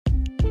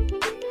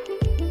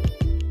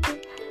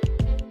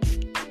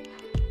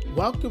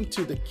Welcome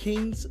to the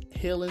King's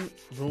Healing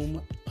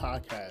Room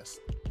podcast,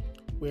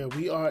 where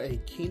we are a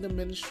kingdom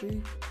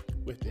ministry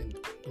with a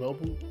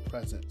global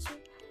presence.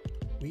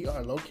 We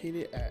are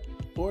located at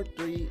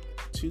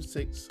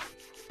 4326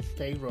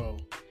 Fay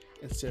Road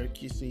in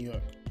Syracuse, New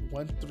York,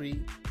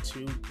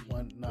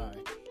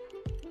 13219,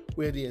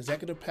 where the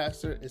executive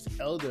pastor is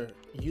Elder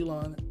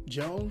Yulon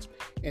Jones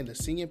and the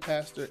senior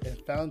pastor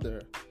and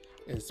founder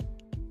is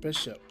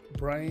Bishop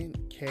Brian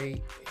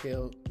K.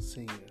 Hill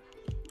Sr.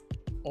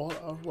 All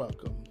are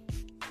welcome.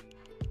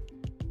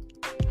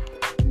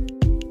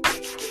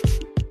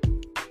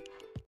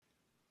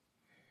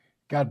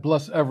 God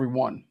bless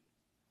everyone.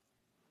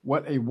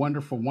 What a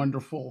wonderful,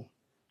 wonderful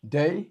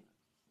day.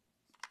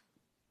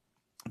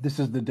 This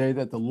is the day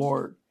that the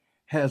Lord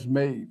has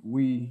made.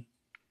 We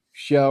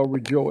shall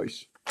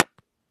rejoice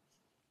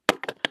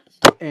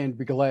and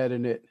be glad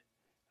in it.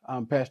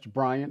 I'm Pastor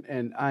Brian,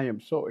 and I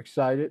am so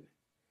excited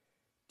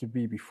to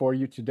be before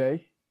you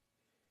today.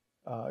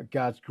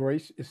 God's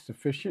grace is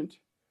sufficient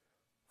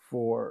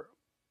for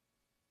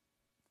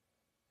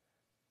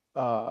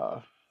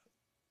all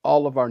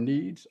of our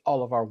needs,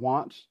 all of our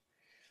wants,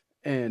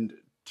 and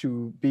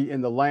to be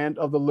in the land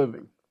of the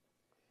living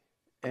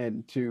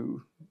and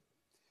to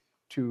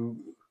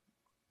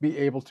be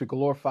able to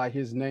glorify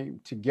his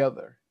name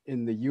together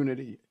in the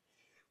unity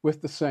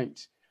with the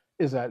saints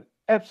is an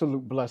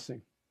absolute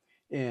blessing.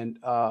 And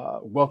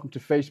welcome to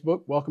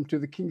Facebook. Welcome to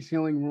the King's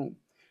Healing Room.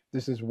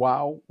 This is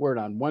Wow Word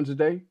on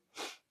Wednesday.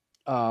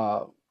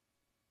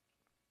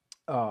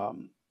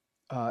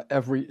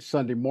 Every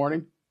Sunday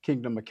morning,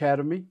 Kingdom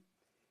Academy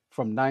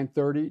from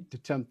 9:30 to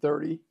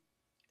 10:30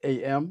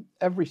 a.m.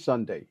 every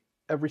Sunday.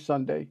 And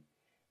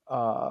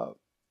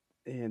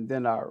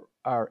then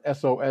our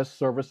SOS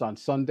service on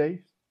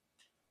Sunday,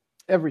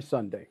 every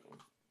Sunday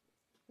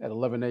at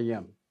 11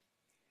 a.m.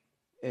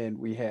 And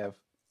we have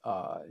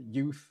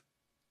youth,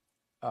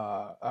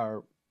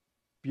 our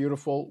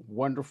beautiful,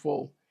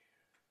 wonderful,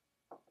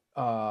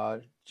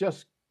 I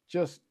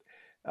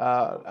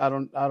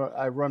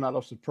run out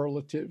of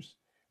superlatives,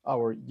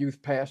 our youth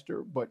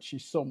pastor, but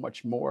she's so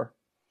much more.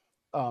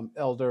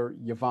 Elder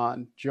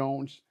Yvonne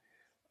Jones,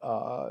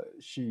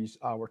 she's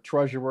our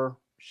treasurer.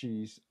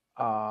 She's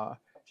on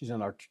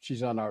our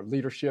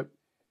leadership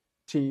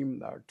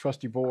team, our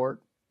trustee board.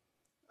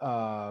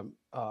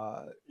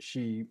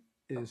 She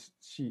is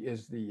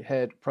the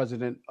head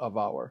president of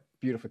our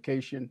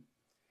beautification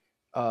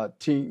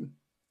team,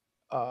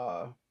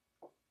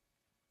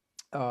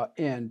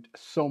 and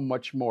so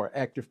much more.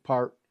 Active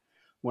part,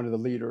 one of the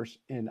leaders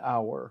in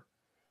our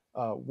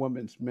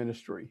women's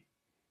ministry.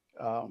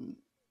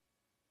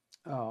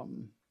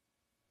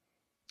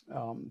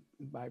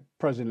 My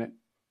president,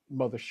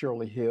 Mother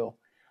Shirley Hill.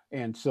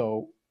 And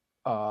so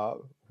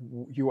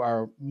you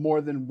are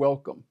more than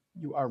welcome.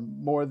 You are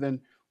more than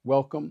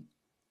welcome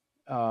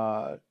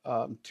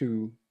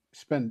to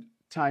spend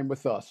time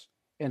with us.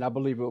 And I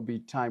believe it will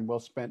be time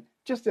well spent,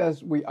 just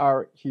as we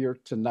are here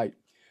tonight.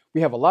 We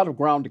have a lot of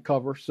ground to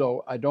cover,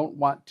 so I don't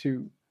want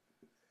to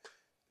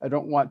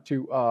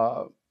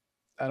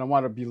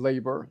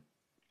belabor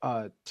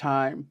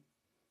time.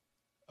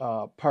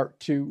 Part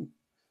 2,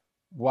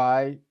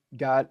 why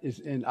God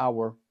is in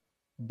our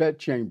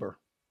bedchamber.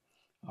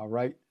 All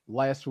right.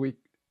 Last week,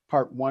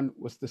 part 1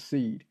 was the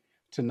seed.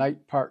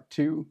 Tonight, part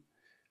 2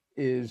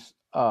 is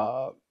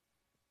the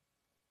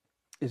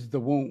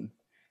womb,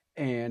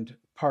 and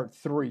part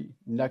 3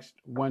 next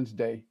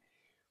Wednesday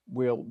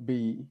will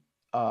be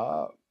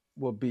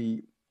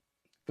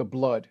the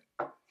blood.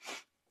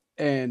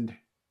 And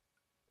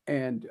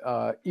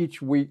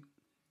each week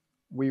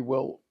we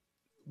will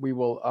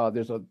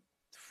there's a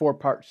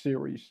 4-part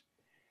series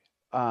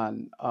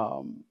on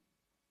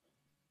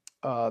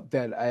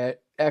that I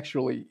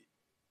actually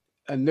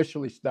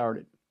initially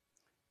started,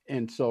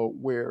 and so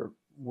we're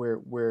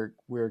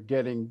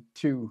getting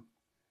to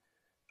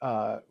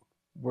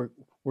we're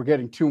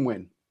getting to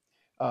win.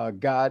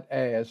 God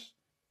as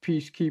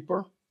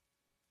peacekeeper,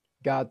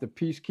 God the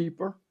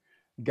peacekeeper,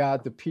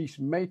 God the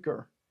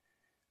peacemaker,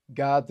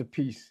 God the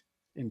peace,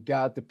 and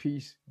God the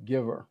peace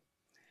giver.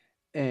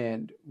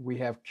 And we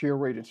have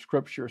curated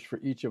scriptures for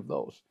each of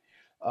those.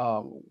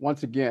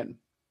 Once again,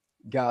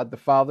 God the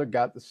Father,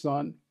 God the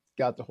Son,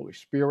 God the Holy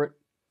Spirit.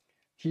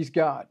 He's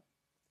God.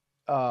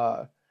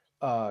 Yeshua,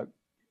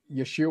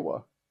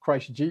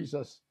 Christ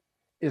Jesus,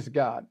 is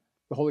God.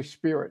 The Holy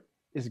Spirit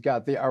is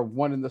God. They are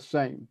one and the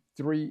same.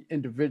 3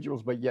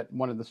 individuals, but yet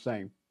one and the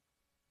same.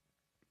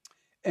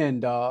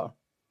 And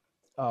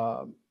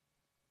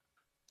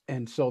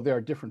so there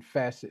are different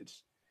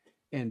facets,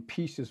 and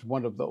peace is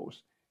one of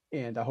those.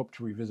 And I hope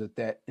to revisit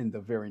that in the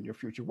very near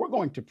future. We're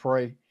going to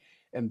pray,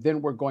 and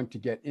then we're going to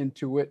get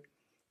into it.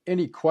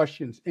 Any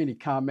questions, any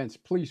comments,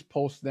 please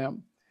post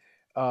them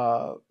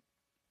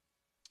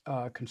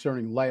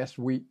concerning last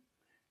week,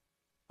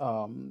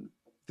 the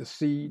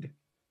seed.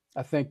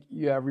 I thank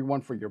you,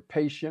 everyone, for your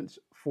patience,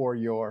 for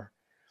your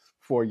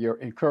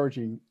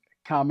encouraging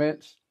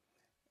comments.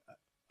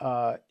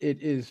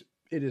 It is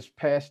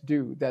past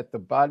due that the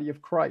body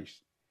of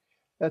Christ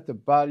that the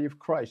body of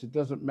Christ, it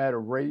doesn't matter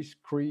race,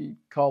 creed,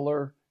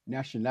 color,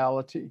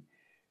 nationality,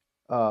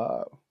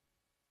 uh,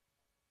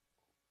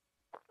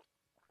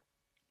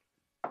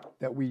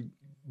 that we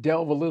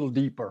delve a little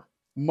deeper,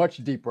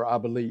 much deeper, I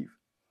believe.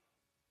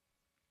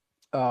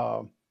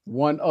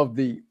 One of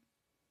the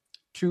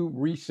two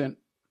recent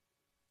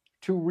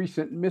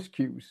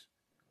miscues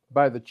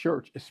by the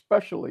church,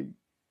 especially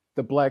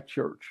the black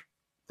church,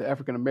 the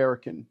African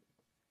American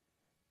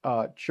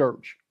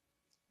church,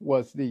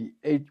 was the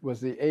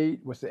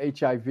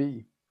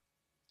HIV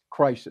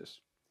crisis.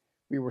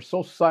 We were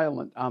so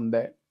silent on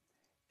that,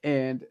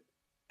 and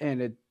and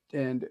it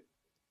and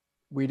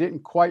we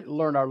didn't quite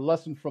learn our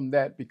lesson from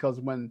that, because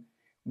when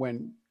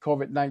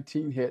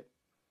COVID-19 hit,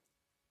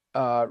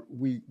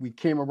 we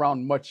came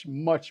around much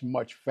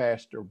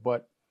faster.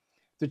 But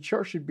the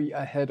church should be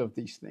ahead of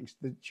these things.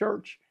 The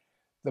church,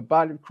 the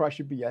body of Christ,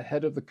 should be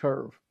ahead of the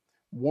curve,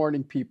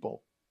 warning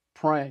people,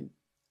 praying,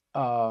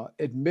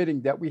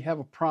 admitting that we have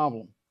a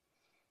problem,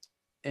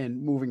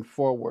 and moving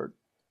forward.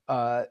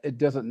 It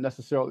doesn't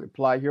necessarily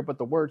apply here, but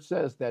the word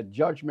says that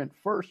judgment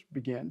first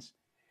begins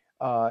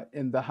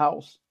in the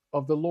house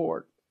of the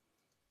Lord.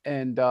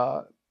 And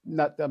now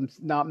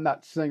I'm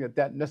not saying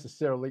that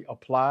necessarily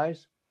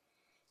applies,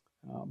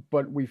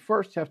 but we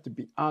first have to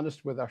be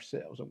honest with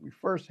ourselves, and we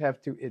first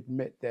have to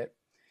admit that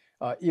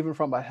even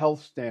from a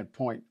health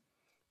standpoint,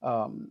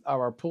 are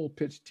our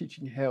pulpits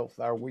teaching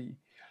health? Are we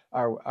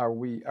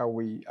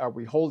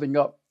holding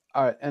up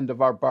our end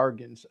of our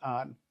bargains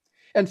on?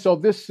 And so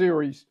this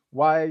series,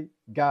 why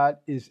God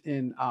is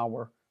in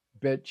our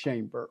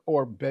bedchamber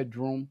or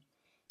bedroom.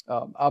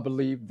 I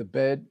believe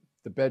the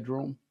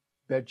bedroom,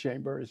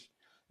 bedchamber is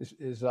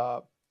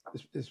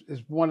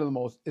one of the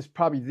most, is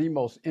probably the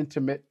most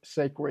intimate,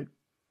 sacred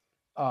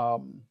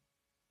um,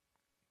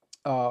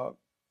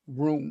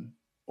 room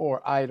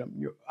or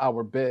item,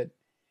 our bed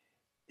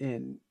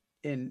in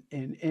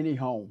any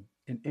home.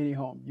 In any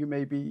home,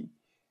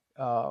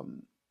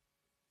 um,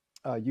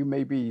 you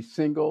may be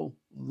single,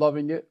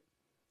 loving it,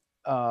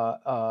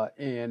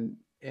 and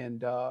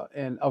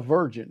a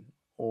virgin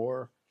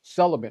or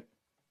celibate.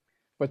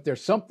 But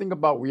there's something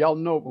about, we all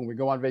know when we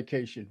go on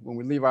vacation, when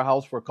we leave our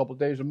house for a couple of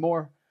days or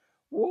more,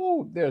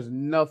 whoa, there's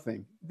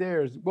nothing.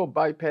 We'll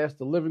bypass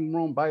the living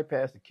room,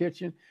 bypass the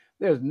kitchen.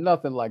 There's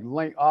nothing like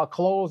laying our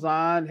clothes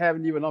on,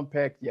 haven't even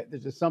unpacked yet.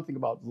 There's just something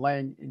about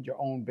laying in your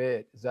own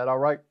bed. Is that all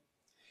right?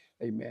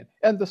 Amen.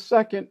 And the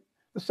second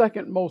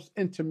most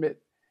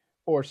intimate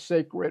or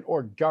sacred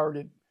or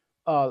guarded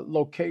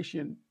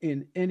location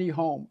in any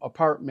home,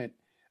 apartment,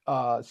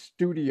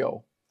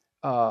 studio,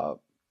 uh,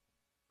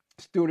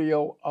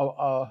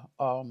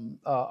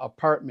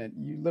 apartment.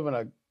 You live in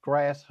a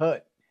grass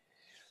hut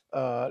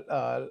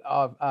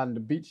on the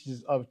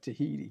beaches of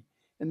Tahiti,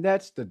 and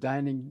that's the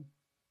dining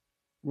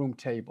room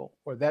table,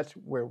 or that's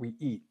where we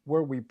eat,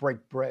 where we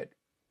break bread,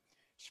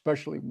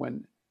 especially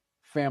when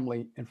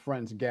family and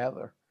friends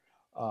gather.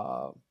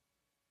 Uh,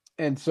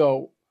 and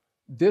so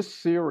this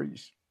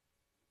series,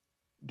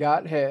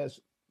 God has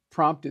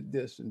prompted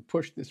this and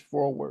pushed this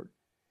forward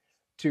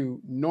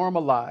to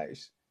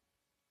normalize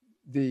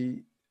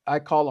I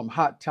call them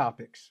hot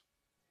topics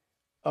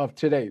of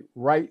today,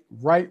 right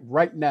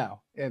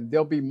now. And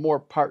there'll be more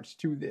parts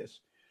to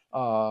this.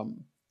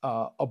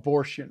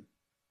 Abortion.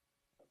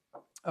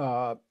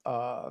 Uh,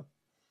 uh,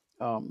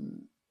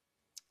 um,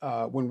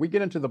 when we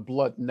get into the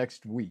blood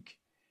next week,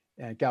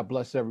 and God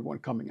bless everyone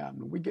coming on.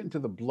 When we get into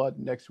the blood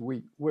next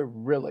week, we're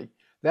really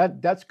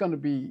that's going to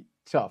be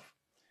tough.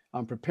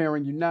 I'm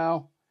preparing you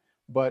now,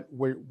 but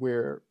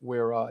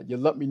you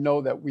let me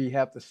know that we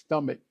have the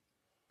stomach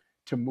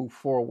to move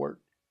forward.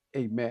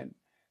 Amen.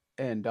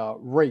 And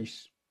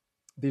race.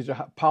 These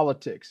are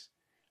politics.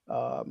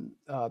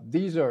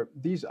 These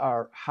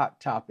are hot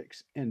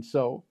topics. And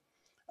so,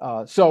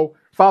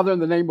 Father, in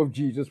the name of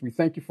Jesus, we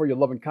thank you for your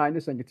loving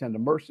kindness and your tender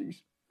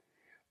mercies.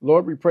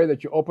 Lord, we pray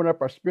that you open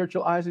up our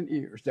spiritual eyes and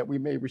ears, that we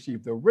may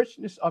receive the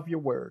richness of your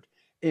word.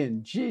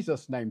 In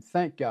Jesus' name,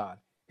 thank God.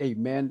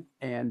 Amen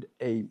and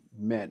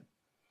amen.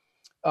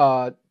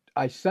 I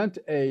sent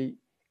in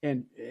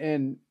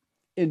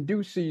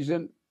due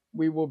season,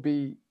 we will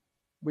be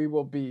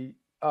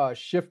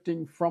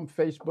shifting from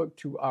Facebook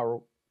to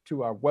our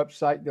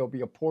website. There'll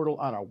be a portal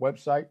on our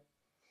website.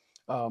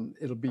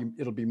 It'll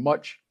be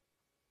much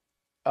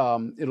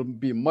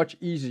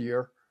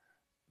easier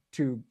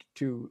to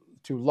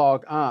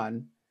log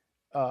on.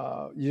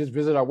 You just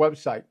visit our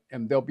website,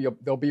 and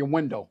there'll be a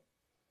window,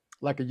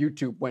 like a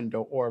YouTube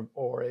window or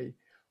a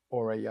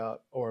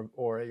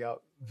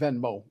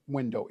Venmo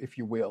window, if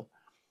you will.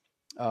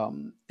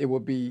 It will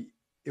be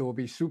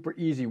super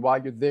easy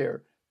while you're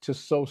there to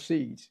sow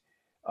seeds.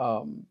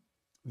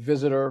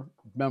 Visitor,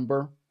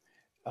 member,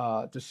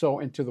 to sow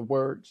into the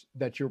words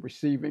that you're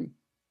receiving.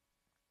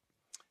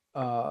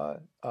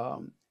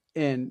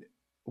 And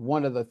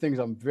one of the things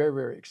I'm very,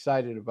 very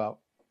excited about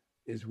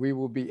is we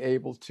will be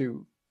able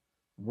to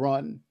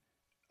run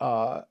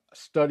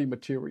study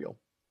material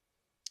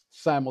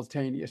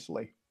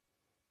simultaneously.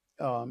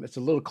 It's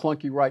a little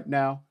clunky right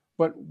now,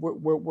 but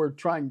we're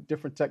trying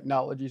different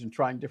technologies and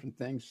trying different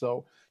things.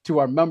 So to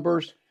our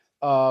members,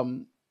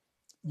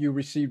 you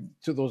received,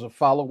 to those that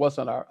follow us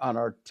on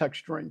our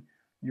text string,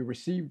 you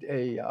received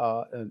a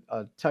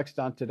text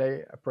on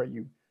today. I pray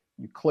you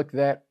click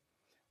that.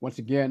 Once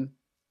again,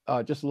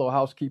 just a little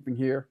housekeeping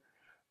here.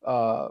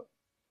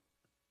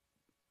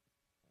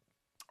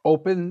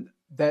 Open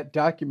that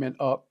document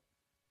up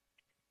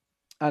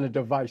on a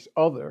device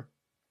other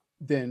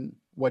than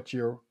what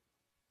you're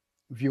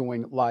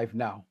viewing live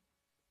now,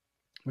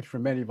 which for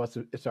many of us,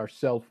 it's our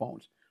cell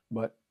phones.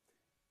 But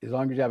as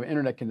long as you have an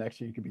internet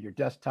connection, it could be your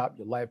desktop,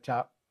 your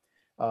laptop.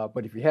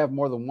 But if you have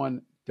more than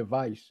one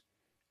device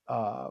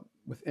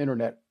with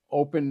internet,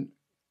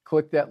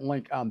 click that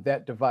link on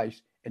that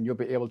device, and you'll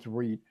be able to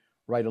read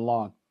right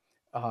along.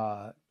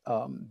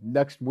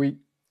 Next week,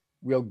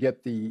 we'll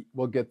get the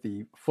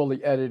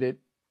fully edited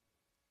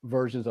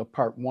versions of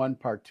part 1,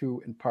 part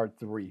 2, and part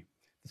 3.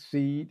 The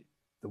seed,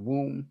 the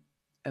womb,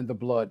 and the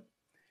blood.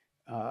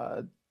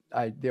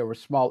 There were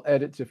small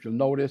edits, if you'll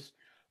notice,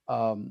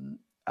 on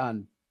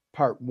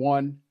part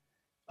 1,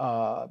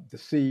 the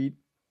seed.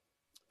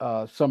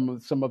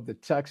 Some of the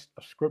text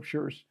of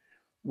scriptures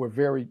were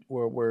very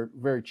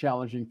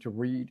challenging to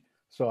read,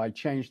 so I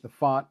changed the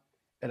font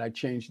and I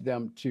changed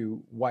them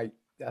to white.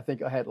 I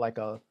think I had like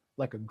a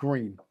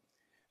green.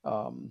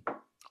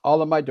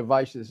 All of my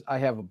devices, I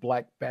have a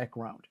black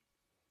background,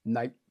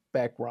 night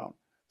background.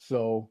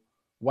 So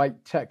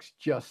white text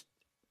just,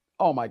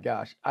 oh my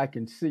gosh, I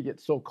can see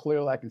it so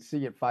clearly. I can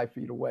see it 5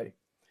 feet away.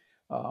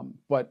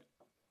 But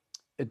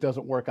it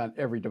doesn't work on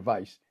every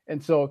device.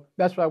 And so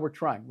that's why we're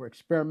trying. We're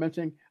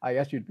experimenting. I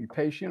ask you to be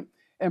patient.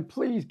 And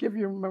please give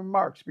your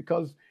remarks,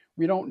 because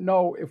we don't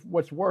know if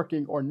what's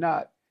working or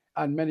not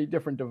on many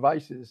different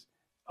devices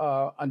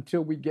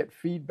until we get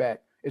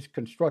feedback. It's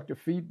constructive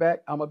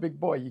feedback. I'm a big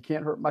boy. You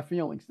can't hurt my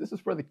feelings. This is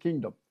for the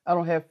kingdom. I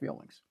don't have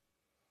feelings.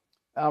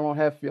 I don't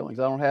have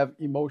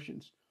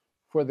emotions.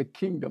 For the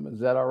kingdom, is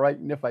that all right?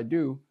 And if I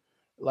do,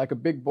 like a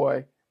big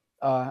boy,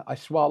 I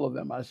swallow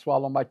them. I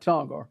swallow my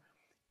tongue. Or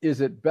is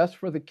it best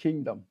for the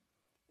kingdom?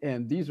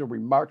 And these are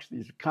remarks,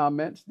 these are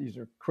comments, these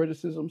are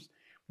criticisms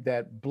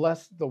that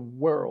bless the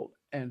world.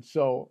 And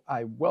so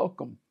I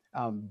welcome,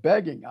 I'm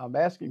begging, I'm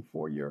asking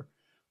for your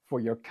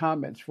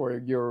comments, for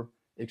your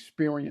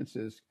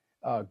experiences,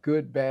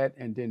 good, bad,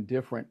 and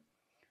indifferent,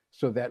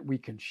 so that we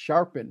can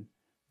sharpen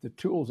the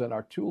tools in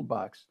our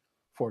toolbox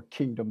for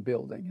kingdom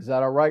building. Is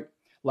that all right?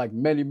 Like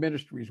many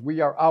ministries,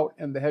 we are out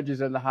in the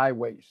hedges and the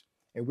highways,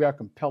 and we are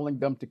compelling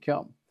them to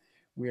come.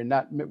 We're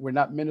not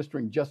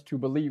ministering just to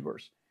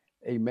believers.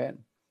 Amen.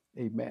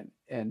 Amen.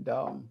 And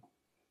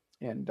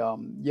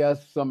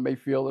yes, some may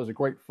feel there's a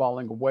great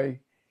falling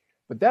away,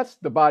 but that's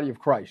the body of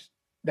Christ.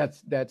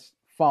 That's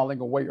falling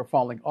away or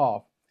falling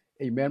off.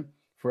 Amen.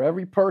 For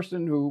every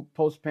person who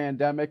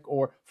post-pandemic,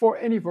 or for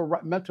any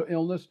mental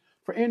illness,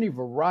 for any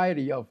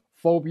variety of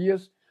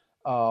phobias,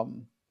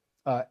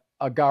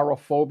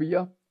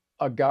 agoraphobia,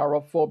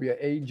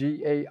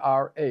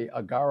 A-G-A-R-A,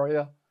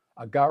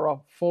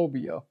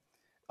 agoraphobia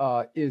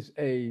is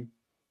a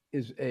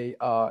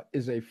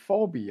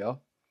phobia,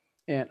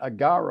 and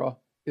agora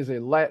is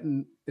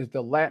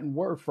the Latin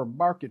word for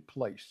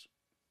marketplace.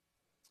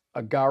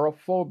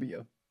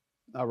 Agoraphobia.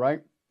 All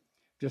right.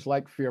 Just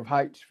like fear of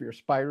heights, fear of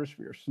spiders,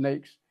 fear of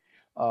snakes,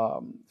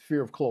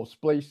 fear of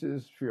closed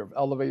places, fear of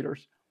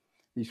elevators,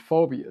 these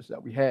phobias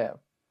that we have.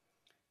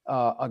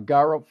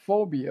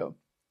 Agoraphobia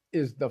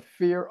is the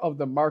fear of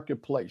the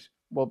marketplace.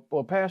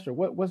 Well, Pastor,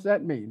 what's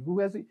that mean?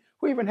 Who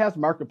even has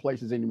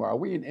marketplaces anymore? Are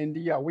we in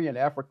India? Are we in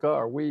Africa?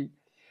 Are we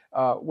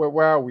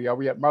where are we? Are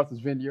we at Martha's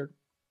Vineyard?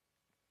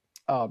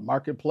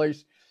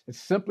 Marketplace. It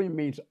simply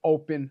means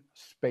open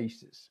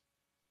spaces.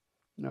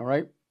 All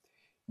right.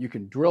 You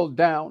can drill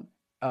down.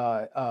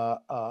 A&E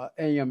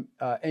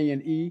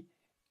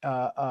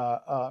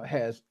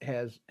has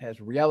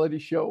reality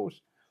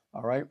shows.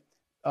 All right.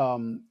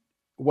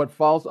 What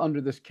falls under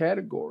this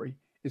category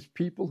is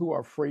people who are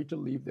afraid to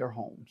leave their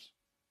homes.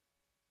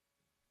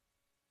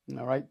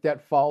 All right.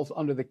 That falls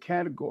under the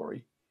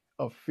category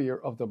of fear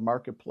of the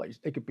marketplace.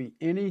 It could be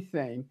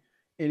anything,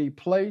 any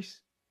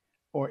place,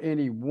 or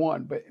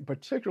anyone, but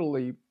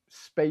particularly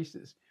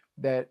spaces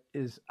that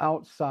is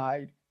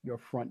outside your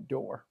front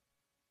door.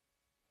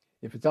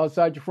 If it's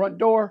outside your front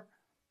door,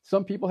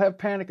 some people have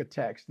panic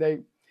attacks.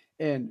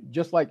 And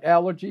just like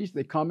allergies,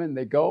 they come and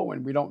they go,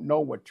 and we don't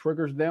know what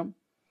triggers them.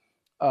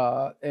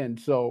 And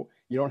so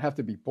you don't have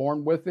to be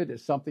born with it.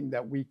 It's something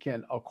that we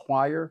can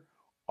acquire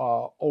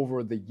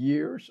over the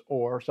years,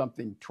 or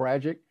something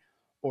tragic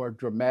or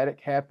dramatic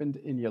happened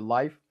in your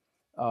life.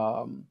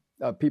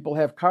 People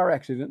have car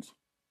accidents,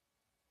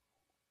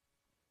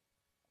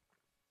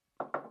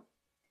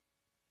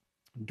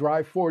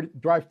 drive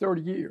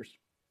 30 years,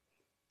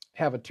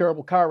 have a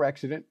terrible car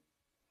accident,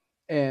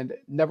 and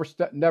never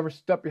step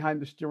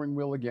behind the steering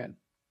wheel again.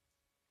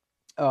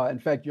 In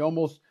fact, you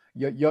almost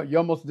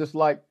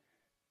dislike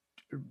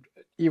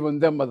even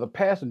them as a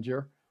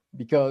passenger,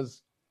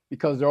 because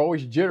they're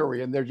always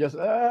jittery, and they're just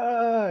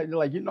you're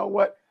like, you know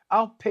what?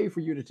 I'll pay for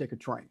you to take a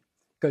train,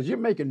 because you're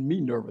making me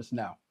nervous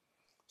now.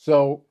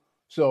 So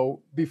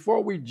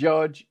before we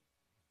judge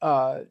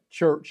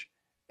church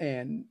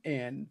and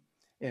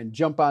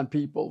jump on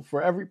people,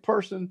 for every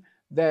person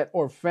that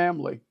or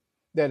family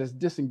that is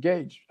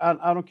disengaged,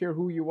 I don't care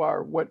who you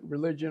are, what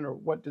religion or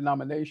what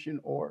denomination,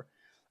 or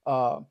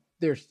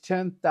there's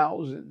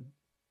 10,000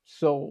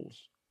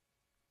 souls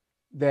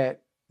that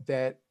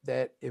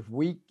if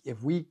we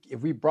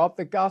brought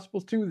the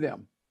gospel to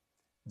them,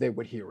 they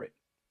would hear it.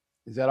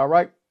 Is that all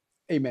right?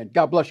 Amen.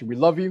 God bless you. We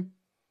love you.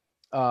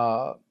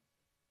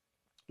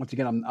 Once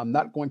again, I'm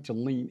not going to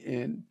lean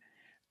in.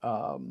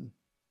 I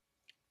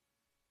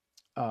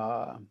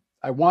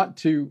want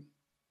to.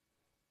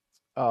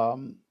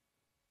 I'm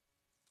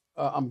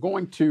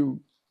going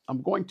to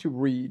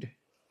read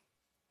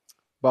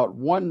about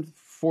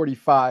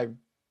 1:45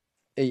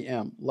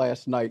 a.m.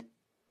 last night.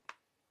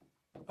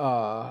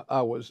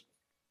 I was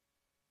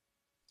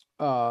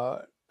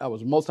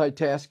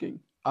multitasking.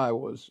 I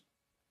was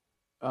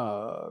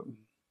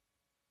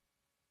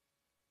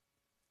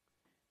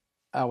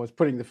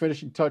putting the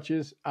finishing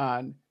touches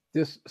on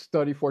this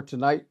study for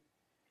tonight,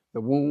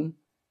 the womb,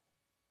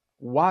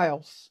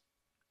 whilst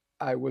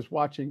I was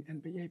watching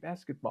NBA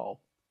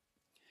basketball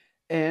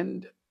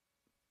and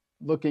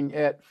looking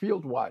at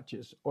field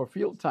watches or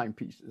field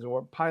timepieces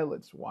or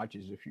pilot's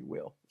watches, if you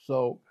will.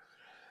 So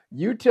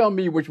you tell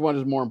me which one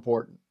is more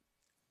important.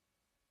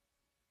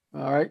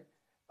 All right.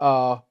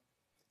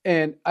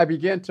 And I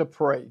began to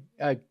pray.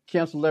 I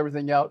canceled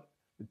everything out.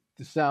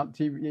 The sound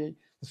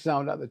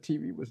out of the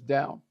TV was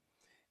down.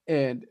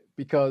 And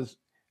because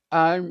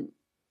I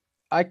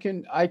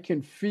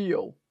can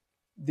feel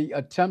the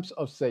attempts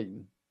of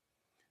Satan,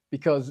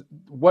 because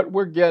what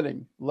we're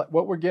getting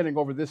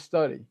over this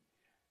study,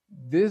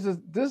 these are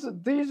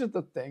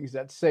the things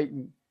that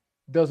Satan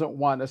doesn't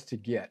want us to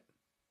get.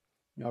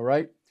 All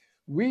right.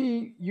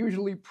 We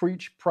usually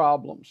preach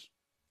problems,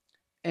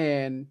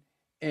 and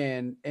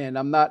I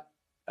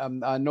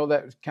know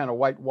that kind of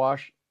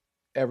whitewash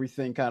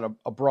everything, kind of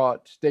a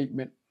broad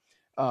statement.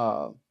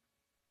 And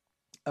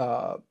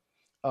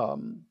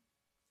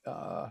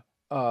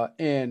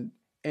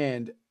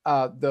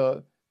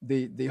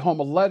the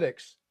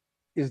homiletics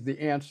is the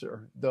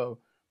answer. The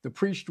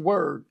preached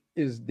word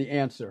is the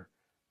answer.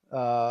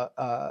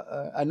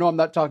 I know I'm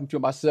not talking to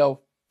myself,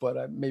 but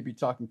I may be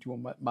talking to a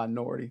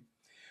minority.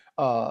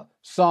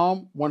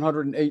 Psalm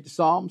 108,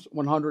 Psalms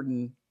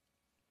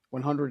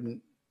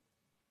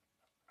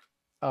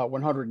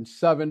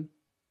 107.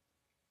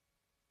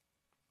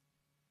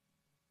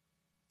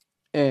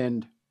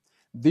 And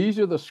these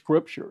are the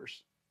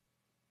scriptures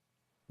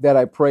that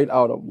I prayed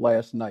out of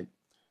last night.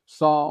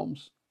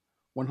 Psalms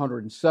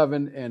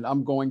 107, and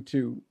I'm going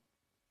to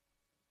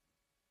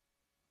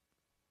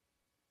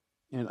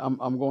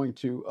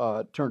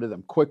turn to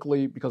them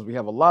quickly because we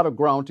have a lot of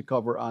ground to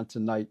cover on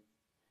tonight.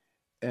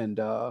 And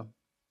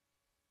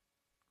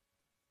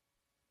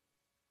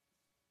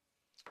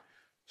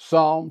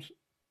Psalms,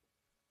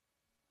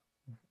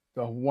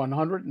 the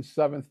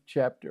 107th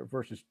chapter,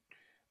 verses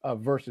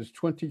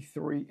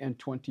 23 and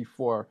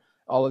 24.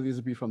 All of these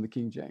will be from the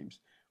King James.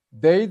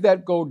 They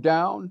that go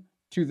down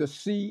to the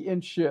sea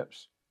in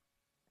ships,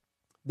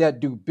 that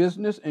do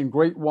business in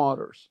great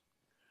waters,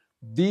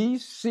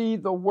 these see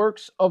the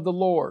works of the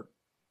Lord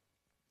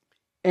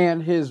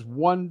and his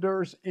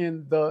wonders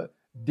in the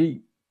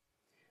deep.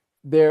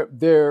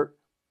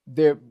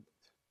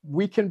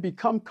 We can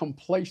become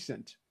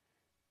complacent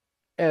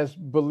as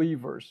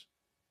believers,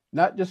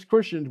 not just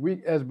Christians.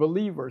 We as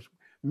believers,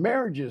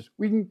 marriages,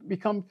 we can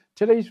become.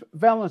 Today's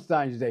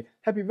Valentine's Day.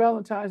 Happy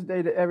Valentine's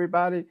Day to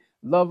everybody.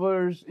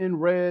 Lovers in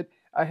red.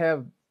 I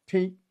have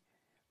pink,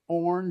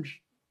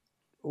 orange,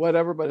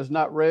 whatever, but it's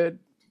not red.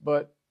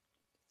 But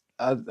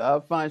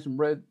I'll find some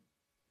red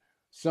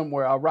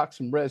somewhere. I'll rock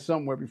some red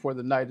somewhere before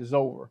the night is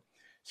over.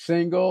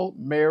 Single,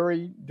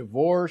 married,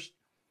 divorced,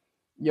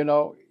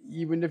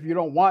 even if you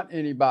don't want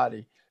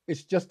anybody,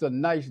 it's just a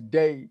nice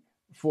day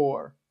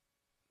for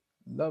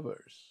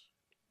lovers.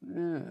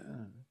 Who's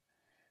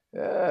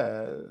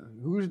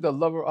the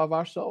lover of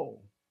our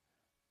soul?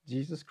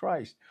 Jesus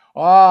Christ.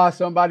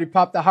 Somebody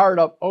popped the heart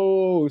up.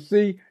 Oh,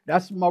 see,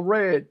 that's my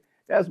red.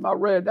 That's my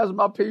red. That's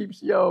my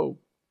peeps, yo.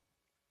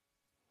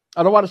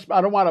 I don't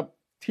want to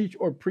teach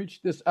or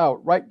preach this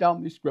out. Write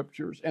down these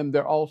scriptures, and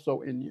they're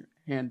also in your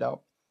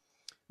handout.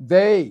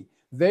 They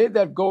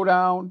that go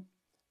down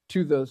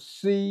to the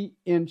sea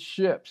in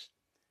ships.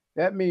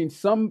 That means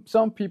some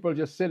people are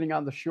just sitting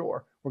on the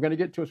shore. We're going to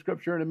get to a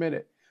scripture in a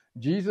minute.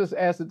 Jesus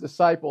asked the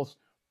disciples,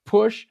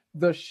 push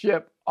the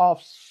ship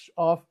off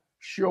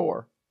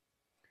shore.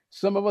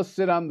 Some of us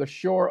sit on the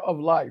shore of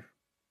life,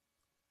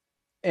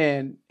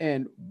 and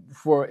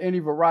for any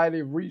variety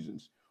of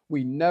reasons,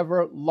 we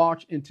never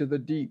launch into the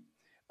deep.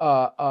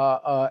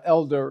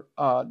 Elder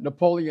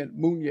Napoleon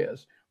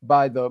Munoz,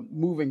 by the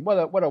moving,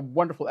 what a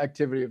wonderful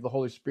activity of the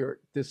Holy Spirit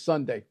this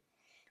Sunday.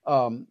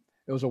 There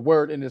was a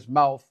word in his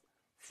mouth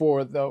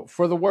for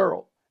the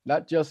world,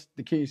 not just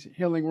the King's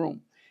Healing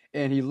Room.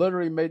 And he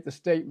literally made the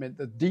statement,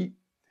 the deep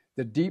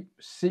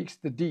seeks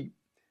the deep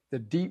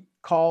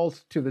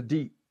calls to the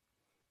deep.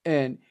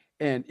 And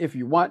And if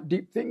you want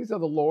deep things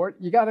of the Lord,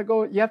 you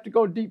have to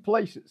go deep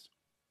places.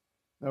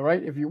 All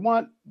right. If you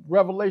want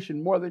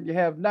revelation more than you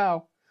have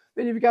now,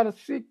 then you've got to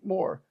seek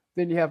more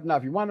than you have now.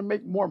 If you want to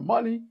make more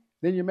money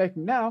than you're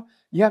making now,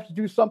 you have to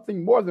do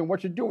something more than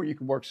what you're doing. You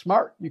can work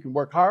smart. You can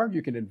work hard.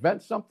 You can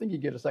invent something. You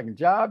get a second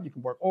job. You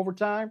can work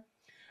overtime.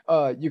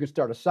 You can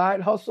start a side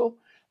hustle.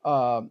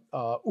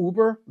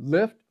 Uber,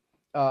 Lyft.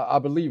 I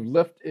believe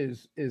Lyft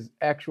is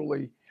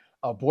actually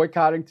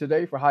boycotting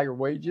today for higher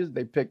wages.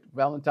 They picked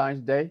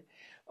Valentine's Day.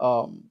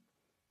 I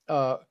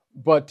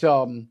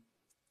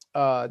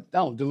don't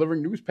know,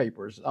 delivering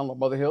newspapers. I don't know,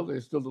 Mother Hill, they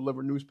still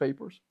deliver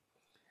newspapers.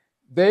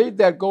 They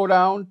that go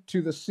down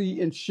to the sea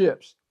in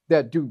ships,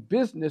 that do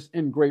business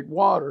in great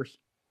waters,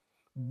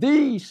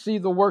 these see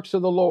the works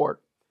of the Lord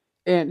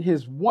and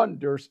his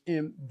wonders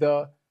in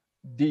the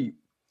deep.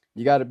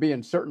 You got to be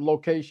in certain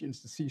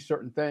locations to see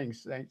certain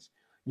things, saints.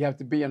 You have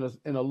to be in a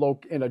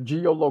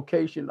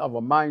geolocation of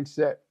a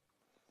mindset.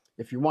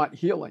 If you want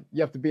healing,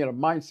 you have to be in a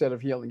mindset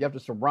of healing. You have to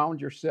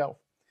surround yourself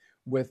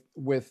with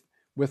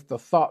the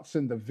thoughts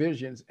and the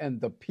visions and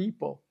the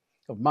people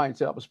of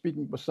mindset. I was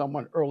speaking with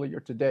someone earlier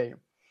today.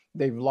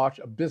 They've launched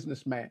a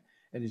businessman,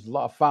 and he's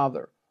a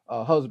father,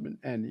 a husband,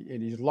 and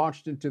he's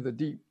launched into the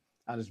deep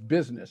on his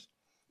business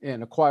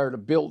and acquired a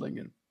building,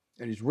 and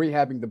he's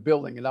rehabbing the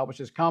building. And I was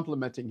just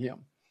complimenting him.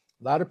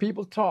 A lot of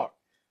people talk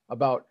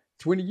about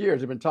 20 years.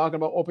 They've been talking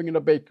about opening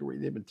a bakery.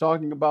 They've been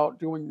talking about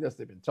doing this.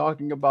 They've been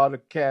talking about a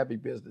cabbie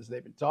business.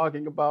 They've been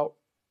talking about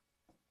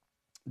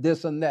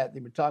this and that.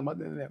 They've been talking about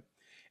this and that.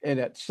 And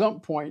at some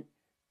point,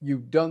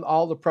 you've done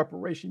all the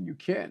preparation you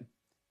can.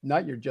 Now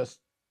you're just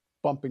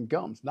bumping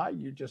gums. Now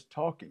you're just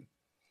talking.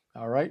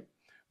 All right.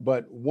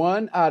 But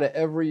 1 out of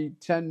every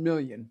 10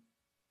 million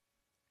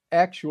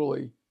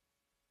actually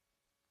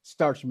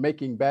starts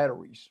making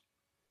batteries.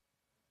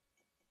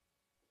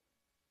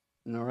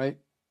 All right.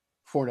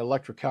 For an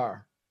electric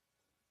car.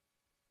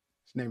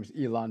 His name is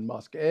Elon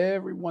Musk.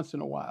 Every once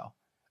in a while,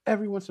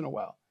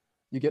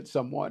 you get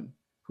someone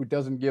who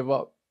doesn't give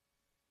up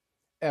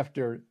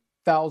after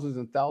thousands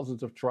and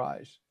thousands of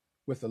tries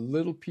with a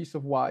little piece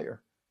of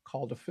wire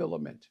called a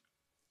filament.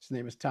 His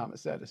name is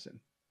Thomas Edison.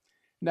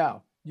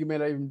 Now, you may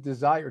not even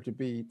desire to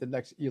be the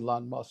next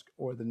Elon Musk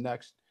or the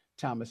next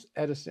Thomas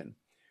Edison,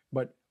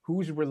 but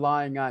who's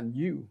relying on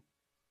you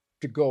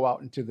to go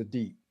out into the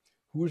deep?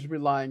 Who's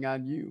relying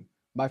on you?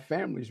 My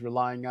family's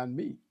relying on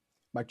me.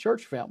 My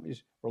church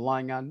family's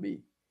relying on me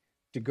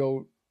to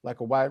go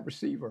like a wide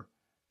receiver,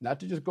 not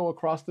to just go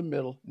across the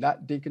middle,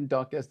 not dink and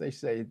dunk, as they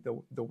say,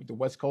 the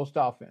West Coast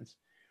offense,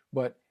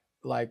 but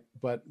like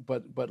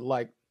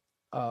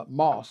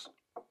Moss,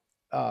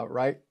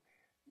 right?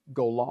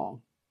 Go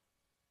long.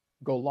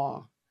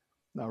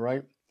 All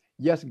right.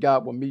 Yes,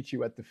 God will meet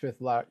you at the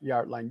 5th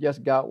yard line. Yes,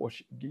 God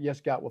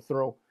will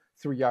throw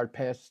 3-yard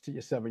passes to you,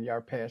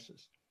 7-yard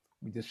passes.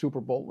 The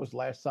Super Bowl was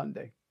last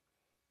Sunday.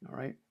 All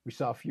right. We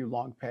saw a few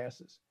long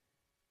passes.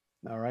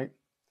 All right.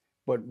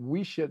 But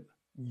we should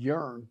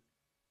yearn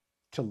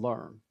to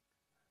learn.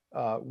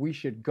 We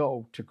should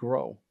go to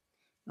grow.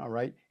 All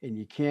right. And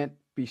you can't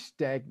be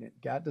stagnant.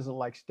 God doesn't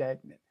like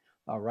stagnant.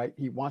 All right.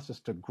 He wants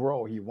us to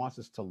grow. He wants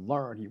us to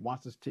learn. He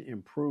wants us to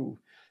improve.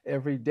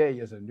 Every day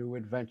is a new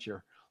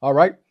adventure. All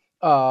right.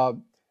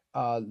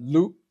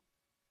 Luke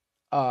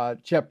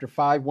chapter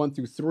 5,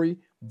 1-3.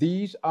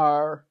 These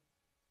are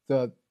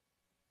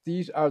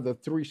the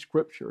 3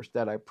 scriptures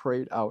that I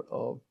prayed out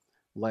of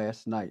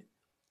last night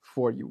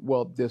for you.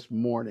 Well, this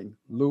morning,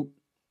 Luke,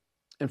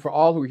 and for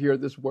all who hear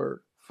this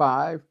word,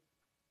 5,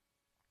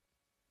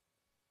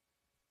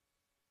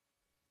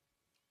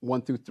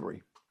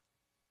 1-3.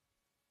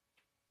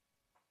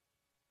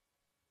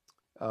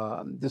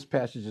 This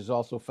passage is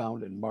also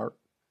found in Mark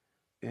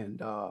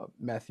and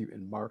Matthew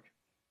and Mark.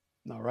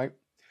 All right.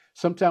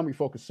 Sometimes we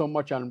focus so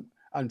much on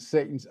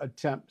Satan's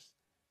attempts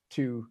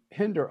to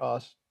hinder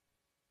us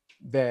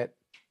that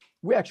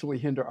we actually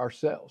hinder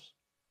ourselves.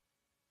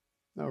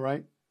 All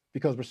right.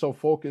 Because we're so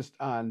focused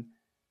on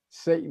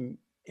Satan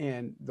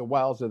and the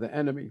wiles of the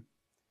enemy.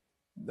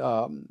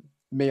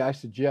 May I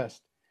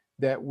suggest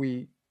that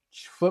we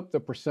flip the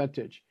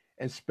percentage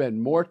and spend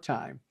more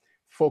time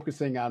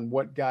focusing on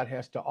what God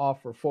has to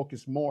offer,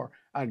 focus more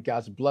on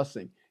God's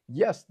blessing.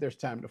 Yes, there's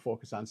time to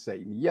focus on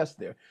Satan. Yes,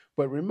 there.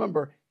 But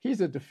remember,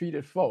 he's a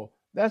defeated foe.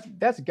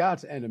 That's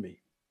God's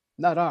enemy,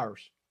 not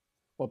ours.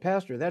 Well,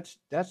 Pastor, that's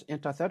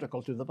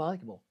antithetical to the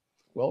Bible.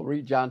 Well,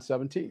 read John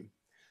 17.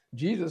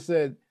 Jesus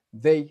said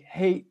they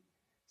hate.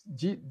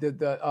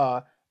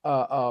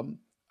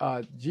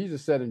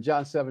 Jesus said in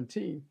John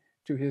 17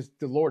 to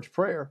the Lord's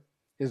Prayer,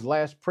 his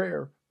last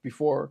prayer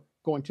before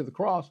going to the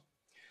cross,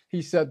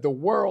 he said, the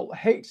world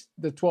hates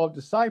the 12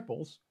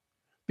 disciples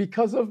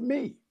because of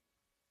me,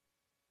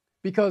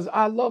 because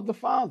I love the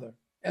Father,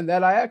 and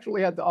that I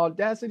actually had the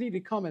audacity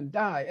to come and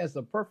die as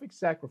a perfect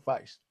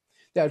sacrifice,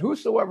 that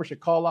whosoever should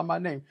call on my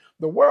name.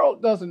 The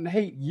world doesn't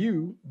hate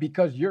you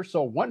because you're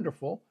so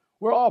wonderful.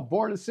 We're all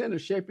born in sin and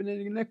shaped in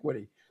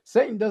iniquity.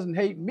 Satan doesn't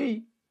hate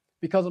me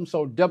because I'm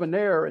so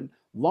debonair and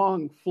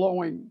long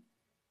flowing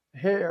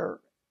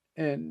hair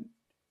and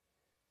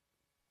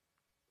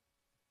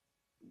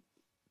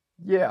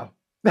Yeah.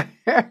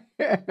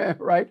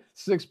 Right?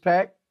 Six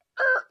pack?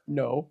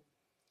 No.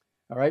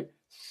 All right.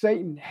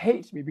 Satan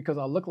hates me because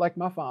I look like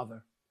my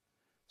father.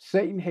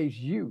 Satan hates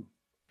you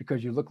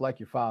because you look like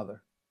your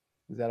father.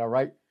 Is that all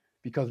right?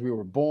 Because we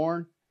were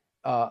born,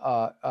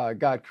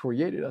 God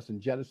created us in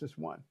Genesis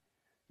 1.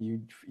 He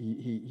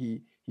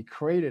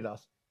created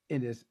us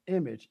in his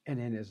image and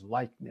in his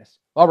likeness.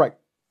 All right.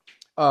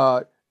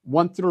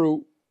 1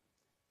 through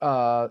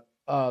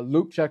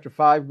Luke chapter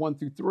 5, 1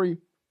 through 3.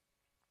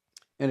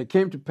 And it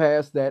came to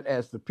pass that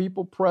as the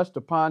people pressed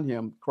upon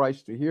him,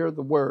 Christ, to hear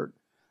the word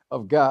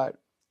of God,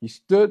 he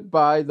stood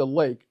by the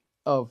lake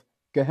of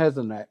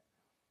Gehazanet,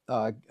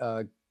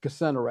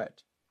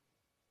 Gennesaret,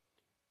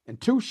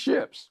 and two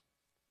ships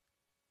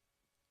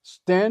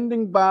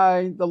standing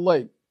by the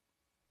lake.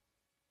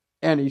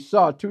 And he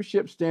saw two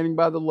ships standing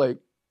by the lake,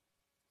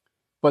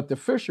 but the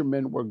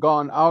fishermen were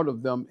gone out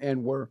of them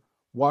and were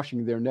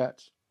washing their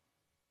nets.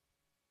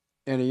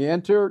 And he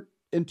entered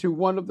into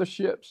one of the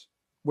ships,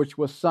 which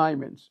was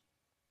Simon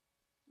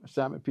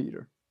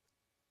Peter,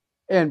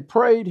 and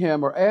prayed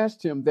him or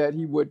asked him that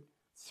he would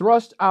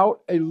thrust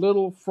out a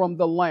little from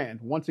the land.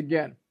 Once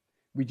again,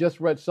 we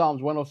just read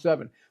Psalms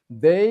 107.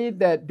 They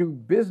that do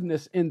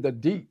business in the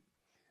deep,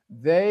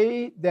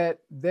 they that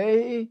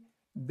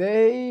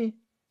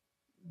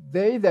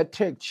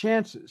take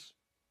chances,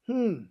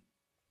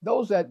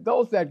 those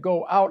that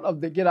go out of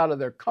get out of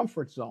their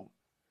comfort zone,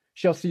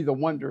 shall see the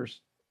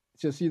Lord's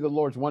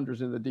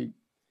wonders in the deep.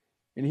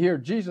 And here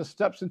Jesus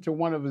steps into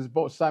one of his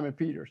boats, Simon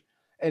Peter's,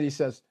 and he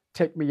says,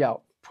 "Take me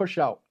out, push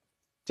out,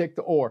 take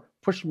the oar,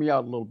 push me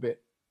out a little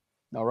bit."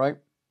 All right.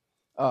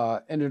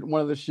 Entered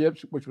one of the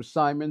ships, which was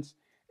Simon's,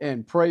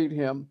 and prayed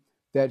him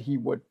that he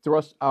would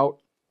thrust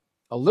out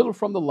a little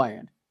from the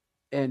land.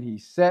 And he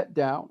sat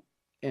down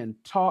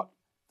and taught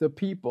the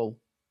people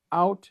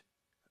out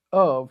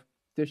of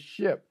the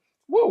ship.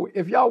 Whoa,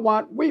 if y'all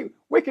want, we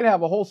can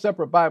have a whole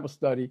separate Bible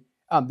study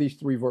on these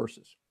three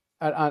verses,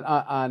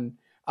 on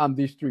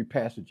these three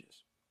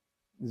passages.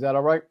 Is that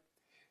all right?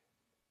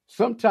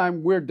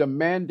 Sometimes we're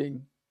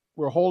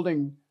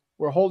holding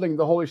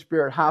the Holy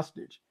Spirit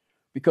hostage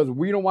because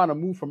we don't want to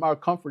move from our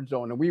comfort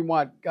zone, and we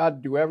want God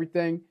to do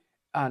everything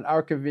on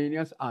our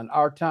convenience, on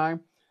our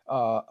time.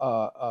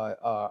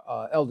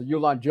 Elder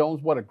Yulon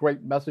Jones, what a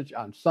great message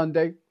on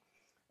Sunday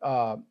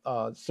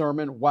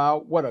sermon.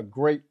 Wow, what a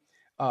great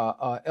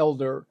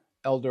Elder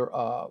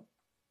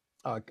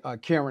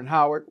Karen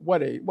Howard.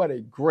 What a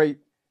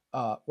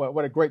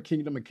great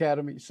Kingdom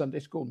Academy Sunday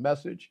School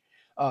message.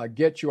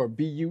 Get your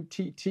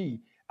BUTT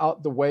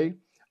out the way.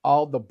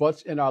 All the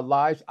buts in our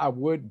lives. I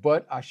would,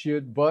 but I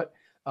should, but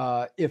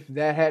if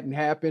that hadn't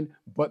happened,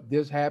 but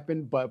this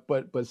happened, but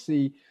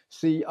see,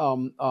 what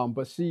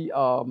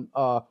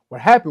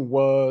happened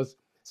was,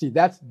 see,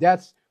 that's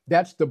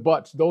the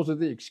buts. Those are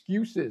the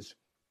excuses.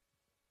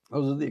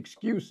 Those are the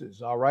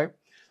excuses. All right.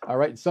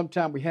 And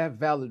sometimes we have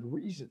valid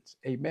reasons.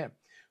 Amen.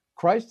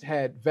 Christ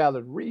had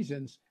valid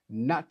reasons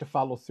not to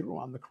follow through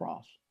on the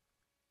cross.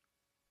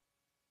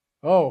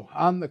 Oh,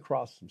 on the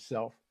cross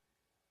himself.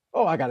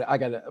 Oh, I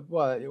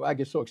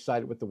get so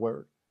excited with the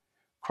word.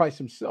 Christ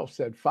himself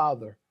said,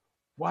 "Father,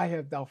 why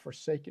have thou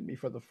forsaken me?"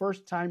 For the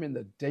first time in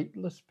the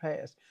dateless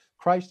past,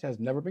 Christ has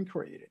never been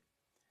created.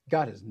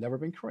 God has never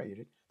been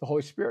created. The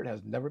Holy Spirit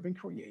has never been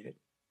created.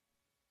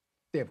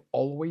 They have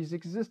always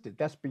existed.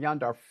 That's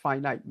beyond our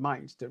finite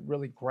minds to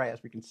really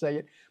grasp. We can say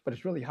it, but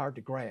it's really hard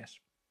to grasp.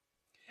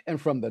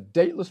 And from the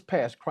dateless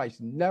past,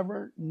 Christ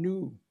never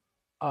knew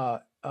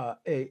a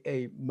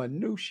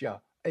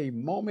minutia, a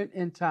moment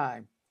in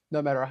time,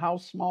 no matter how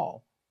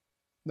small,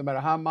 no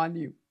matter how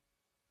minute,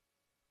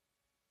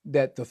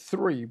 that the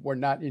three were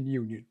not in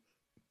union.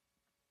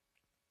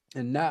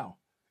 And now,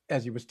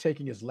 as he was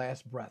taking his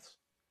last breaths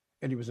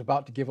and he was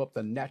about to give up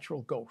the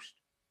natural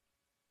ghost,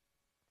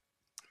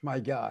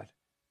 my God,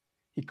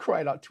 he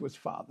cried out to his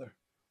Father,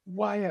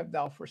 "Why have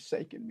thou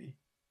forsaken me?"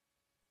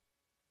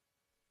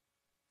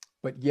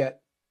 But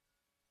yet,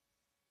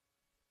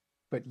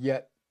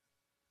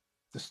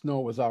 the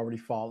snow was already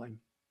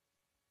falling.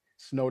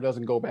 Snow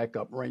doesn't go back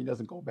up. Rain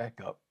doesn't go back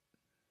up.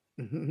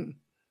 It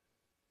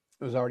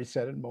was already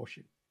set in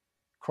motion.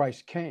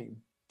 Christ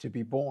came to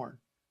be born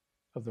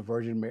of the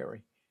Virgin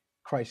Mary.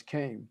 Christ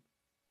came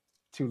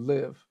to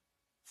live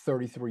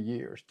 33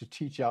 years, to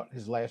teach out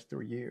his last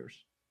 3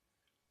 years.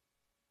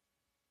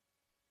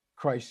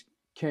 Christ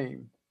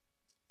came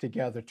to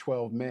gather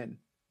 12 men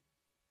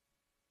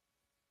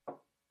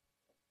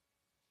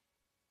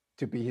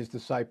to be his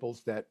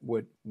disciples that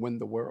would win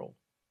the world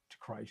to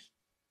Christ,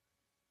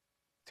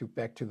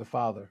 back to the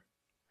Father.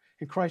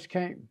 And Christ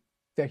came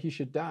that he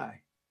should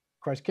die.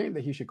 Christ came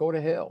that he should go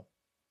to hell,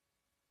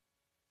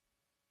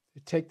 to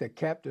take the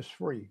captives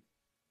free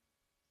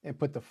and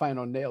put the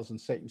final nails in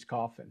Satan's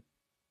coffin.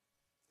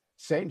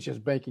 Satan's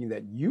just banking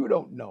that you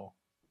don't know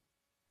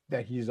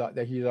that he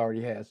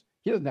already has.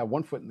 He doesn't have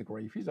one foot in the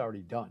grave. He's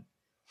already done.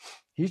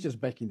 He's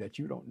just banking that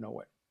you don't know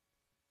it.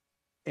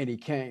 And he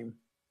came,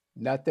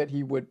 not that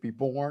he would be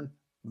born,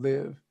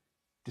 live,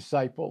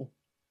 disciple,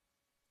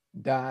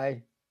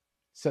 die,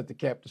 set the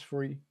captives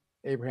free.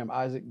 Abraham,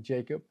 Isaac,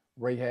 Jacob,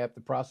 Rahab,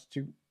 the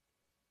prostitute,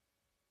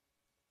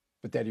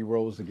 but that he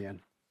rose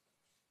again.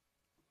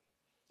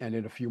 And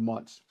in a few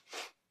months,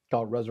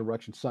 called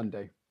Resurrection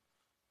Sunday,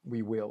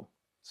 we will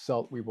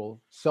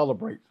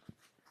celebrate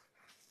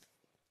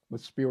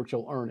with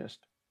spiritual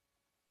earnest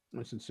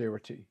and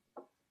sincerity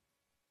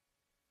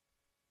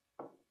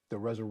the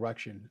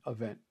resurrection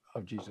event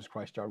of Jesus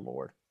Christ our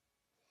Lord.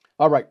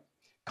 All right,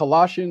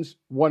 Colossians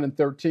 1 and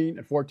 13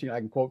 and 14, I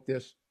can quote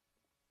this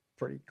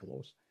pretty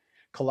close.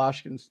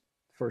 Colossians,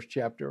 first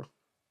chapter,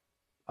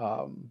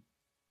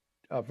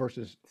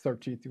 verses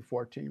 13 through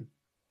 14.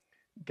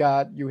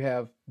 God, you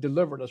have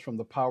delivered us from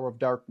the power of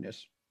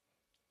darkness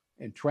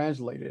and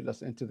translated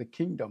us into the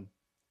kingdom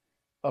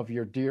of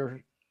your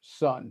dear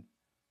Son,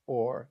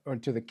 or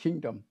into the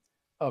kingdom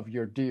of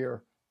your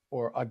dear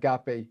or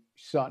agape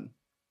Son,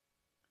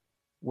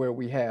 where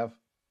we have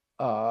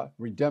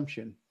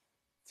redemption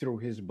through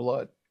his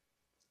blood,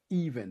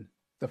 even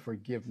the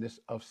forgiveness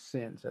of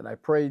sins. And I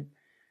prayed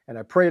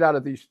out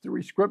of these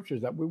three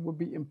scriptures that we would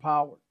be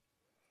empowered,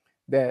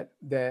 that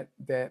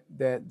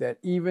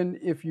even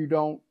if you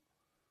don't,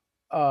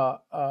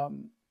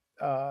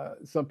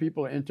 some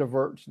people are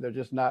introverts, they're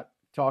just not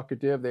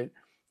talkative,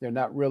 they're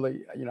not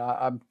really,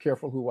 I'm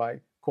careful who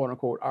I quote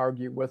unquote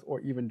argue with or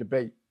even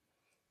debate,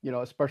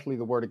 especially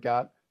the word of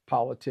God,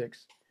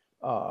 politics,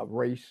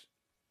 race,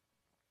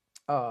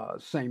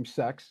 same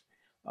sex,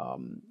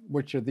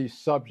 which are these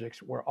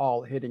subjects we're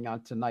all hitting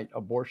on tonight,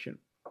 abortion,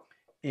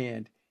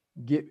 and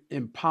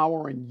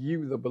empowering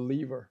you, the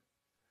believer,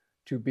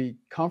 to be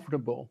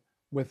comfortable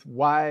with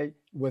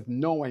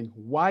knowing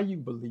why you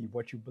believe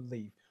what you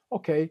believe.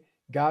 Okay,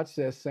 God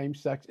says same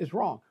sex is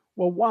wrong.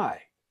 Well,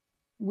 why?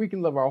 We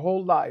can live our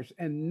whole lives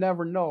and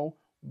never know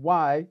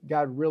how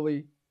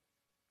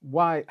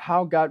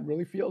God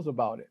really feels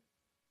about it.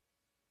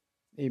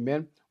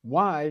 Amen.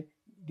 Why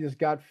does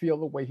God feel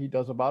the way he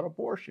does about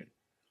abortion?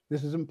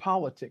 This isn't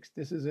politics.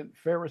 This isn't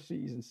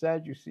Pharisees and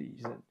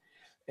Sadducees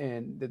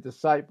and the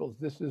disciples.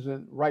 This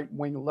isn't right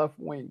wing, left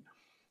wing.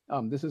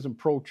 This isn't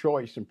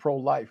pro-choice and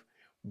pro-life.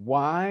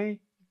 Why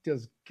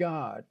does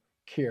God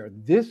care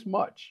this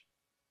much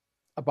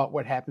about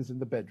what happens in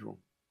the bedroom?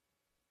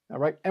 All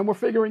right. And we're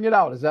figuring it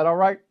out. Is that all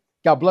right?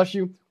 God bless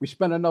you. We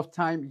spent enough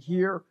time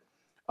here.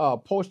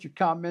 Post your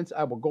comments.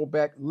 I will go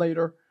back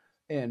later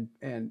and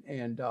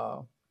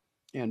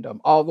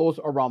all those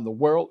around the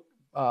world.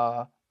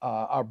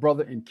 Our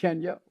brother in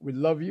Kenya, we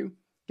love you.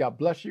 God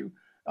bless you.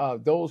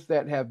 Those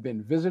that have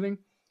been visiting,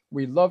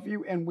 we love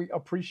you and we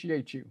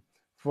appreciate you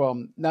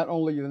from not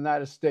only the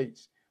United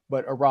States,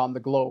 but around the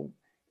globe.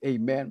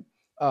 Amen.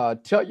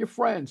 Tell your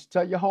friends,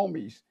 tell your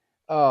homies,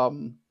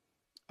 your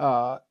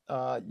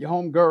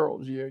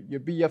homegirls, your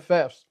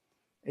BFFs.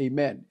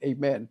 Amen.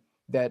 Amen.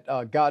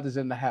 That God is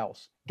in the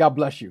house. God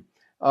bless you.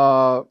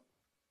 I'm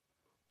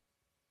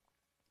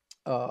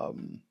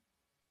going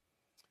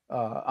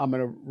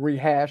to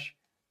rehash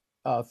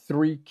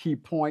 3 key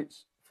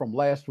points from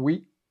last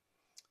week.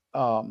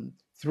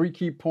 3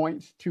 key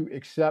points to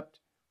accept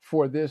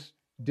for this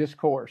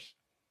discourse.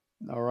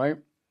 All right.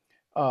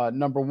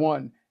 Number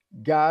 1,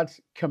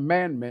 God's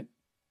commandment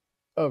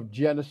of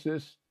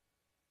Genesis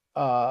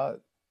chapter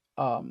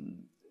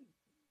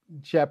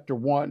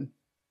 1,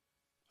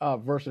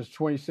 verses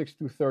 26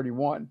 through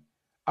 31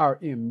 are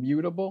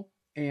immutable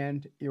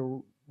and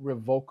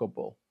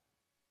irrevocable.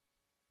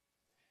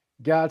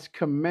 God's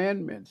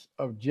commandments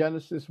of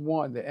Genesis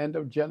 1, the end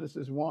of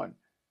Genesis 1.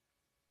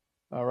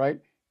 All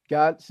right.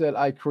 God said,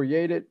 I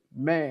created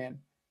man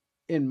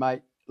in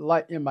my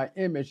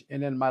image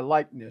and in my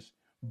likeness,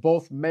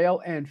 both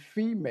male and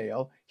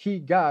female. He,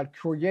 God,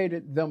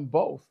 created them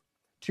both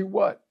to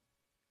what?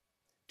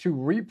 To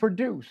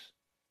reproduce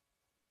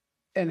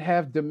and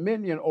have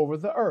dominion over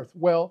the earth.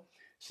 Well,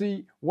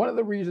 see, one of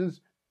the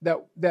reasons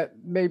that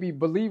maybe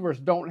believers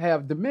don't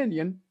have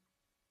dominion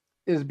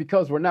is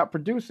because we're not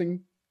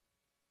producing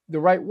the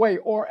right way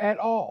or at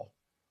all.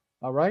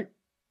 All right?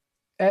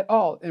 At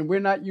all. And we're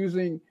not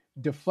using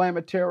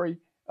deflammatory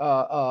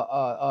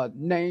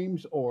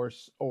names or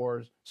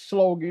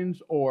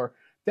slogans, or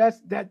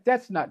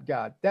that's not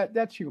God.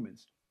 That's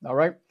humans. All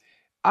right?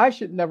 I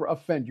should never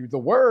offend you. The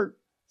word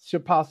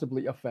should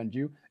possibly offend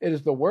you. It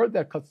is the word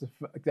that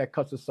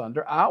cuts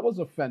asunder. I was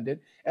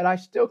offended, and I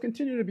still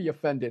continue to be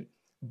offended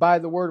by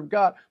the word of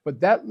God. But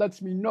that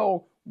lets me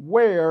know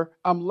where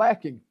I'm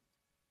lacking.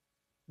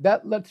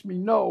 That lets me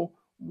know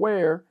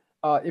where,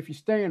 if you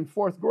stay in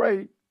 4th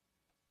grade,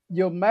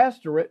 you'll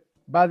master it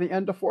by the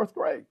end of 4th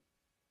grade.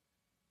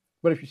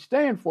 But if you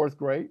stay in 4th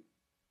grade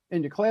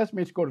and your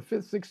classmates go to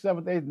 5th, 6th,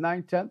 7th, 8th,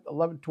 9th, 10th,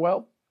 11th,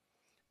 12th,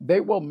 they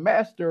will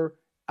master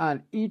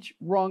on each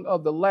rung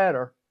of the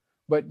ladder,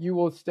 but you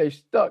will stay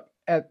stuck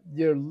at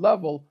your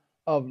level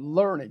of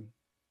learning.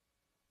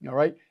 All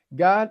right?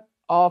 God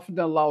often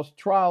allows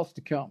trials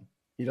to come.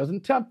 He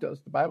doesn't tempt us.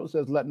 The Bible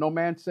says, let no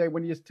man say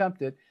when he is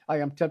tempted, I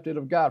am tempted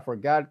of God, for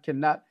God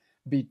cannot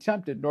be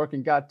tempted, nor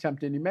can God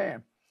tempt any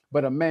man.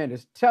 But a man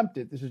is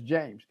tempted, this is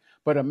James,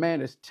 but a man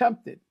is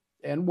tempted,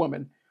 and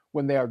woman,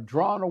 when they are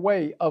drawn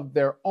away of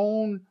their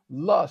own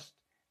lust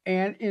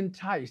and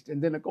enticed.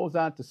 And then it goes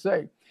on to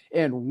say,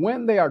 and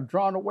when they are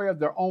drawn away of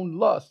their own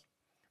lust,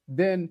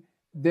 then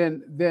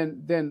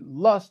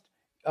lust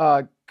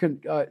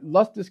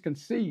lust is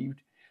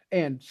conceived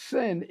and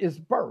sin is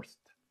birthed.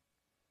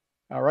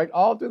 All right,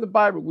 all through the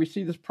Bible we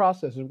see this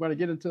process, and we're going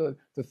to get into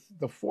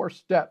the 4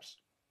 steps,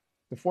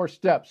 the 4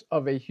 steps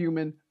of a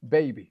human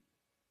baby.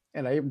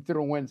 And I even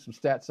threw in some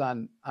stats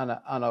on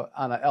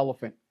an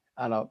elephant,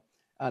 on a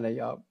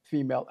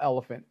female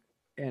elephant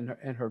and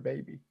her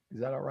baby. Is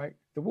that all right?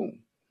 The womb.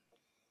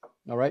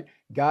 All right.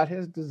 God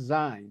has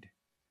designed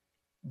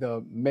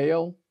the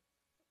male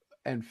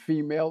and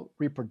female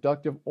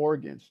reproductive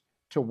organs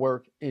to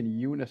work in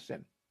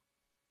unison.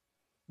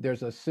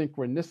 There's a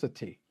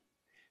synchronicity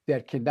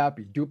that cannot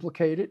be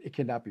duplicated. It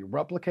cannot be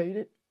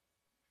replicated.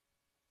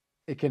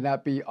 It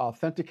cannot be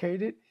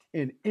authenticated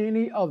in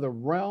any other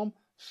realm,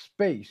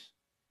 space,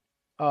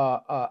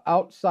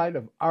 outside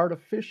of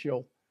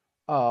artificial,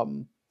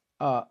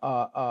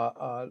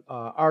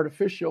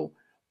 artificial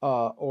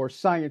or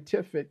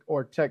scientific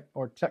or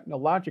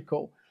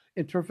technological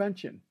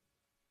intervention.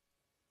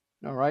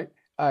 All right,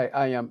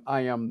 I am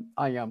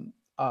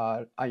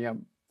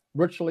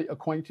richly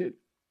acquainted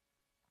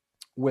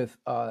with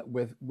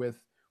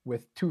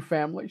 2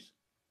 families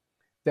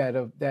that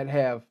have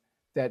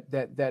had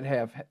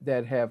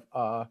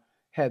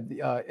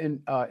the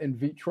in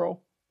vitro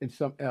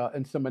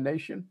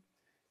insemination,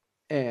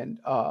 and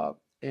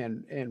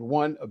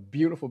one a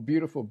beautiful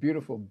baby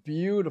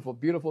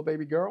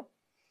girl.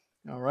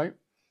 All right,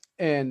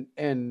 and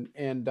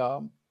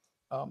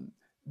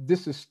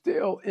this is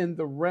still in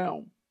the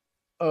realm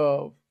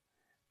of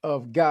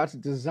God's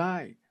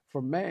design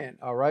for man.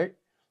 All right,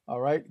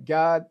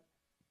 God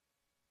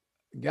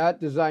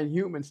designed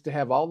humans to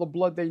have all the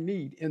blood they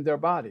need in their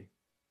body,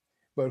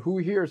 but who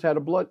here has had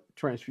a blood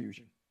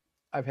transfusion?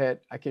 I can't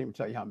even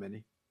tell you how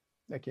many.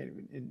 I can't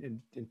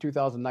even. In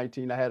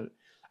 2019, I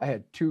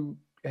had two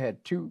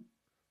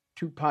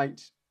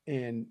pints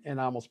and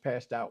I almost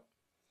passed out.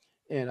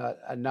 And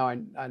now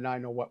I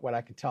know what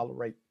I can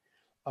tolerate.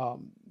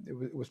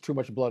 It was too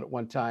much blood at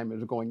one time. It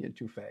was going in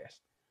too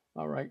fast.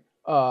 All right.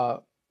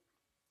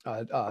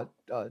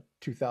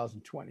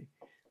 2020.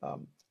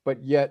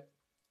 But yet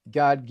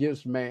God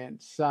gives man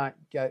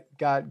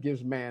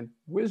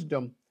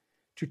wisdom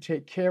to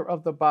take care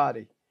of the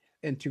body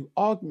and to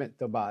augment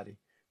the body,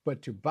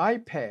 but to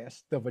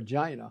bypass the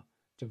vagina,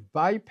 to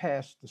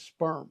bypass the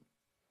sperm.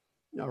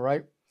 All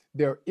right.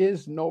 There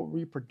is no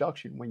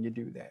reproduction when you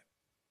do that.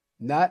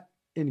 Not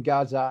in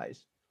God's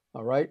eyes.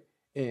 All right.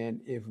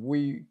 And if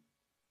we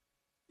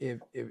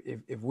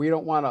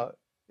don't want to,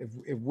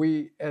 if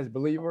we as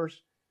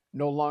believers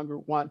no longer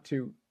want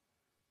to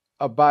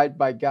abide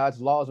by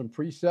God's laws and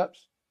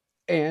precepts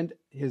and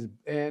his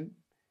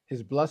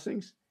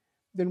blessings,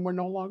 then we're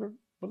no longer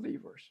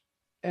believers.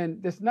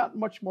 And it's not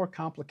much more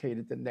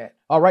complicated than that.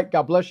 All right,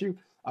 God bless you.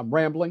 I'm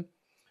rambling.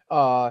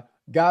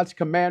 God's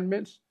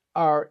commandments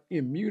are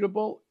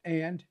immutable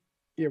and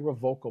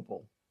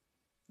irrevocable.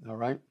 All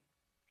right.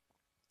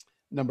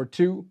 Number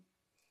 2,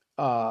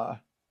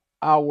 our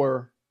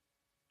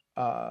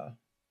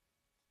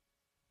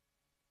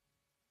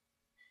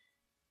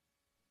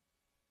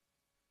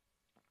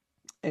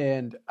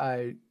and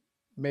I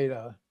made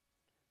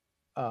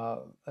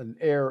an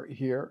error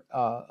here,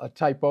 a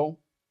typo,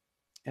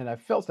 and I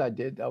felt I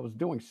did. I was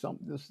doing a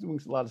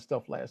lot of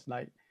stuff last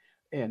night,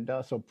 and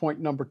so point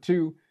number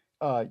 2,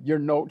 your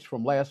notes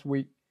from last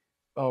week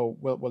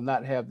will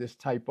not have this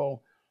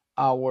typo.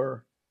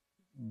 Our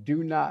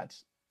do not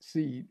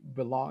seed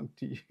belong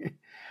to you.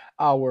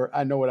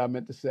 I know what I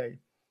meant to say.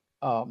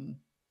 Our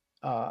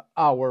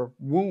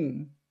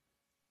womb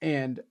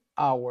and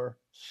our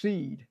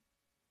seed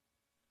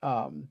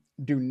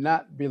do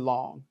not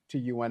belong to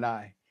you and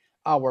I.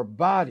 Our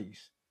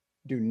bodies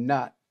do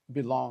not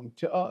belong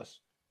to us.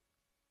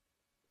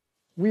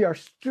 We are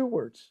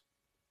stewards.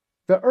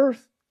 The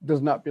earth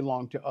does not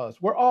belong to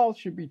us. We all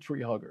should be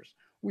tree huggers.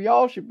 We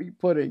all should be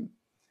putting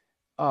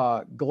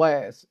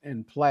glass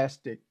and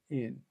plastic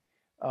in.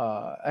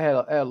 I had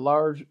a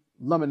large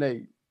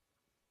lemonade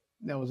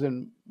that was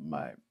in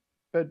my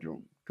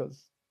bedroom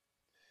because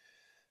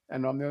I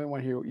know I'm the only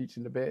one here who eats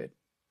in the bed.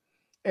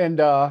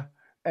 And I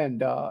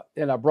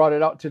brought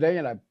it out today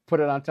and I put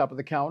it on top of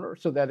the counter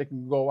so that it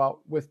can go out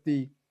with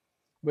the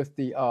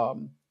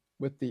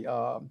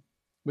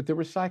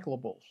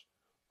recyclables.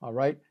 All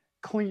right,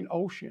 clean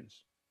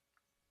oceans.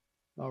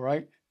 All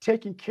right,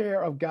 taking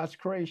care of God's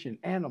creation,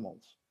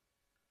 animals.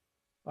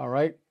 All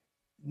right,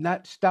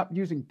 not stop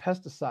using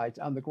pesticides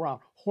on the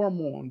ground,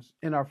 hormones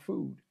in our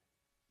food.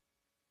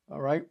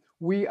 All right,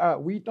 we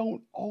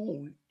don't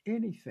own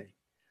anything.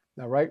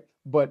 All right,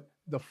 but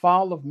the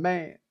fall of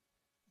man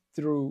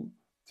through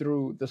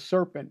the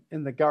serpent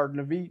in the Garden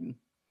of Eden,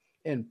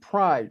 and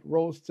pride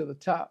rose to the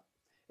top.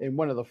 And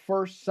one of the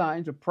first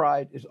signs of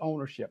pride is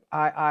ownership.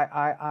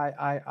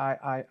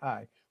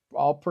 I.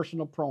 All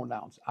personal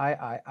pronouns.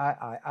 I.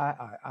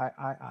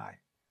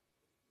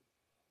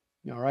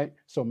 All right.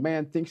 So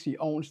man thinks he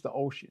owns the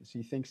oceans.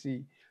 He thinks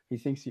he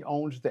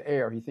owns the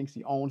air. He thinks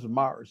he owns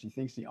Mars. He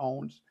thinks he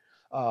owns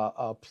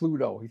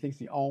Pluto. He thinks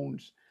he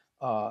owns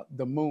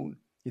the moon.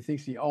 He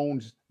thinks he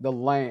owns the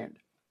land.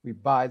 We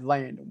buy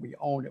land and we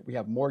own it. We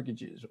have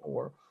mortgages,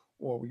 or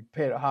we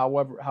pay it.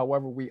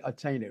 However we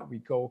attain it.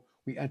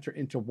 We enter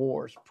into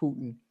wars.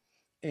 Putin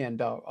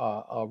and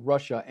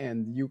Russia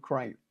and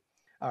Ukraine.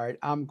 All right,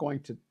 I'm going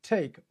to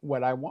take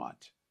what I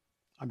want.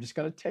 I'm just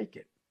going to take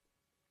it.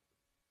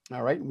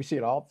 All right, and we see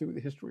it all through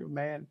the history of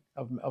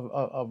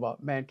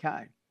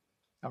mankind.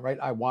 All right,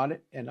 I want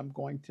it, and I'm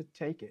going to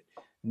take it.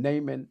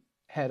 Naaman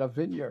had a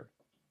vineyard.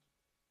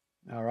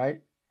 All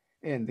right,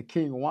 and the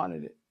king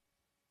wanted it,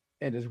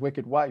 and his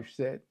wicked wife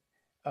said,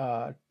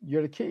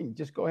 "You're the king.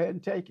 Just go ahead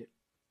and take it."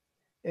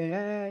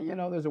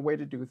 And there's a way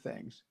to do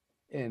things.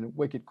 And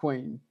wicked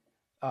queen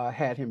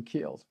had him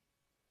killed.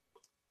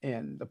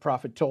 And the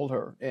prophet told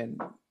her,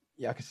 and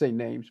yeah, I could say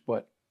names,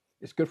 but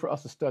it's good for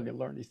us to study and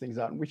learn these things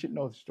out. And we should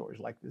know the stories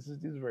like this.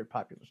 These are very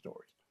popular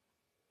stories.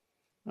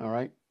 All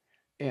right.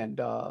 And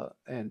the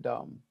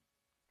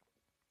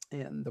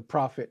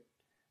prophet,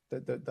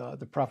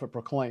 the prophet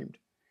proclaimed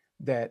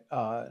that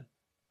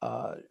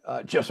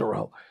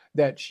Jezreel,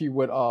 that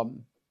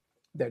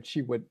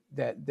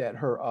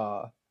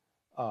her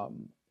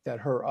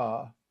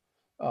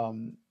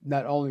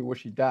not only would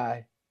she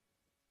die,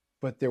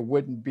 but there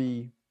wouldn't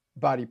be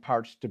body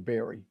parts to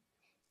bury.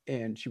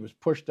 And she was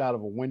pushed out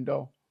of a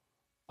window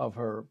of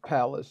her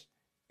palace.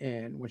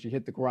 And when she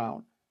hit the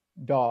ground,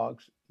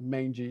 dogs,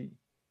 mangy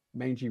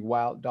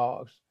wild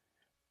dogs,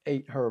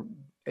 ate her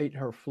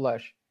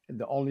flesh. And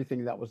the only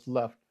thing that was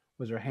left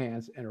was her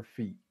hands and her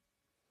feet.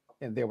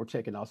 And they were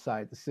taken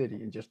outside the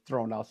city and just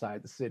thrown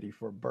outside the city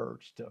for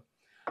birds to.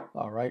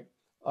 All right.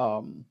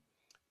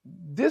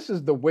 This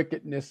is the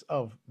wickedness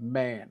of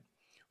man.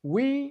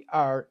 We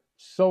are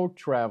so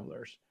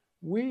travelers.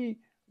 We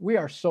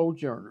are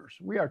sojourners.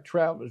 We are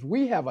travelers.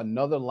 We have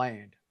another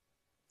land.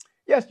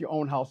 Yes, you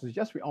own houses.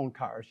 Yes, we own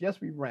cars. Yes,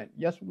 we rent.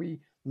 Yes,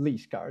 we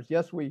lease cars.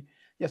 Yes, we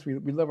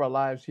live our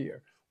lives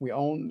here. You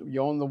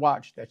own the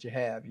watch that you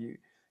have. You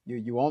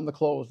own the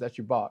clothes that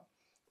you bought.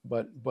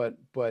 But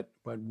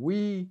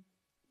we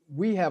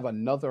have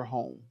another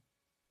home.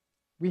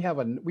 We have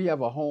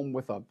a home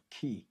with a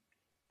key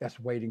that's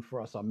waiting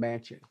for us, a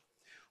mansion.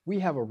 We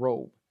have a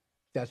robe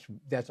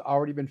that's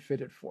already been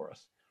fitted for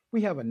us.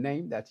 We have a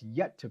name that's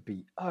yet to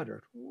be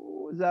uttered.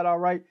 Ooh, is that all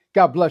right?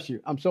 God bless you.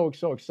 I'm so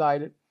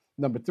excited.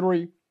 Number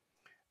 3,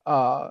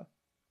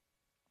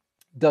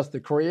 does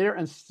the creator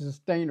and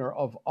sustainer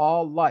of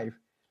all life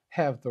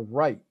have the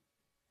right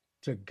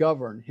to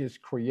govern his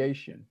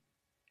creation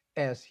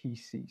as he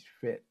sees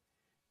fit?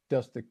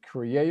 Does the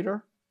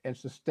creator and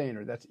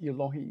sustainer, that's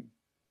Elohim,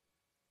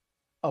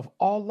 of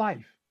all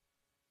life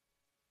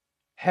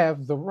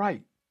have the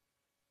right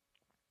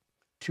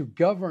to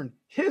govern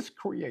his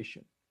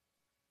creation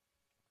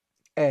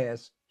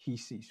as he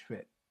sees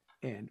fit?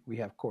 And we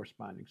have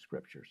corresponding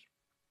scriptures.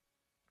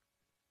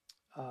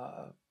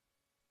 I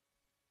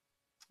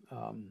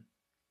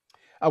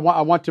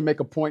want to make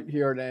a point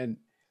here,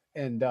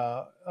 and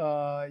I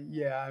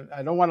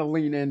don't want to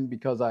lean in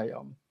because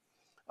on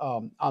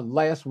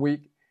last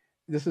week,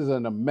 this is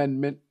an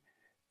amendment,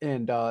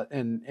 and I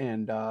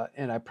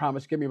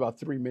promise, give me about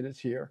 3 minutes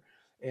here,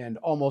 and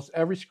almost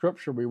every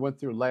scripture we went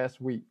through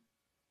last week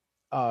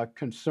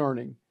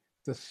concerning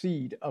the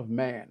seed of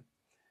man.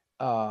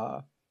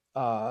 One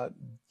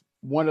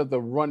of the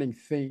running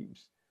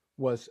themes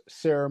was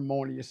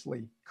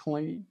ceremoniously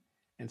clean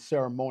and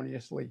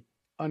ceremoniously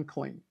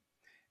unclean.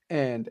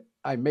 And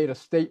I made a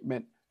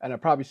statement, and I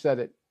probably said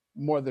it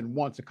more than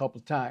once, a couple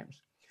of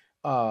times,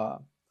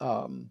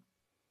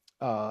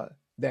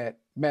 that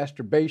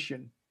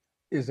masturbation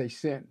is a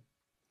sin.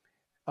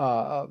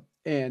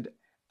 And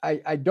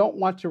I don't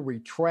want to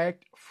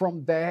retract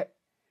from that.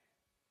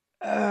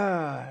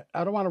 I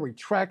don't want to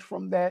retract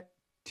from that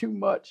too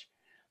much.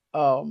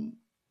 But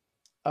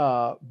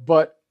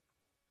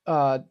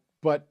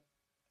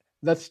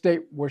let's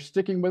state we're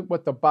sticking with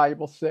what the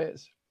Bible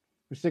says.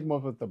 We're sticking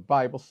with what the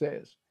Bible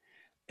says.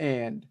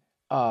 And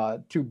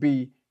to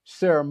be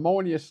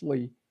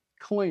ceremoniously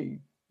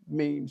clean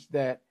means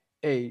that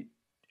a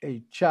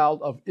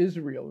child of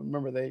Israel,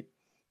 remember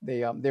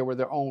they were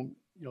their own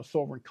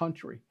sovereign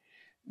country,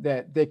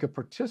 that they could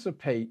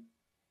participate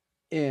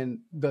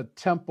in the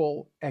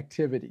temple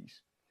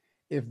activities.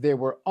 If they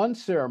were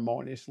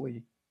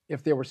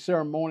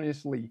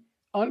ceremoniously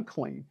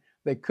unclean,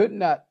 they could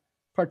not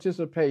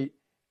participate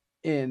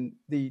in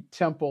the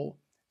temple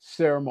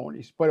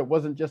ceremonies. But it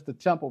wasn't just the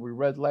temple. We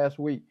read last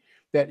week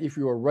that if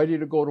you were ready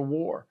to go to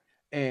war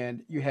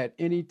and you had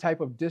any type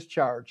of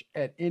discharge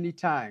at any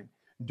time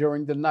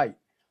during the night,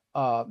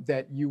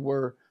 that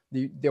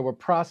there were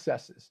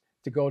processes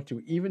to go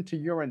to, even to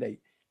urinate,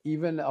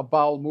 even a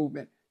bowel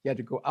movement. You had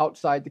to go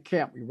outside the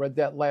camp. We read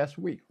that last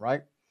week,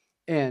 right?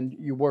 And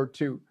you were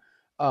to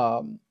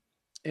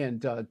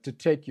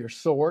take your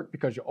sword,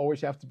 because you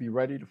always have to be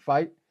ready to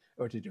fight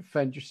or to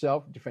defend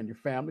yourself, defend your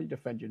family,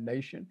 defend your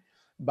nation.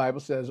 The Bible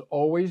says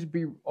always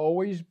be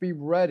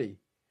ready.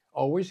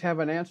 Always have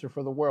an answer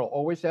for the world.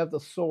 Always have the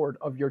sword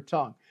of your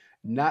tongue,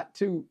 not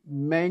to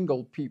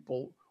mangle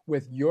people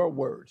with your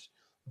words,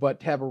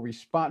 but have a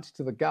response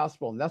to the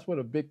gospel. And that's what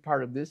a big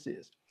part of this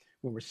is.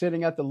 When we're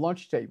sitting at the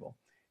lunch table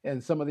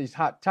and some of these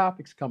hot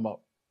topics come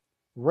up: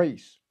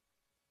 race,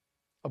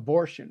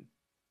 abortion,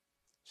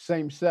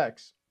 same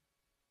sex,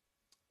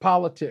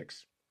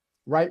 politics,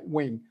 right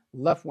wing,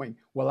 left wing.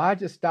 Well, I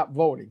just stopped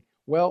voting.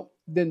 Well,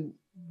 then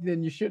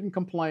you shouldn't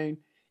complain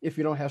if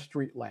you don't have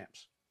street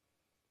lamps.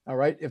 All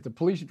right. If the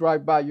police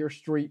drive by your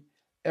street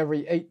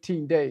every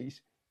 18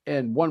 days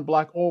and one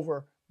block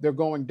over, they're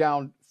going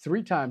down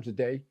 3 times a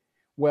day.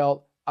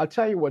 Well, I'll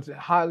tell you what's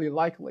highly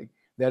likely: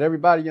 that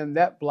everybody in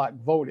that block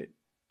voted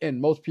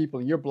and most people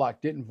in your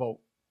block didn't vote.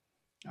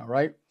 All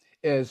right.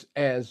 As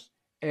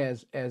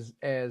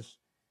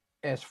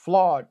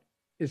flawed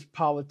as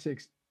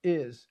politics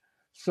is,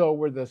 so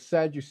were the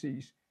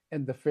Sadducees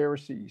and the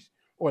Pharisees,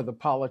 or the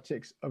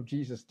politics of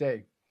Jesus'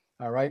 day.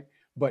 All right.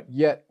 But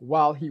yet,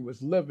 while he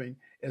was living,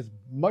 as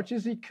much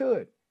as he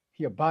could,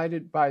 he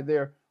abided by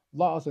their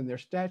laws and their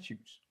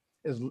statutes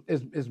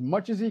as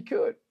much as he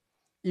could.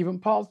 Even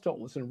Paul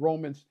told us in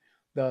Romans,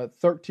 the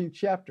 13th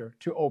chapter,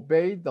 to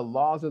obey the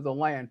laws of the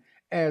land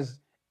as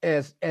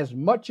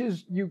much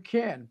as you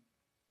can.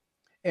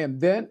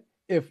 And then,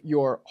 if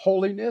your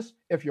holiness,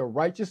 if your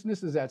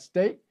righteousness is at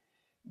stake,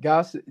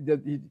 God,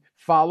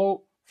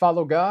 follow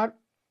God.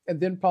 And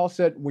then Paul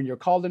said, when you're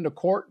called into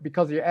court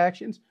because of your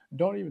actions,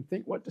 don't even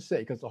think what to say,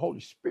 because the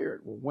Holy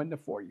Spirit will win it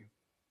for you.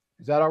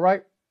 Is that all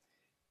right?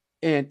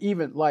 And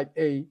even like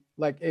a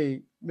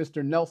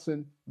Mr.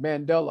 Nelson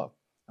Mandela,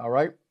 all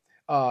right?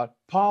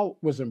 Paul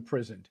was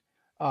imprisoned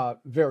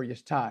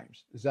various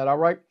times. Is that all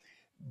right?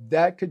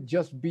 That could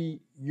just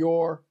be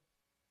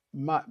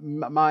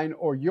mine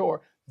or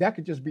your. That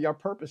could just be our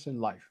purpose in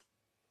life.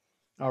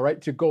 All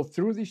right, to go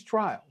through these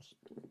trials.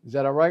 Is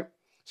that all right?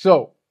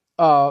 So,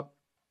 but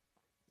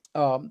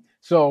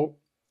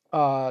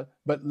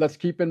let's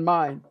keep in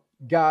mind,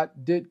 God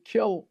did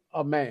kill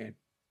a man.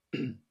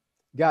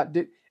 God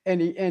did,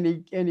 and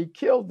he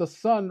killed the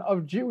son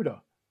of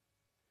Judah.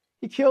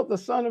 He killed the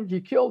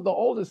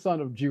oldest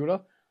son of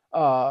Judah,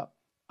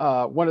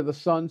 one of the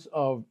sons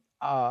of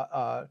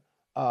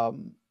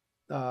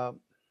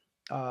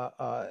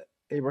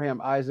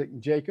Abraham, Isaac,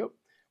 and Jacob.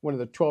 One of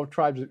the 12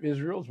 tribes of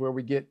Israel is where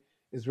we get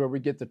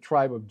the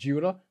tribe of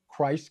Judah.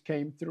 Christ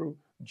came through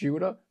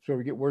Judah. So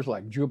we get words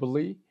like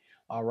Jubilee,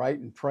 all right,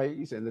 and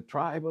praise, and the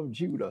tribe of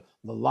Judah,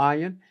 the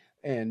lion,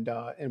 and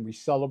we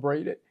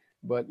celebrate it.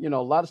 But a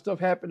lot of stuff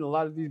happened in a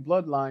lot of these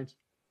bloodlines,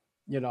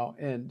 and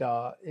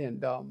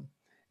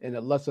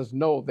it lets us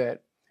know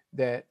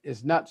that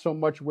it's not so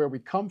much where we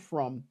come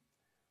from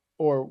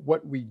or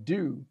what we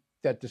do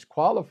that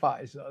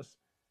disqualifies us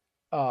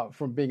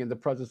from being in the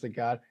presence of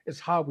God. It's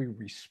how we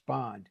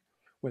respond.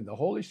 When the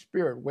Holy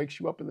Spirit wakes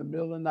you up in the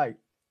middle of the night,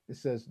 it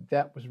says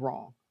that was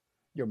wrong.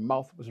 Your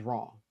mouth was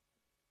wrong.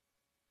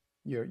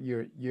 Your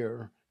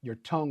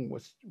tongue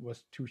was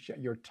too sharp.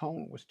 Your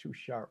tone was too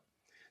sharp.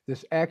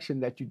 This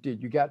action that you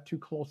did, you got too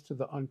close to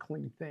the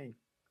unclean thing.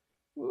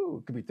 Ooh,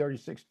 it could be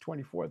 36,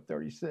 24,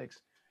 36.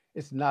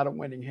 It's not a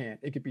winning hand.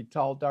 It could be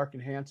tall, dark,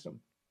 and handsome.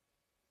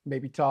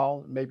 Maybe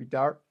tall, maybe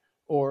dark,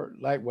 or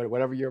like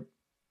whatever your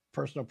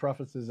personal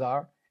preferences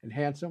are, and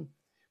handsome,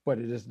 but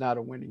it is not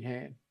a winning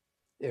hand.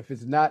 If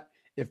there's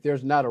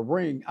not a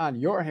ring on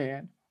your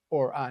hand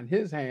or on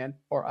his hand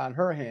or on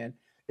her hand,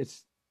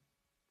 it's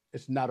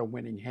not a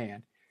winning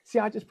hand. See,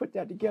 I just put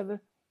that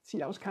together. See,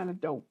 that was kind of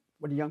dope.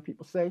 What do young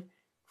people say?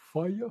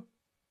 Fire?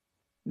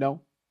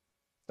 No,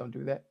 don't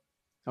do that.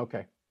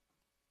 Okay.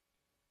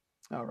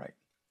 All right.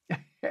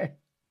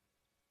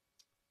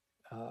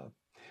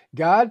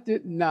 God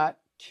did not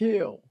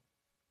kill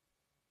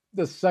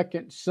the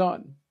second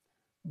son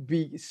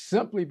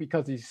simply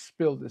because he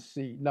spilled his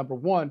seed. Number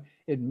one,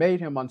 it made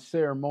him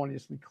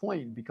unceremoniously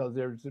clean because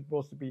there's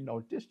supposed to be no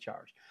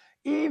discharge.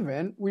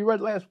 Even, we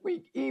read last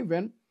week,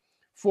 even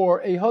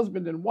for a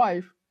husband and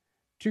wife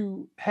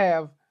to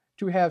have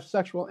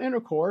sexual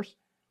intercourse,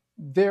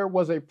 there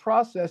was a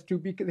process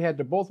they had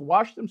to both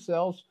wash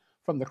themselves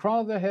from the crown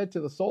of their head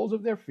to the soles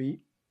of their feet.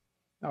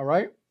 All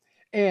right.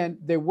 And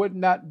they would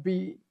not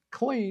be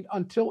clean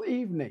until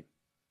evening.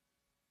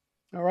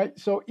 All right.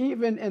 So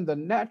even in the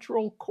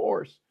natural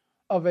course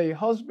of a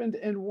husband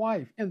and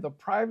wife in the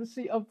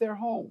privacy of their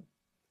home,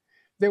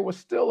 there was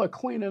still a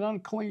clean and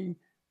unclean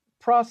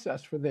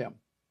process for them.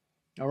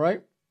 All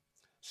right.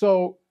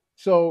 So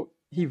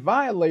he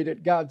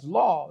violated God's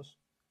laws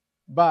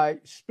by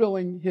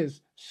spilling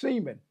his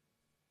semen.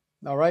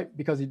 All right.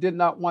 Because he did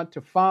not want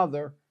to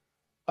father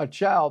a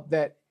child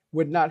that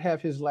would not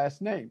have his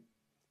last name.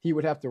 He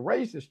would have to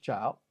raise this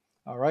child.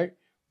 All right.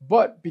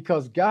 But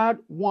because God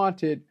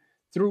wanted,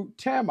 through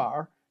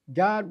Tamar,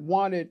 God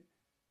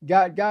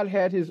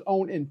had his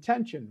own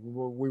intention.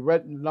 We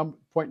read in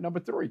point number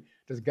 3.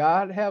 Does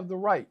God have the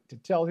right to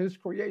tell his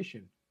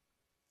creation,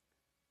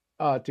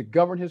 to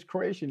govern his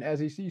creation as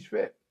he sees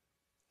fit?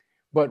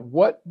 But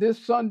what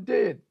this son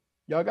did,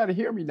 y'all got to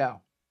hear me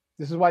now.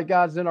 This is why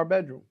God's in our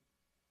bedroom.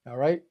 All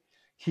right.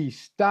 He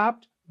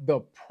stopped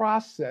the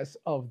process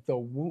of the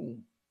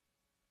womb,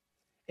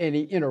 and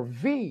he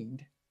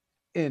intervened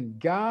in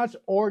God's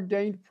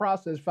ordained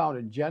process found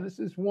in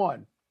Genesis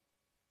 1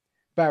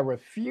 by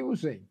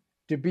refusing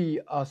to be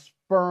a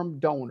sperm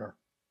donor.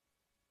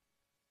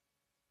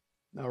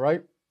 All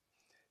right.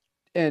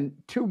 And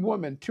two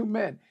women, two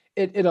men,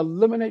 it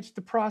eliminates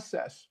the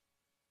process.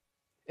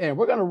 And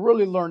we're going to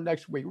really learn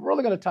next week. We're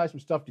really going to tie some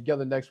stuff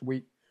together next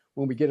week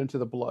when we get into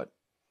the blood.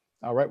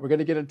 All right. We're going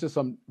to get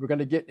into we're going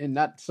to get in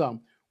not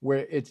some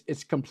where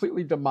it's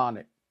completely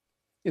demonic.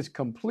 It's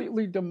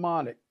completely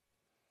demonic.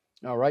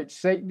 All right.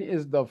 Satan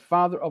is the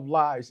father of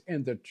lies,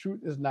 and the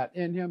truth is not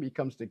in him. He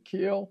comes to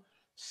kill,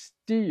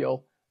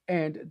 steal,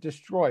 and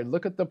destroy.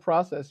 Look at the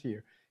process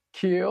here.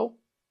 Kill.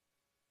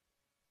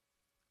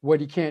 What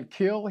he can't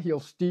kill, he'll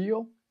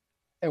steal.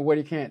 And what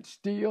he can't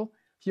steal,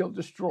 he'll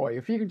destroy.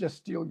 If he can just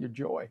steal your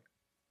joy,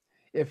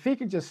 if he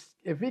can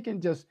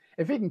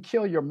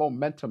kill your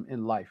momentum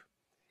in life,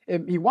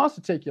 he wants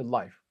to take your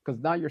life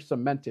because now you're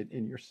cemented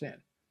in your sin.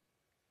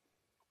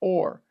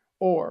 Or,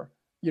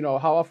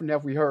 how often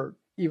have we heard,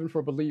 even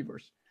for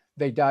believers,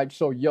 they died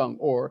so young,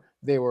 or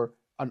they were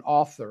an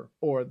author,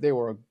 or they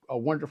were a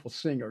wonderful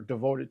singer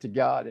devoted to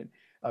God and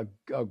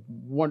a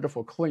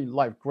wonderful, clean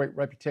life, great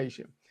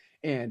reputation.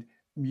 And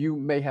I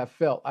may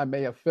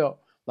have felt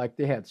like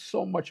they had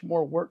so much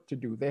more work to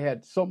do. They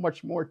had so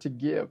much more to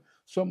give,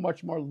 so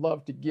much more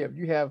love to give.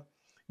 You have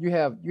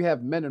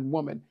men and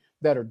women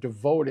that are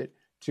devoted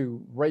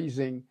to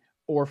raising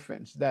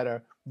orphans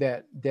that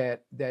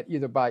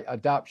either by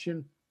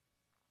adoption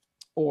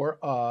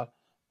or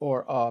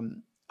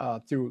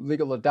through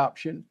legal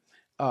adoption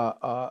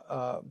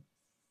or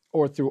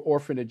through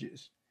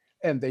orphanages,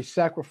 and they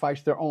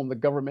sacrifice their own. The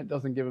government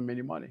doesn't give them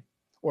any money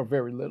or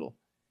very little.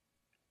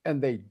 And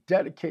they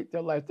dedicate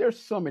their life. There's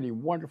so many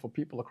wonderful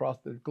people across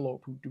the globe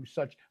who do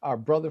such. Our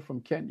brother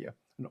from Kenya,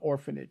 an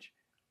orphanage,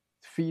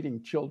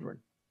 feeding children.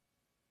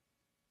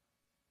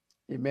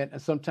 Amen.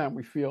 And sometimes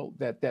we feel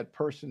that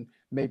person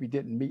maybe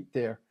didn't meet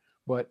there.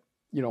 But,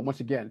 once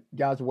again,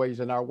 God's ways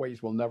and our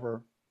ways will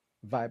never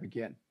vibe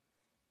again.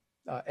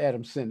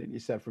 Adam sinned, and he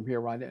said, from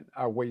here on in,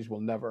 our ways will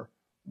never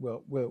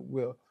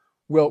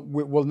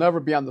never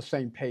be on the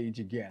same page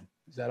again.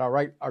 Is that all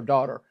right? Our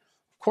daughter,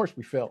 of course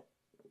we felt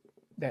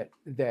that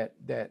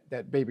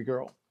baby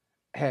girl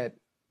had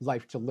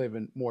life to live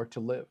and more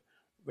to live,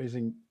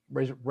 raising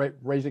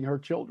her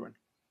children.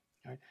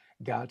 Right?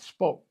 God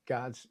spoke.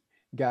 God,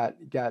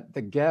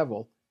 the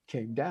gavel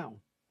came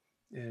down,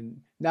 and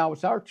now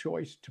it's our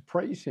choice to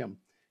praise Him,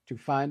 to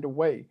find a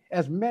way.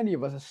 As many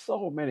of us,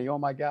 so many. Oh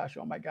my gosh!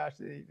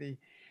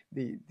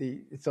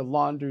 It's a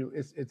laundry.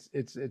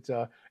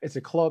 It's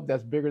a club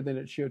that's bigger than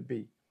it should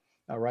be.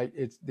 All right.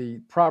 It's the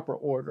proper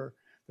order.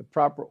 The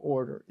proper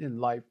order in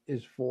life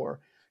is for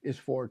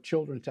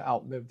children to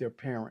outlive their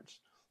parents.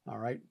 All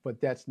right. But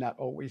that's not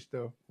always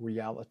the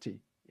reality.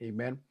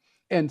 Amen.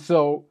 And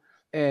so,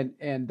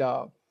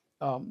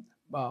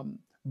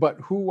 but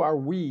who are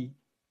we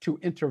to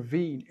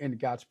intervene in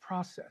God's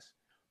process?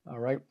 All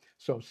right.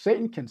 So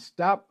Satan can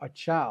stop a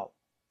child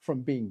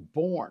from being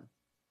born,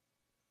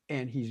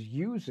 and he's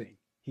using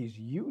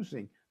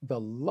the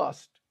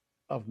lust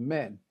of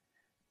men.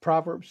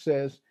 Proverbs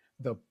says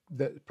the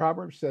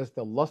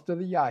lust of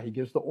the eye. He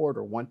gives the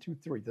order 1, 2,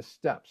 3, the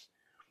steps,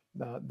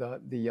 the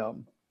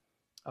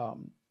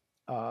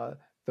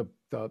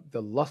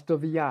lust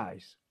of the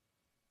eyes,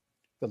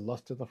 the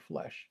lust of the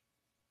flesh,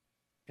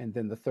 and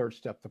then the third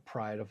step, the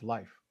pride of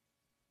life.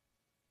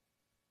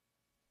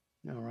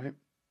 All right.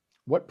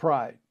 What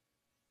pride?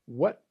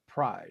 What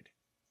pride?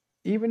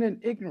 Even in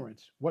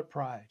ignorance, what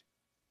pride?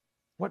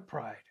 What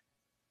pride?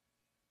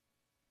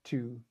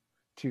 To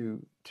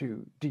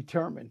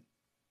determine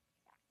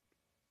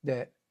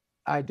that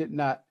I did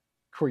not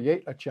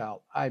create a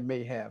child. I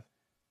may have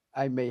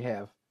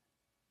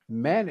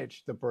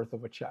managed the birth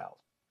of a child.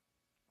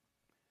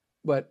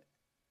 But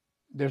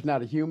there's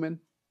not a human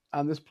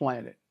on this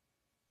planet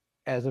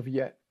as of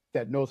yet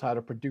that knows how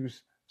to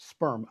produce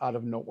sperm out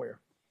of nowhere.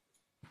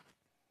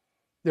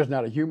 There's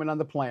not a human on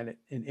the planet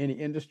in any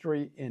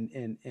industry,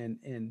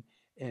 in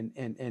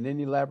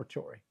any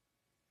laboratory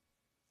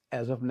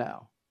as of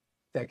now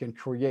that can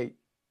create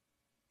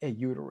a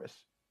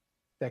uterus,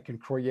 that can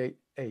create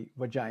a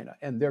vagina.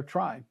 And they're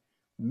trying.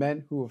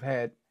 Men who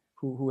have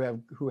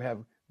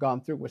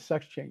gone through with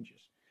sex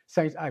changes.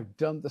 Saints, I've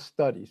done the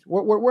studies.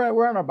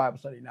 We're in our Bible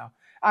study now.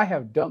 I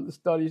have done the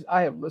studies.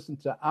 I have listened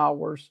to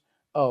hours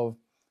of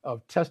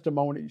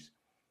testimonies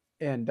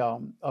and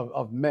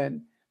of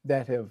men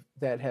that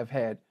have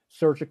had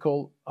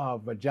surgical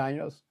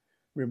vaginas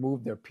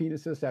removed. Their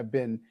penises have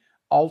been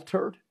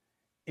altered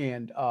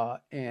and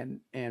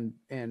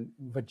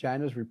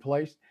vaginas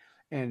replaced,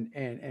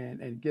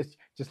 and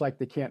just like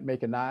they can't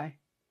make an eye,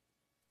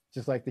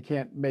 just like they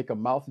can't make a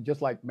mouth,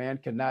 just like man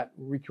cannot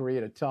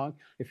recreate a tongue.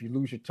 If you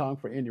lose your tongue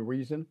for any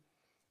reason,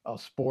 a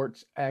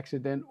sports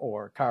accident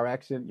or car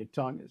accident, your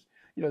tongue is,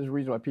 there's a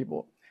reason why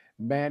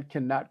man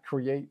cannot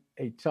create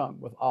a tongue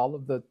with all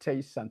of the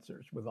taste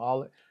sensors, with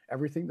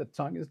everything the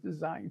tongue is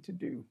designed to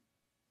do.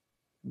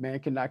 Man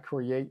cannot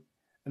create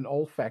an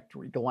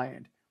olfactory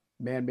gland.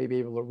 Man may be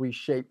able to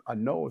reshape a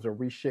nose or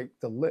reshape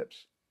the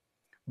lips,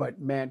 but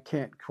man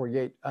can't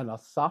create an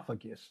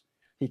esophagus.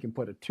 He can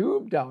put a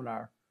tube down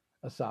our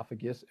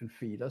esophagus and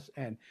feed us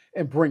and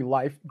bring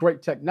life,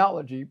 great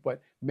technology,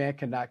 but man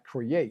cannot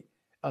create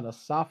an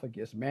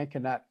esophagus. Man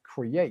cannot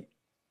create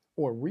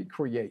or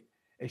recreate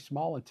a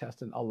small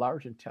intestine, a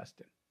large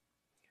intestine.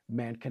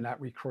 Man cannot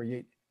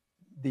recreate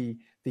the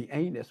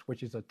anus,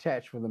 which is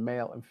attached for the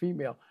male and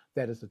female,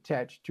 that is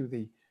attached to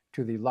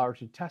the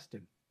large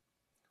intestine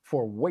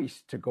for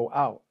waste to go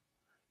out.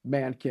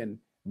 Man can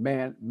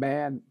man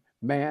man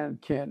man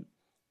can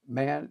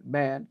man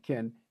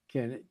can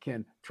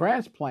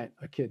transplant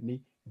a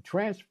kidney,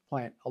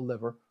 transplant a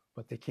liver,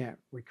 but they can't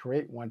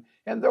recreate one.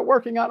 And they're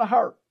working on a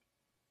heart.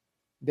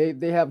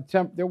 They have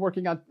they're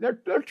working on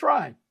they're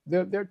trying.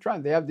 They're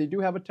trying. They do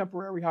have a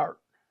temporary heart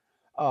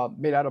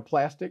made out of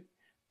plastic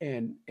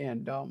and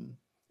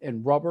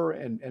rubber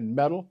and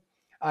metal.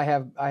 I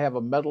have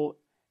a metal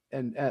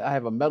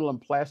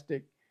and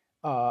plastic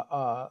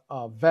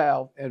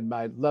valve in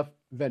my left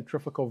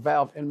ventricular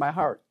valve in my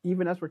heart,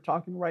 even as we're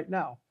talking right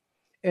now,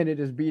 and it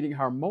is beating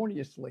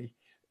harmoniously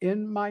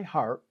in my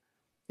heart,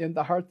 in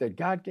the heart that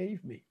God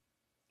gave me,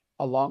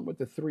 along with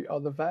the three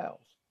other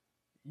valves.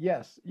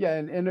 Yes, yeah,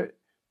 and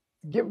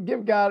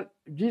give God.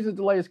 Jesus'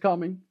 delay is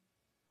coming.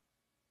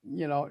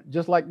 You know,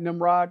 just like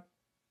Nimrod,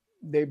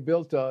 they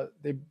built a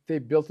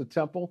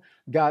temple.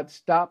 God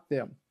stopped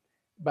them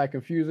by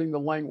confusing the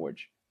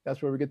language.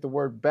 That's where we get the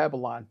word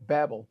Babylon,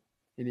 Babel,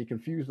 and he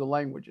confused the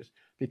languages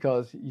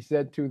because he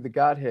said to the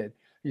Godhead,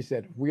 he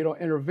said, if we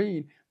don't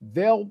intervene,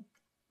 there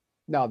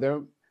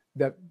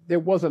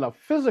wasn't a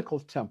physical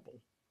temple.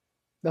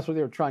 That's what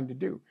they were trying to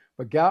do.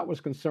 But God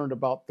was concerned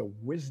about the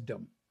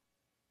wisdom.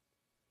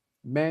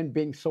 Man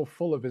being so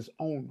full of his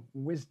own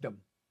wisdom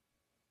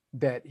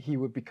that he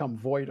would become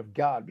void of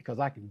God because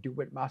I can do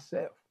it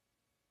myself.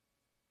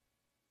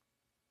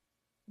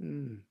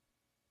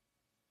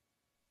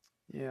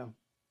 Yeah.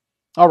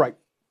 All right.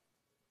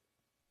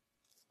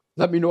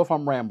 Let me know if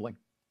I'm rambling.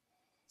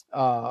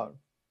 Uh,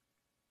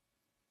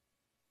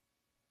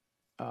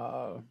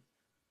 uh,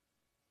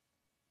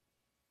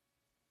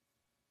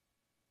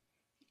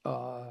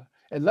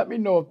 and let me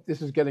know if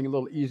this is getting a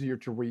little easier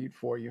to read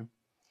for you.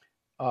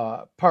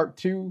 Part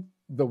 2,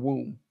 the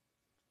womb.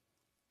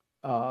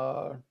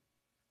 And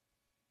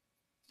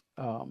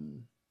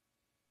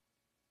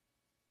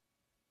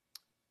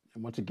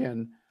once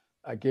again,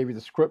 I gave you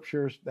the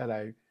scriptures that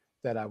I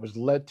was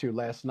led to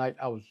last night.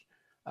 I was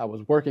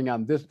working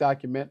on this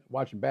document,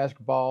 watching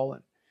basketball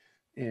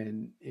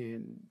and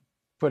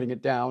putting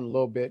it down a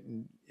little bit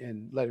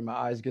and letting my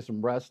eyes get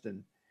some rest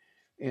and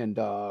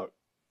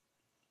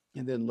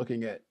then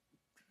looking at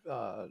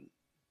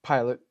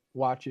pilot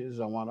watches.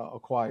 I want to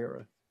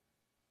acquire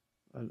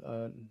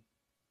a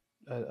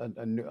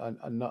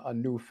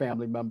new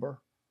family member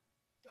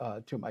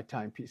to my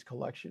timepiece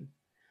collection,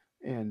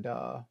 and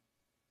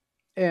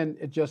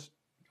it just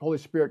Holy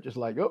Spirit just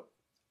like, oh,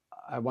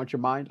 I want your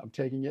mind. I'm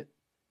taking it.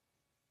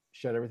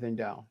 Shut everything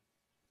down.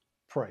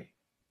 Pray.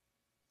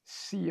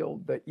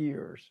 Seal the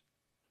ears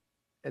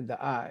and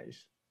the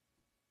eyes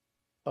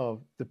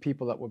of the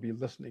people that will be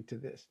listening to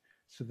this,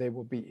 so they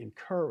will be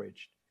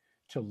encouraged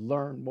to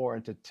learn more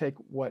and to take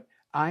what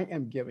I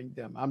am giving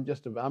them. I'm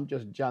just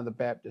John the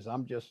Baptist.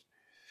 I'm just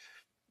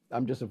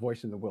a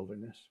voice in the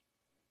wilderness.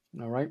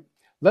 All right.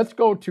 Let's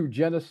go to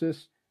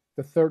Genesis,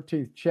 the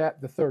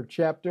 13th the third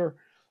chapter.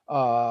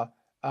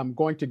 I'm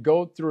going to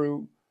go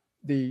through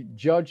the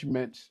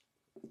judgments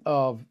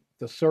of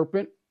the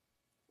serpent,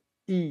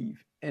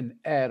 Eve, and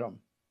Adam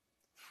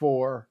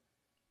for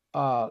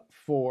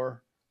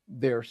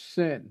their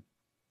sin.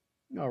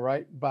 All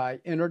right, by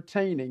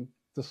entertaining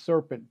the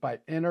serpent, by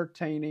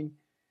entertaining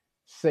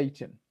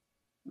Satan.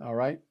 All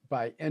right,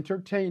 by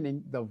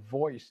entertaining the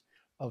voice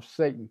of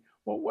Satan.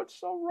 Well, what's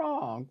so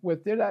wrong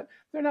with it?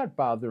 They're not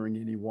bothering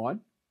anyone.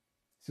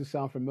 Does this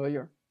sound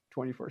familiar?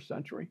 21st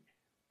century.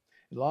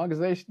 As long as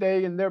they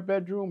stay in their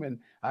bedroom and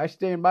I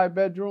stay in my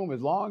bedroom,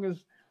 as long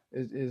as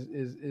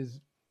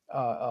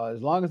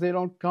long as they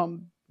don't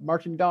come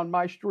marching down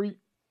my street,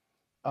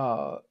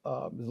 as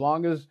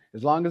long as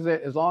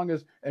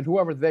and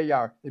whoever they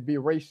are, it'd be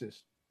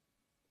racist.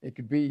 It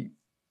could be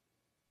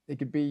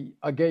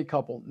a gay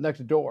couple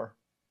next door.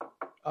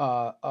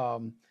 It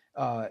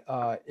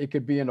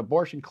could be an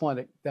abortion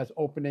clinic that's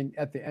opening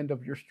at the end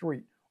of your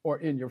street, or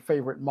in your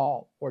favorite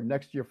mall, or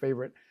next to your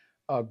favorite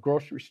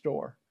grocery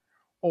store.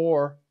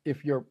 Or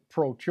if you're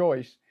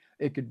pro-choice,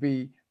 it could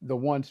be the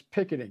ones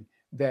picketing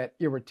that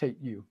irritate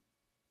you.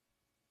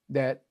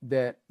 That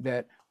well,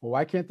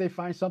 why can't they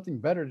find something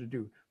better to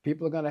do?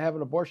 People are going to have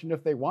an abortion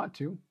if they want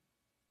to.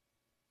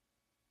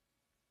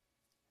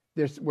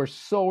 We're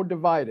so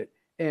divided,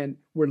 and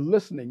we're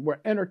listening, we're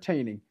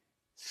entertaining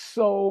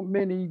so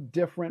many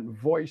different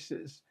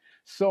voices,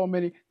 so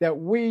many that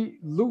we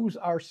lose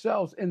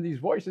ourselves in these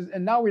voices,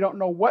 and now we don't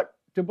know what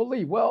to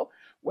believe. Well,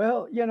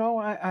 you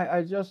know,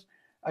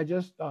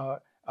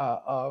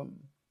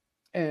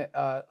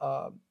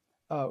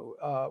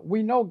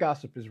 we know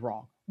gossip is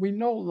wrong. We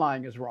know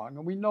lying is wrong,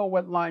 and we know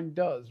what lying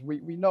does.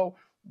 We know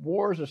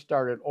wars are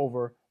started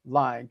over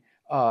lying.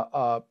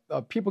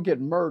 People get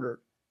murdered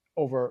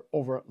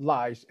over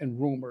lies and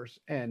rumors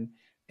and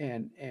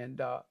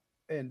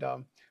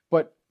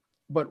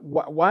but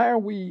why are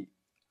we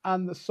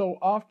so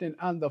often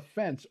on the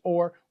fence?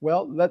 Or,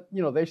 well,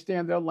 they stay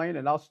in their lane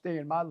and I'll stay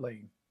in my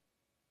lane.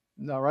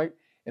 All right.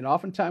 And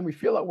oftentimes we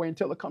feel that way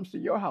until it comes to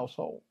your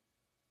household.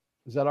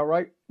 Is that all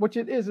right? Which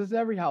it is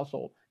every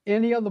household.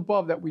 Any of the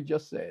above that we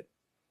just said.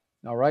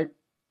 All right.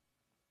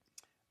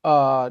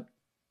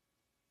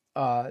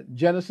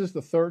 Genesis,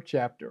 the 3rd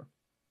chapter,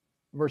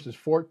 verses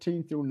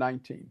 14 through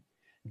 19.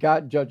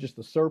 God judges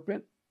the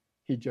serpent,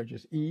 he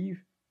judges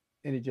Eve,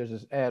 and he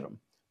judges Adam.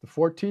 The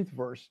 14th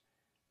verse,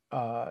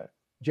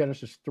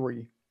 Genesis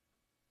 3,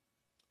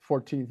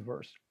 14th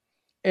verse.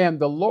 And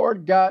the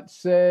Lord God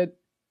said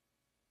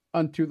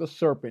unto the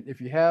serpent,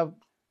 if you have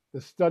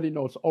the study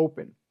notes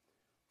open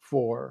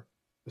for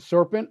the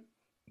serpent,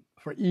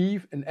 for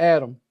Eve and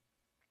Adam,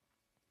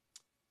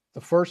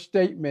 the first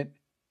statement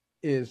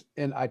is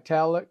in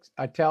italics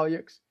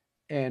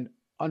and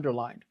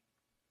underlined.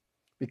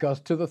 Because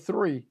to the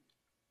three,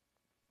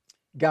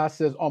 God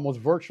says almost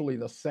virtually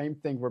the same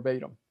thing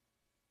verbatim.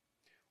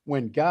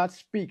 When God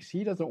speaks,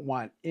 he doesn't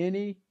want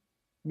any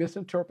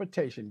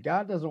misinterpretation.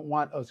 God doesn't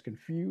want us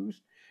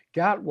confused.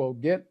 God will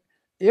get,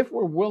 if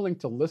we're willing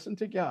to listen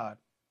to God,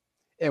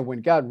 and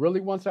when God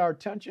really wants our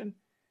attention,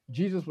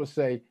 Jesus would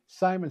say,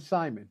 Simon,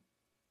 Simon,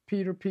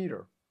 Peter,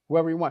 Peter,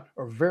 whoever you want,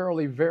 or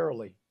verily,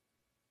 verily.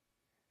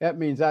 That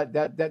means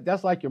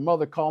that's like your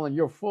mother calling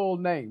your full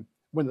name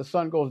when the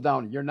sun goes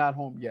down and you're not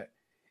home yet.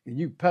 And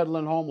you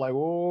pedaling home like,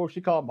 oh, she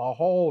called my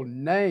whole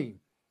name.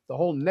 The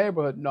whole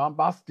neighborhood. No, I'm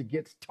about to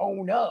get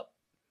stoned up.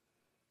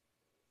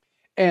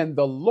 And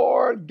the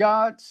Lord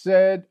God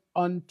said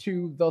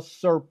unto the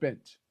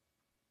serpent,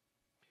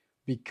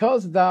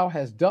 because thou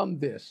hast done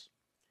this,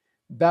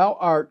 thou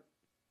art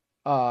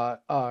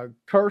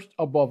cursed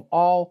above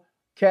all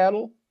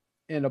cattle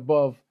and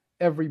above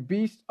every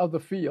beast of the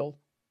field.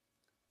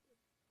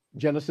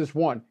 Genesis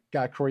 1,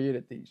 God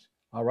created these.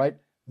 All right.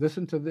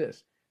 Listen to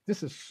this.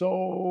 This is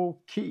so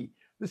key.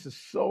 This is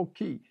so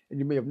key. And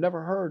you may have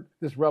never heard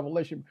this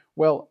revelation.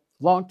 Well,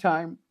 long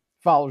time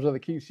followers of the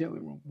King's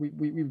Healing Room,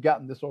 we've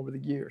gotten this over the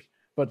years.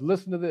 But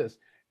listen to this.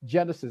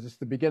 Genesis is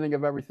the beginning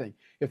of everything.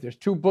 If there's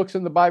 2 books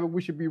in the Bible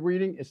we should be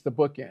reading, it's the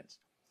bookends.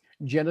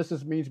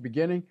 Genesis means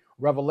beginning.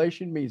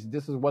 Revelation means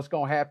this is what's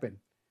going to happen.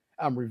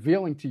 I'm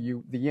revealing to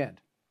you the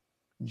end.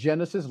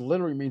 Genesis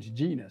literally means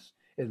genus.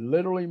 It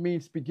literally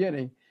means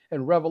beginning.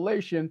 And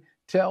Revelation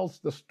tells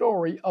the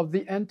story of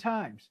the end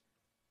times.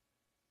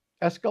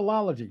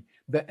 Eschatology,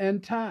 the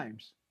end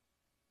times.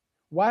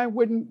 Why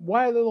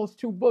are those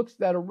 2 books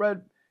that are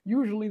read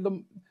usually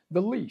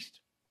the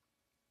least?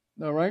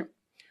 All right.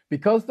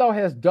 Because thou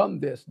hast done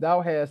this,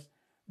 thou hast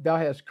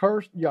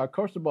cursed, you are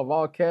cursed above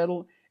all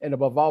cattle and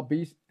above all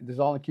beasts. This is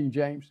all in King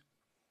James.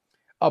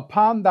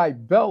 Upon thy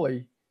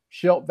belly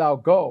shalt thou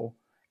go,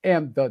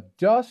 and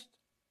dust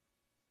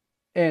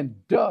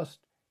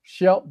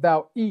shalt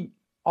thou eat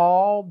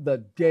all the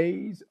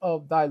days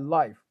of thy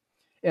life.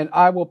 And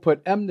I will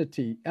put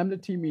enmity.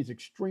 Enmity means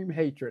extreme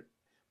hatred.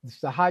 It's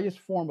the highest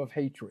form of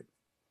hatred.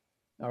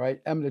 All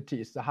right.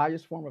 Enmity is the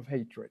highest form of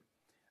hatred,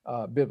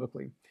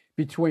 biblically,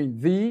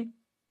 between thee,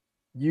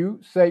 you,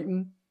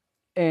 Satan,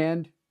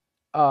 and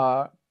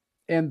the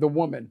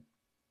woman.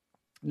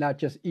 Not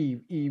just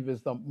Eve. Eve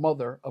is the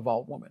mother of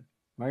all women,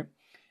 right?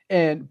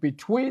 And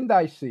between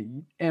thy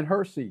seed and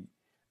her seed,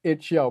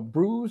 it shall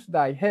bruise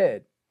thy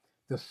head.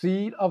 The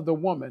seed of the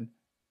woman,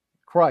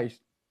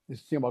 Christ, this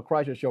is about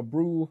Christ, shall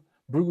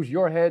bruise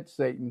your head,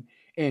 Satan,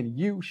 and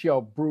you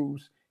shall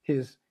bruise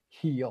his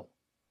heel.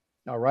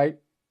 All right?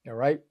 All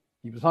right?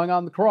 He was hung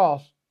on the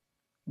cross,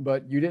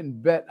 but you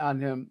didn't bet on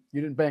him.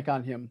 You didn't bank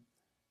on him.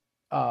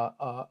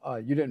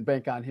 You didn't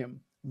bank on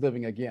him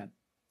living again.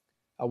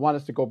 I want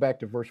us to go back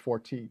to verse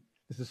 14.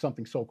 This is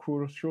something so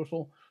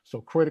crucial,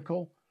 so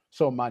critical,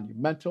 so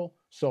monumental,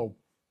 so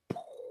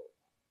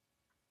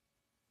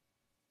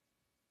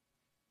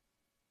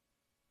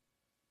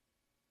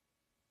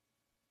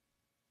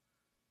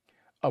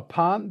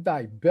upon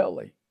thy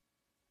belly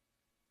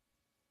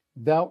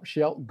thou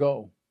shalt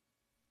go,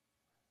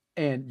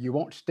 and you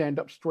won't stand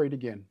up straight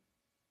again.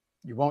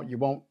 You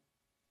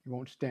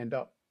won't stand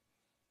up.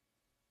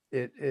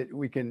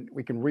 We can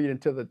read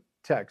into the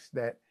text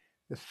that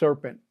the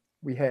serpent,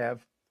 we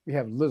have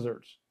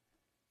lizards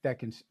that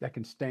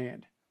can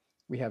stand.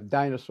 We have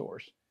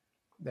dinosaurs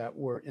that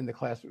were in the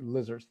class of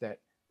lizards that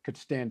could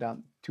stand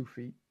on 2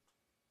 feet.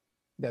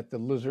 That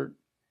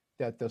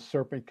the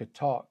serpent could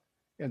talk,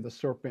 and the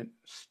serpent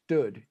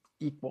stood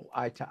equal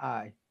eye to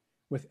eye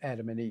with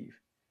Adam and Eve.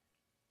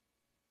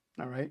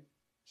 All right.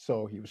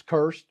 So he was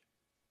cursed.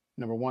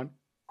 Number 1,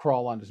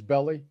 crawl on his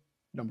belly.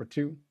 Number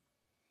 2,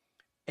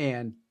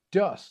 and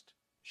dust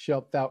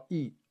shalt thou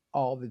eat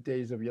all the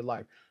days of your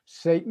life.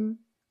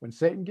 When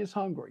Satan gets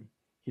hungry,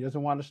 he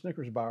doesn't want a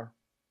Snickers bar.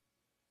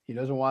 He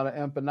doesn't want an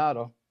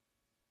empanada.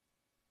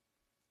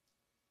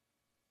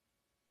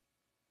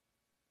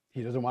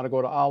 He doesn't want to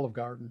go to Olive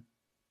Garden.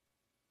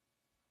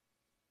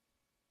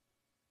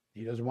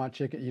 He doesn't want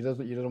chicken. He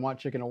doesn't want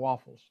chicken and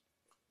waffles.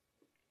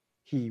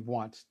 He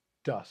wants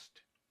dust.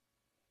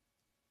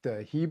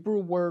 The Hebrew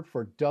word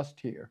for dust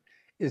here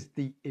is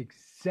the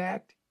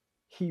exact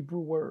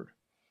Hebrew word,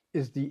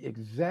 for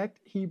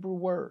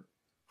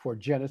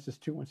Genesis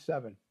 2 and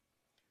 7,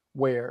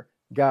 where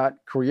God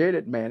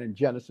created man in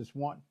Genesis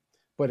 1.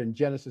 But in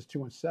Genesis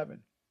 2 and 7,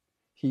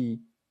 he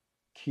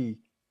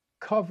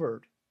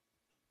covered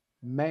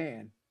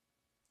man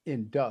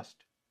in dust,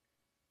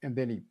 and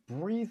then he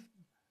breathed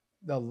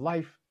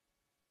life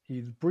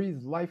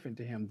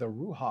into him, the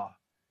Ruha,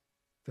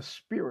 the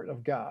Spirit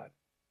of God,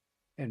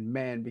 and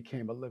man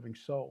became a living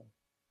soul.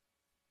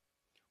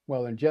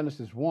 Well, in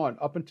Genesis 1,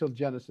 up until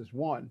Genesis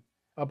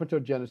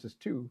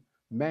 2,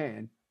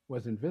 man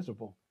was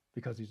invisible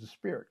because he's a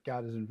spirit.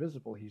 God is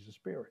invisible, he's a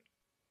spirit.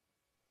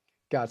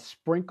 God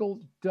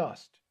sprinkled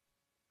dust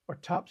or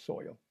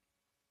topsoil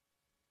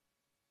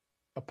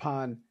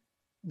upon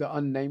the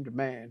unnamed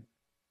man,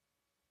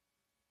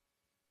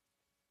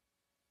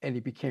 and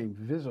he became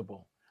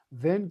visible.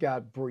 Then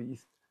God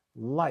breathed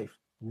life,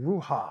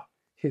 Ruha,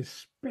 his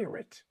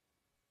spirit,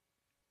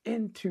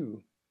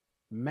 into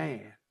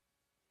man,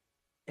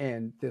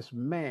 and this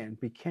man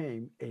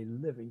became a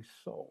living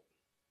soul.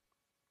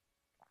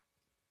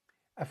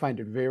 I find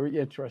it very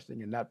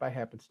interesting, and not by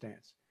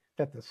happenstance,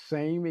 that the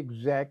same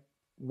exact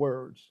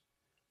words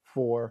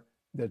for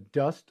the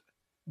dust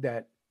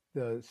that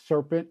the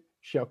serpent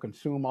shall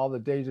consume all the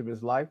days of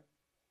his life,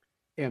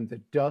 and the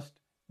dust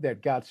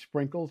that God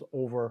sprinkles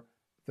over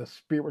the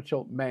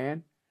spiritual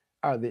man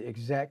are the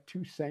exact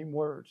two same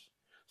words.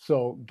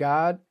 So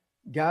God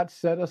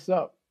set us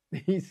up.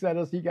 He got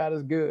us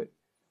good,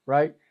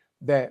 right?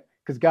 That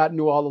because God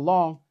knew all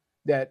along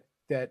that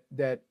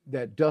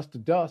dust to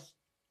dust,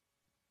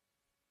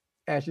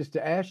 ashes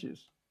to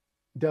ashes,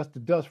 dust to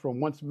dust, from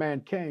whence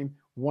man came,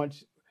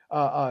 once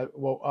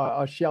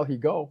shall he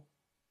go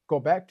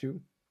back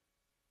to.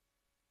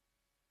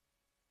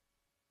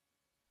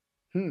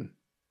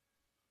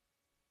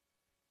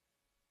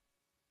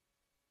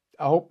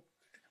 I hope.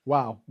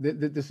 Wow,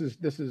 this is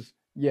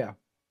yeah.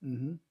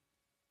 Mm-hmm.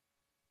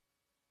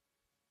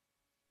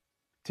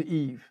 To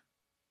Eve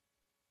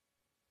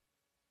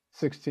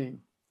 16.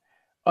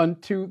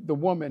 Unto the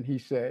woman, he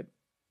said,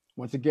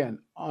 once again,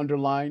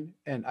 underline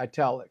and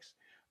italics.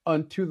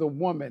 Unto the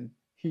woman,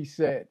 he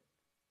said,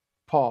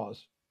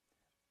 pause.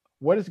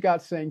 What is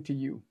God saying to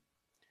you?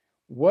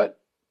 What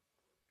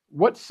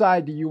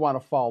side do you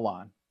want to fall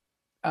on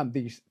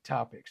these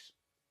topics?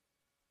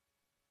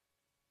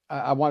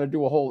 I want to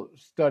do a whole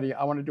study.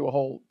 I want to do a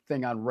whole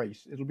thing on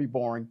race. It'll be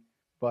boring,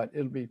 but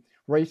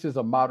race is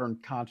a modern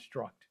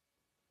construct.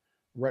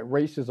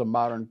 Race is a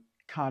modern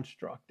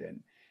construct,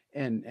 and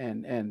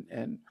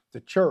the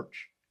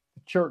church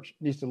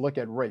needs to look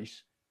at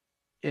race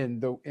in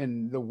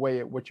the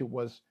way in which it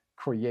was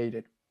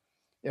created.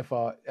 If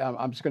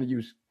I'm just going to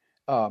use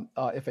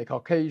if a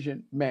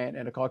Caucasian man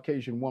and a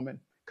Caucasian woman,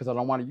 because I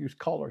don't want to use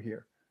color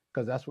here,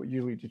 because that's what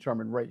usually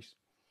determines race.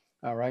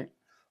 All right,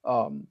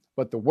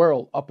 but the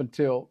world up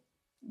until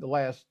the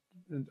last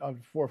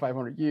 400 or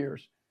 500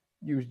 years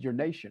used your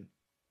nation.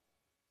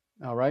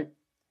 All right,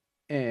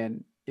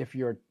 and if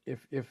you're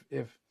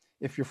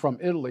from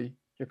Italy,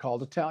 you're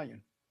called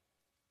Italian.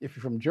 If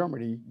you're from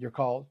Germany, you're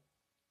called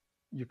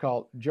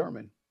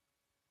German.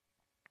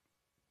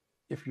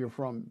 If you're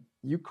from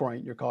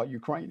Ukraine, you're called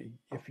Ukrainian.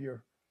 If y'all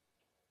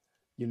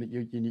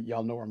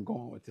know where I'm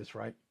going with this,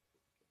 right?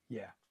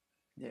 Yeah.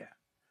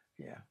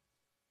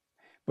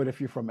 But if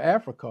you're from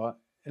Africa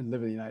and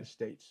live in the United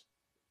States,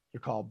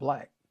 you're called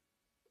black.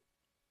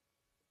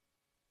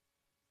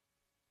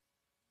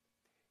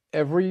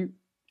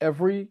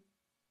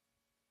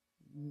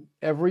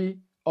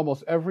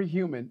 Almost every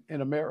human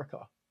in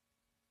America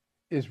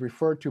is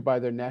referred to by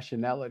their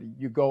nationality.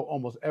 You go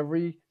almost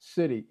every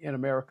city in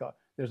America,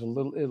 there's a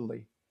Little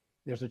Italy,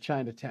 there's a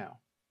Chinatown,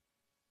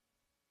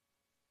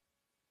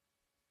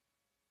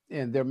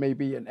 and there may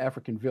be an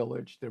African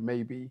village, there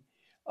may be,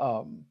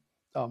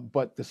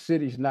 but the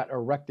city's not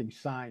erecting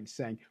signs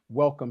saying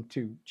 "Welcome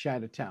to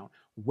Chinatown."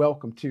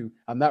 Welcome to.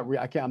 I'm not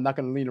going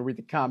to lean and read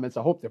the comments.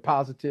 I hope they're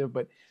positive,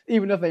 but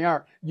even if they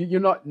aren't, you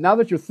know, now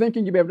that you're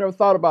thinking, you may have never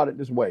thought about it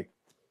this way.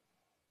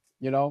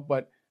 You know,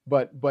 but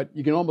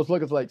you can almost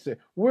look at it like, say,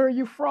 where are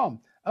you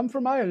from? I'm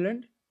from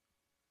Ireland.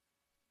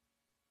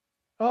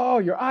 Oh,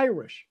 you're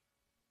Irish.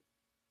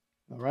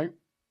 All right.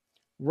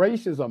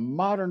 Race is a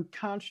modern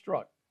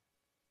construct.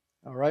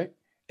 All right.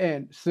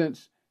 And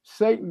since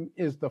Satan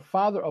is the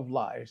father of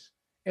lies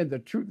and the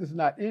truth is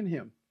not in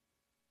him,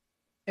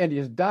 and he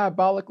is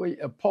diabolically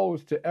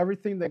opposed to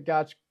everything that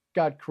God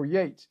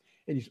creates,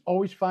 and he's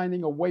always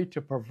finding a way to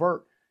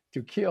pervert,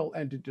 to kill,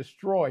 and to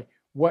destroy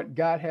what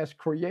God has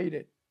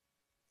created.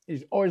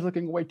 He's always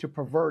looking a way to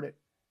pervert it,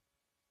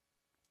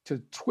 to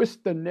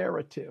twist the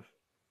narrative.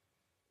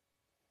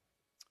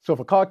 So if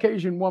a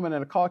Caucasian woman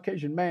and a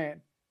Caucasian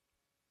man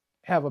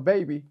have a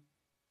baby,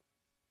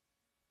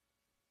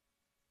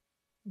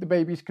 the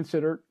baby's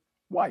considered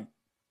white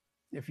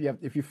if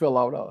you fill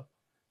out a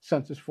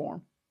census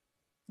form.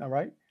 All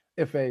right.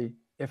 If a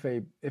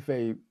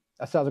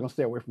I said I was going to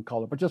stay away from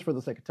color, but just for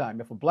the sake of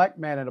time, if a black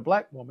man and a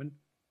black woman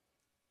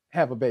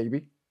have a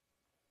baby,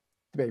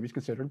 the baby is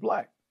considered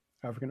black,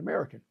 African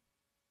American.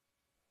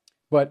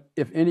 But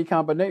if any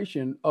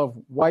combination of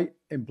white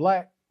and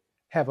black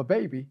have a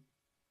baby,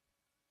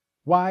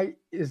 why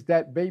is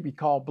that baby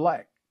called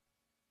black?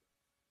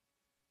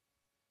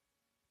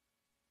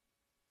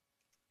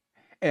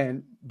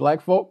 And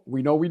black folk,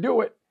 we know we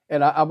do it.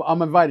 And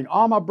I'm inviting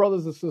all my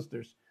brothers and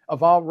sisters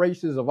of all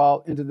races, of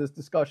all into this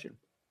discussion.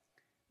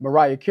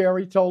 Mariah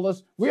Carey told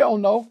us, we all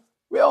know.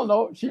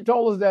 She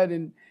told us that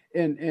in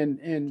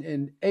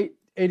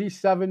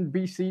 87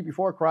 BC,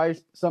 before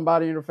Christ,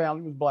 somebody in her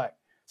family was black.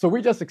 So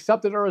we just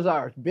accepted her as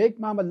ours. Big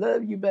Mama,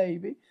 love you,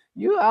 baby.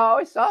 You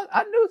always saw.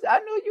 I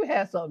knew you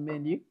had something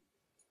in you.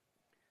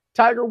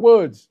 Tiger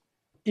Woods,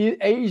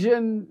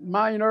 Asian,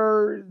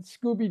 minor,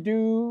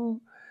 Scooby-Doo,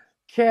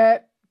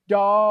 cat,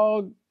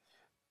 dog,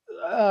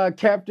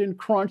 Captain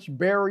Crunch,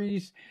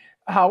 berries,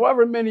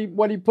 however many,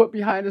 what he put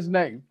behind his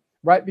name,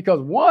 right?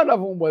 Because one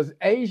of them was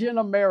Asian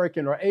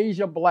American or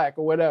Asia Black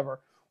or whatever.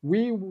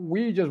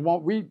 We just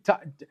want,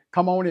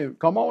 come on in.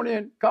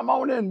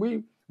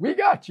 We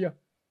got you.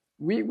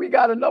 We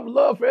got enough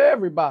love for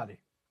everybody.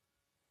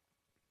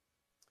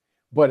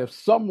 But if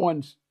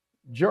someone's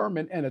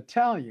German and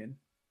Italian,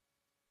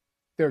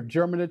 they're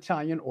German,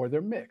 Italian, or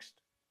they're mixed.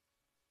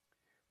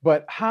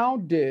 But how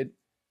did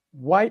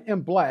white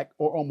and black,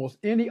 or almost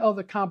any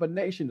other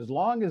combination, as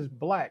long as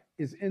black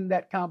is in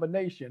that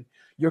combination,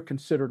 you're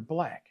considered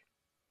black?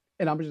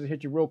 And I'm just gonna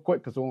hit you real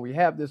quick, because when we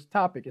have this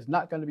topic, it's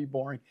not going to be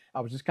boring.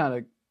 I was just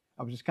kind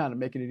of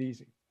making it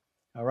easy.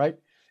 All right,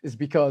 it's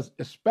because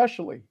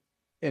especially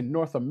in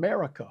North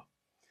America,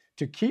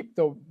 to keep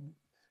the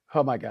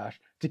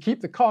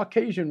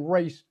Caucasian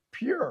race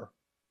pure,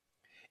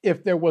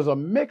 if there was a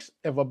mix,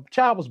 if a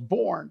child was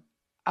born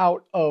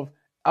out of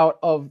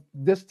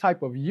this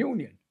type of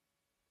union,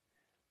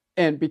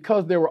 and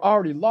because there were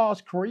already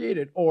laws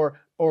created or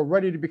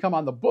ready to become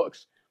on the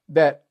books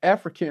that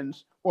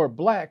Africans or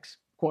blacks,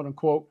 quote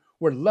unquote,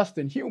 were less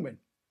than human,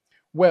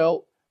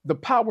 well, the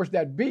powers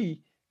that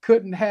be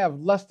couldn't have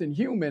less than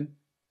human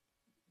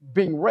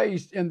being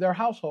raised in their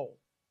household.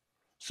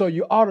 So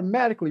you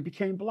automatically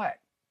became black.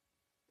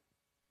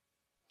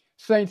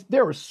 Saints,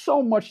 there is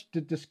so much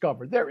to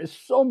discover. There is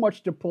so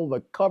much to pull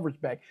the covers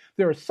back.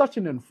 There is such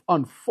an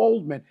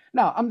unfoldment.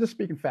 Now, I'm just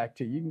speaking fact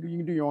to you. You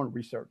can do your own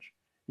research.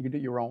 You can do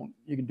your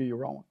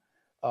own.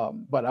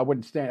 But I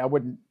wouldn't.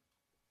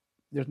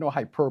 There's no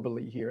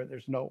hyperbole here.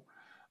 There's no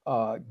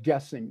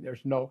guessing.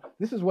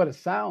 This is what it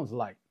sounds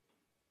like.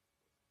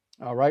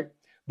 All right.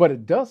 But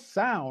it does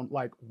sound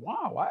like,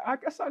 wow, I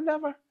guess I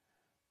never.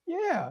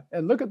 Yeah.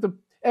 And look at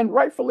and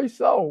rightfully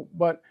so.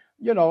 But,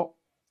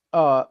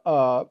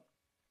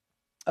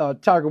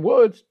 Tiger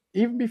Woods,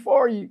 even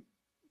before his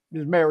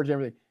marriage and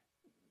everything,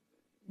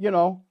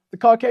 the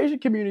Caucasian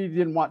community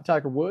didn't want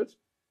Tiger Woods.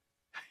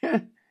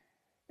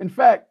 In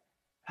fact,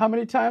 how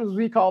many times was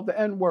he called the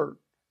N-word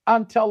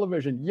on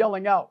television,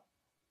 yelling out,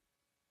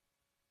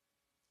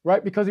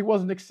 right? Because he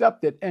wasn't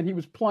accepted, and he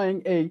was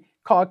playing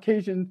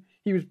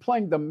he was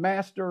playing the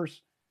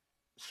Masters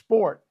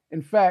sport.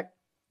 In fact,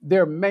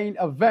 their main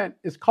event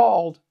is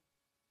called,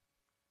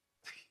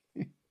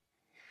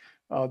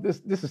 oh,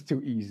 this is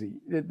too easy.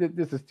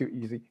 This is too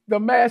easy. The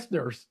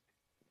Masters.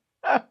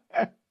 Do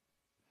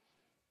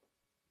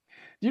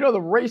you know the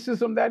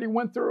racism that he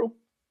went through?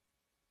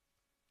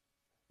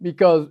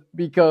 Because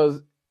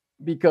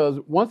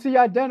once he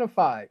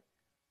identified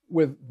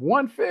with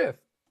 1/5,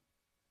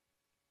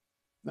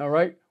 all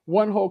right,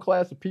 one whole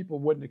class of people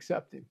wouldn't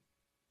accept him.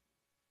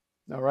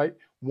 All right,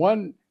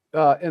 in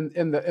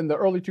the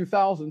early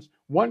 2000s,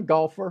 one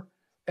golfer,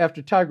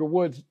 after Tiger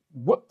Woods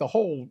whooped the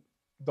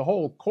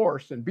whole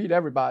course and beat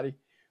everybody,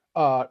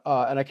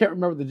 and I can't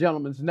remember the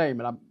gentleman's name,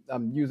 and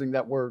I'm using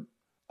that word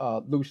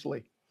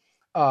loosely.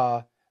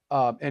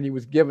 And he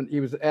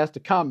was asked to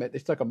comment. They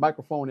stuck a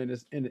microphone in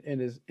his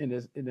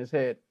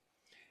head,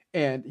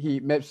 and he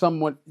met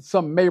someone.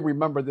 Some may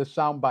remember this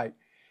soundbite,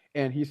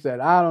 and he said,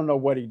 "I don't know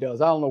what he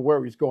does. I don't know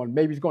where he's going.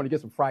 Maybe he's going to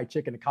get some fried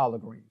chicken and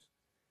collard greens."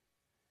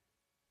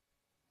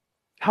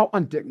 How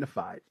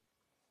undignified!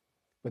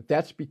 But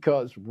that's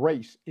because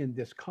race in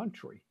this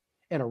country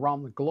and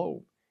around the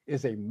globe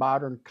is a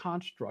modern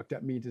construct.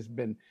 That means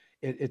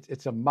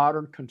it's a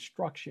modern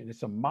construction.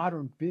 It's a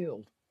modern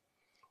build.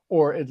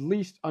 Or at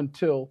least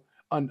until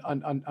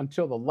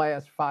the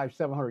last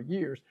 500-700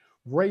 years,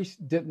 race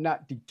did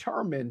not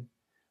determine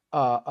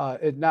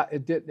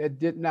it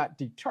did not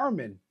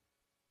determine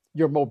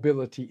your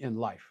mobility in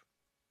life.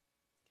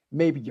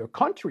 Maybe your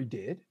country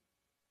did,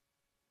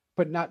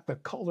 but not the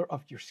color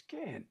of your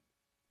skin.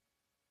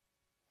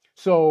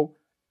 So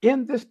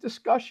in this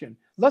discussion,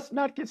 let's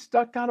not get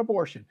stuck on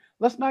abortion.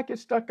 Let's not get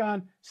stuck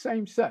on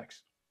same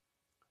sex.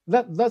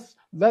 Let's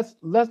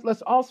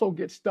also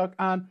get stuck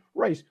on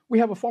race. We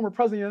have a former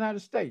president of the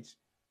United States.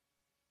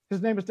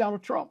 His name is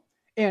Donald Trump.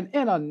 And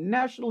in a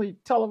nationally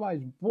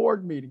televised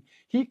board meeting,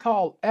 he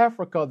called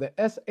Africa the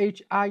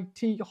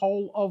SHIT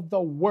whole of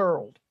the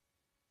world.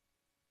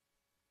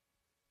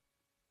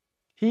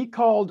 He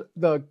called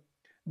the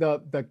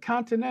the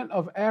continent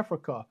of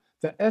Africa,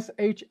 the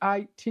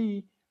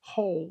SHIT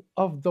whole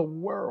of the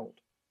world.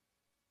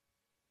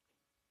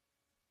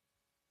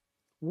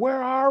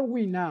 Where are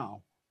we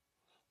now?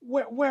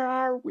 Where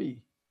are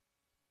we?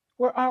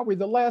 Where are we?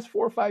 The last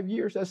 4 or 5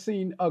 years has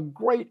seen a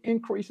great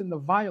increase in the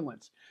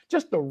violence,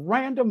 just the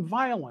random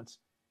violence.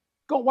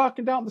 Go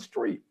walking down the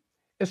street,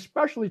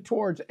 especially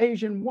towards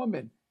Asian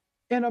women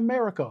in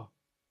America,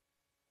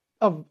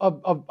 of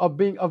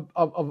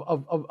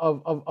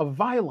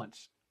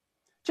violence,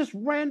 just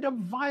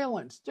random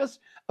violence, just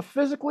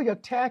physically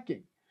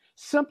attacking,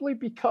 simply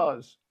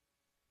because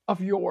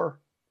of your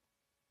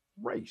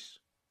race.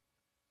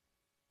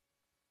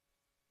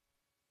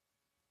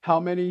 How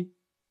many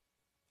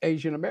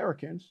Asian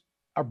Americans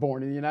are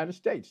born in the United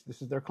States?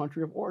 This is their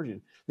country of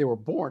origin. They were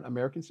born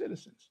American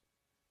citizens.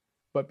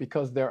 But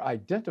because they're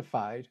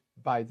identified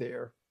by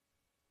their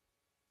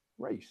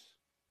race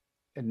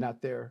and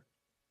not their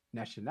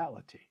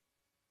nationality.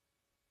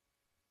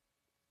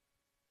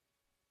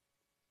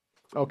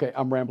 Okay,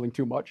 I'm rambling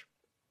too much.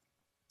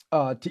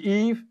 To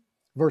Eve,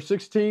 verse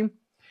 16,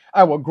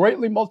 I will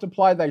greatly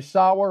multiply thy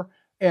sorrow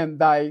and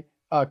thy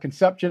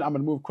conception. I'm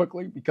going to move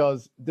quickly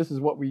because this is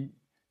what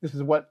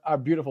our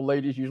beautiful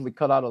ladies usually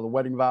cut out of the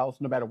wedding vows,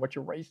 no matter what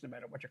your race, no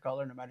matter what your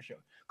color, no matter your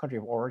country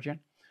of origin.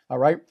 All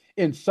right.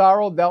 In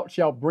sorrow thou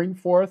shalt bring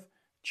forth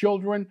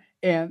children,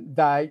 and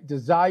thy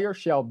desire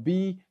shall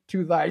be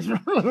to thy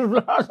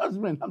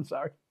husband. I'm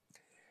sorry.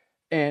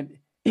 And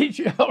he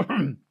shall.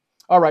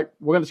 All right.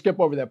 We're going to skip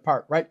over that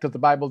part, right? Because the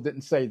Bible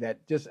didn't say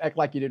that. Just act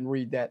like you didn't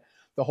read that.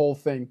 The whole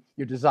thing,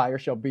 your desire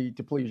shall be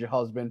to please your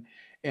husband,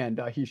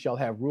 and he shall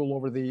have rule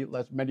over thee,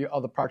 less many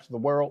other parts of the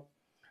world.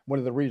 One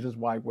of the reasons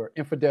why we're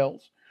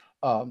infidels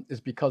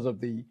is because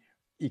of the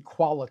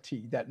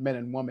equality that men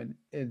and women,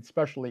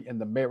 especially in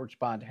the marriage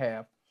bond,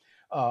 have,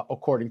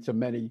 according to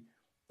many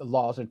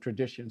laws and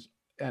traditions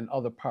and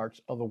other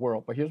parts of the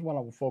world. But here's what I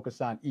will focus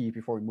on, Eve,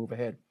 before we move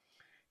ahead.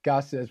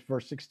 God says,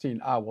 verse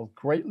 16, I will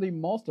greatly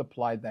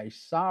multiply thy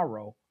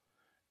sorrow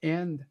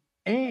and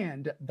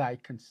thy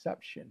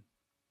conception.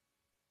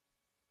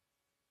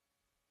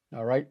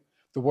 All right.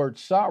 The word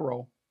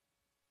sorrow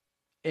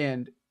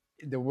and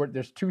the word,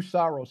 there's two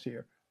sorrows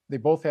here. They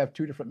both have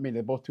two different meanings.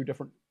 They're both two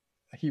different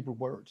Hebrew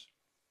words.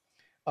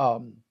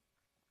 The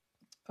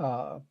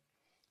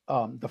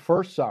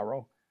first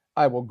sorrow,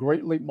 I will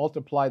greatly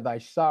multiply thy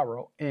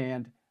sorrow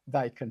and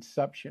thy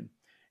conception.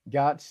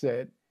 God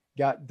said,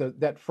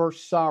 that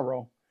first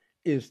sorrow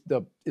is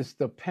the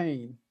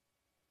pain,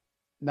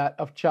 not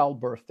of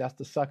childbirth. That's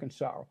the second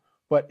sorrow.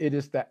 But it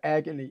is the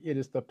agony, it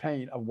is the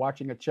pain of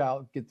watching a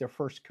child get their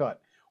first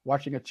cut,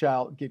 watching a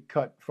child get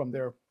cut from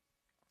their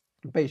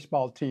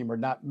baseball team, or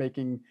not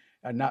making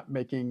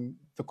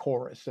the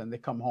chorus, and they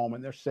come home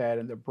and they're sad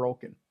and they're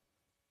broken.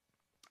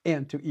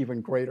 And to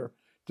even greater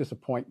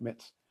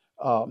disappointments,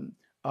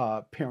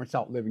 parents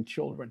outliving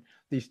children,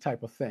 these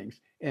type of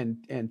things,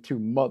 and to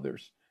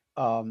mothers.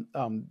 Not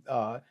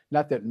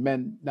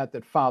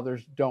that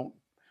fathers don't,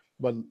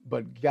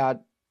 but God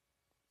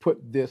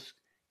put this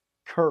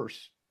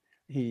curse.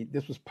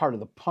 This was part of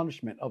the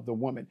punishment of the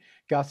woman.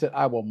 God said,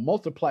 I will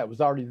multiply. It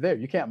was already there.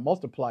 You can't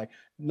multiply.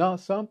 No,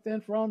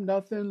 something from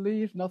nothing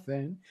leaves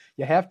nothing.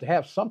 You have to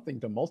have something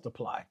to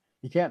multiply.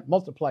 You can't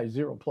multiply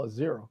 0 plus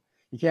 0.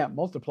 You can't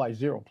multiply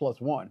 0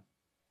 plus 1.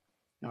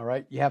 All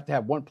right. You have to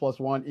have 1 plus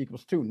 1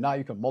 equals 2. Now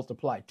you can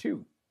multiply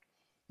 2.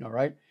 All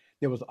right.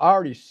 There was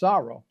already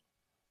sorrow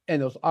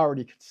and there was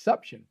already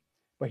conception.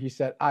 But he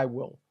said, I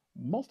will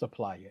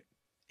multiply it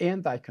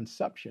and thy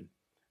conception.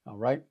 All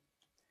right.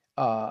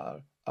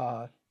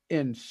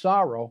 In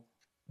sorrow,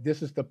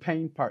 this is the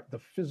pain part, the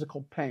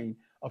physical pain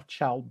of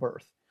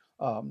childbirth,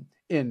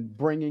 in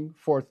bringing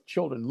forth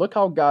children. Look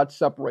how God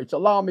separates.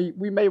 Allow me,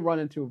 we may run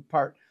into a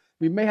part,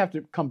 we may have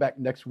to come back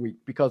next week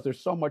because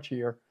there's so much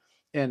here.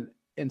 And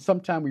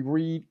sometimes we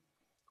read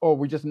or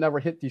we just never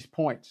hit these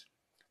points.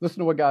 Listen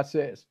to what God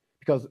says,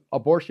 because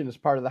abortion is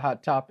part of the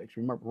hot topics.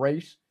 Remember,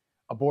 race,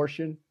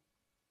 abortion,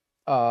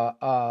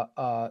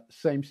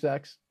 same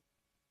sex.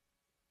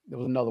 There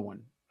was another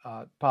one.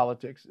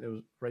 Politics, it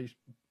was race,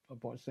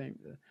 abortion.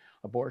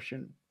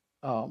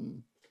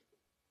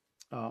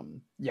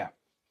 Yeah.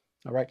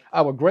 All right.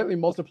 I will greatly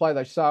multiply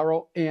thy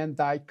sorrow and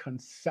thy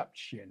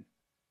conception.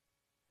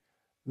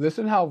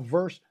 Listen how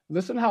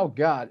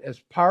God,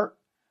 as part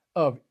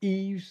of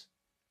Eve's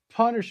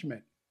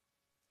punishment,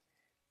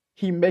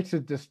 he makes a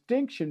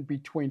distinction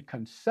between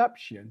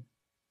conception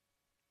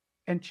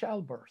and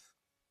childbirth.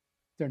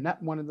 They're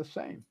not one and the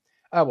same.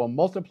 I will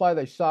multiply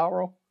thy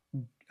sorrow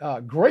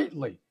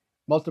greatly.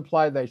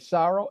 Multiply thy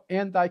sorrow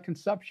and thy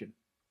conception.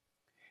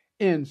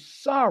 In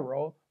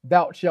sorrow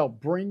thou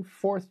shalt bring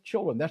forth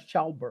children. That's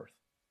childbirth.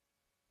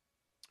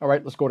 All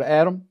right, let's go to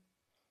Adam,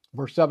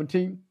 verse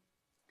 17.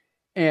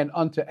 And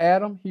unto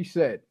Adam he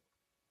said,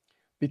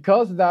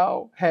 because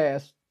thou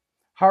hast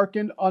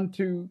hearkened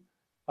unto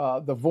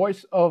the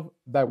voice of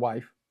thy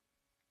wife,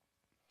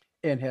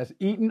 and hast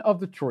eaten of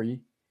the tree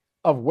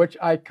of which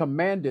I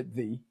commanded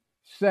thee,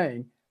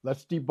 saying,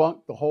 let's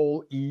debunk the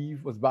whole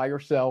Eve was by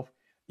herself.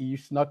 Eve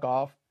snuck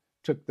off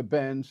took the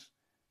bends,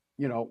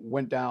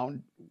 went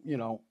down,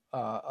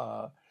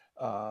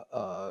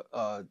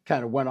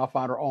 kind of went off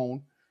on her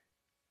own.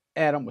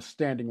 Adam was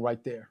standing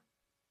right there.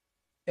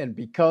 And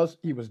because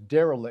he was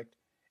derelict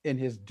in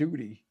his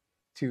duty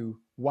to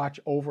watch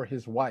over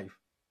his wife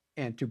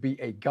and to be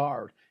a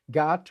guard,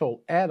 God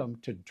told Adam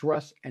to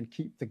dress and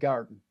keep the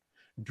garden.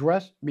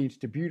 Dress means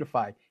to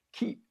beautify,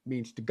 keep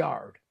means to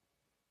guard.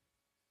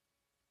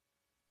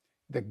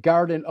 The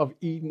Garden of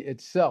Eden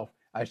itself,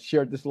 I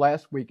shared this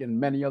last week and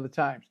many other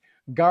times.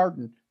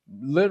 Garden,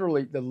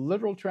 literally, the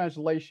literal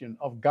translation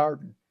of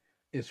garden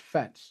is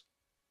fence.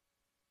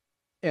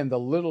 And the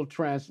literal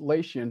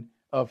translation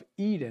of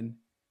Eden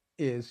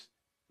is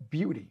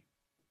beauty.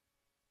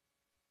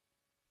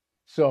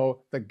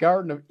 So the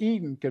Garden of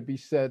Eden could be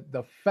said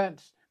the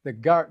fence, the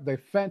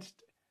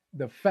fenced,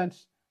 the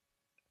fence,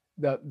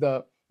 the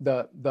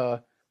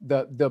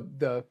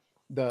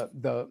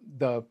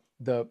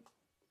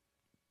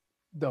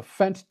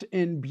fenced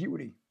in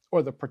beauty,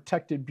 or the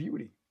protected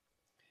beauty.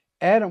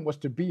 Adam was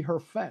to be her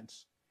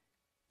fence.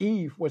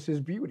 Eve was his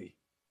beauty.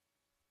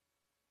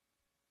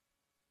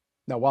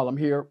 Now, while I'm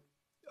here,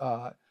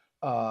 I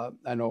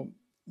know,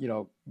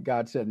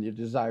 God said, and your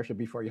desire should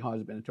be for your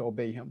husband and to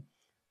obey him.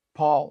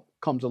 Paul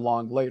comes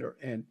along later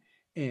and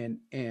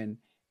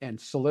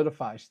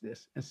solidifies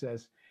this and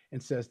says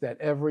that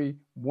every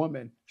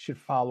woman should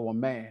follow a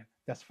man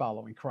that's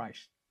following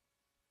Christ.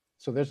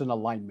 So there's an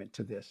alignment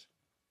to this.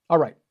 All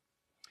right.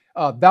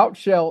 Thou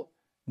shalt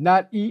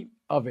not eat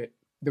of it,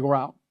 the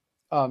ground.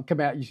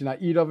 Command, you should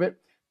not eat of it.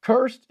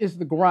 Cursed is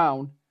the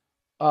ground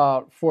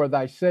for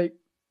thy sake.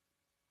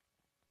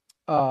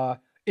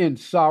 In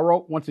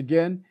sorrow, once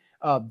again,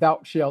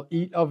 thou shalt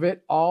eat of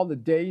it all the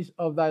days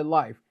of thy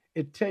life.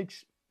 It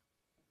takes,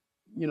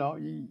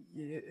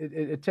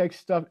 it takes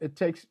stuff. It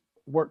takes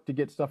work to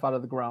get stuff out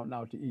of the ground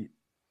now to eat.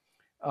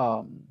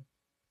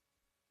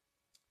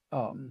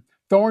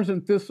 Thorns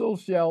and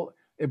thistles shall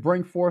it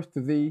bring forth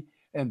to thee,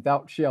 and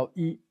thou shalt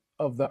eat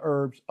of the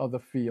herbs of the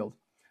field.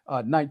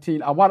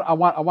 19. I want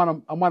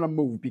to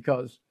move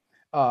because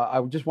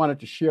I just wanted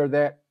to share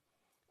that.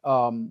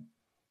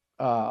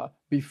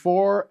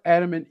 Before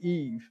Adam and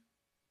Eve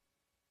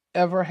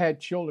ever had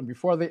children,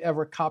 before they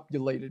ever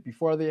copulated,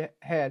 before they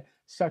had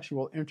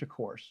sexual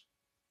intercourse,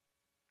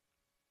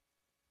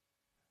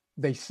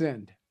 they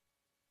sinned.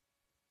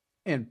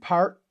 And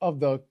part of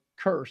the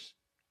curse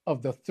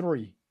of the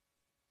three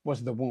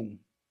was the womb.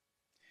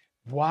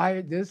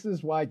 Why? This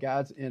is why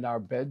God's in our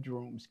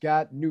bedrooms.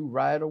 God knew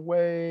right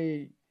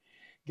away.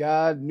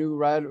 God knew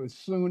right as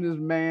soon as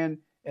man,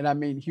 and I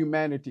mean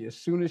humanity, as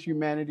soon as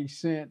humanity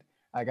sinned,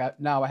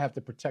 now I have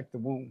to protect the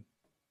womb.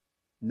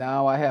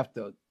 Now I have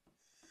to,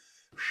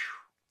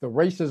 the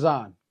race is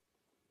on.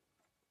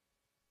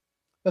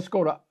 Let's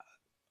go to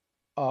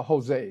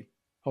Hosea,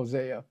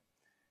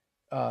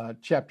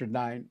 chapter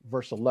 9,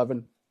 verse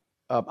 11.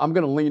 I'm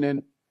going to lean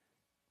in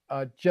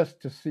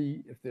just to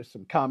see if there's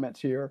some comments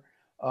here,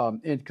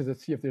 because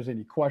let's see if there's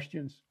any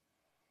questions.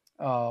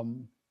 I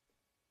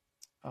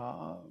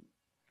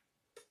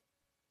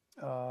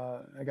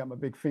got my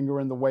big finger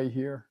in the way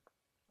here.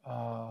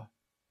 All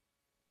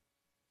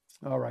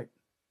right.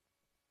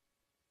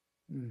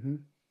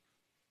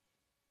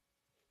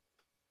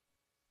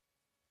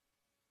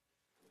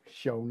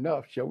 Sure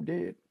enough, sure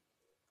did.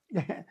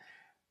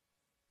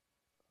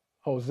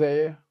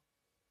 Hosea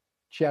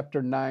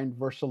chapter 9,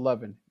 verse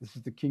 11. This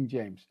is the King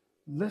James.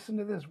 Listen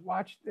to this.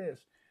 Watch this.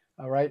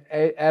 All right.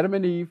 Adam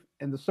and Eve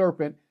and the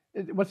serpent.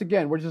 Once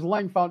again, we're just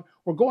laying found.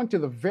 We're going to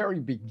the very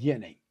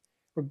beginning.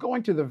 We're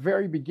going to the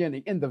very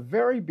beginning. In the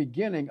very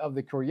beginning of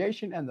the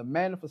creation and the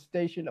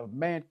manifestation of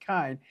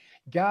mankind,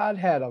 God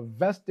had a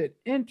vested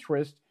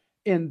interest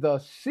in the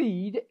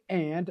seed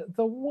and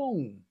the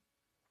womb.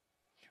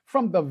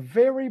 From the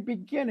very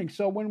beginning.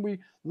 So when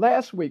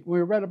last week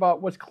we read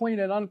about what's clean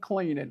and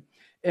unclean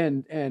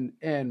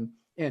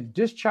and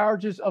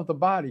discharges of the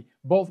body,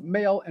 both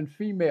male and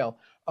female,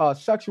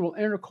 sexual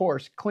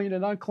intercourse, clean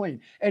and unclean,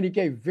 and he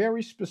gave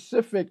very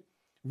specific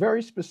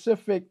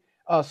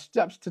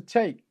steps to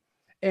take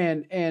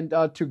and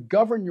to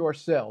govern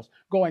yourselves,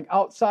 going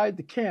outside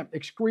the camp,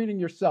 excreting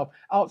yourself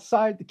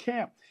outside the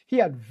camp. He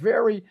had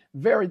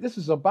this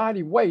is a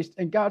body waste,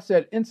 and God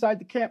said inside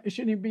the camp, it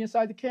shouldn't even be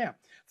inside the camp.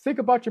 Think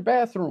about your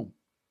bathroom.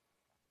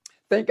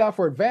 Thank God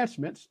for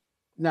advancements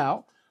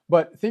now,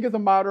 but think of the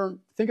modern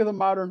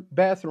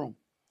bathroom.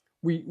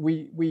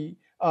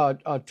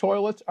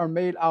 Toilets are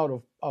made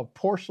out of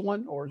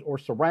porcelain or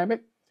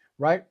ceramic,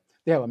 right?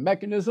 They have a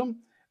mechanism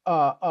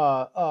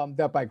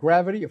that by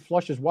gravity it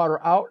flushes water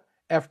out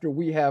after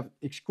we have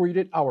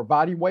excreted our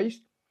body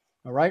waste.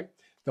 All right,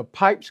 the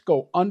pipes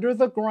go under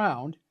the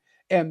ground,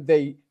 and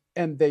they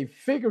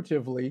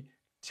figuratively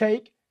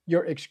take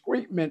your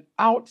excrement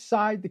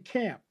outside the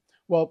camp.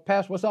 Well,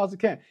 Pastor, what's outside the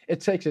camp? It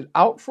takes it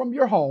out from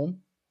your home,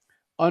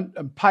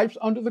 pipes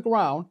under the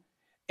ground,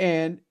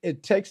 and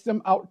it takes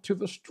them out to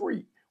the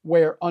street,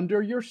 where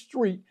under your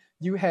street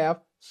you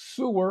have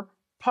sewer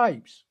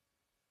pipes.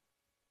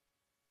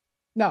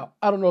 Now,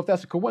 I don't know if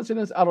that's a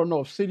coincidence. I don't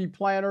know if city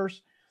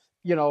planners,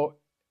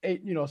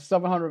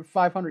 700,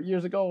 500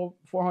 years ago,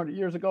 400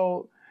 years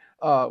ago,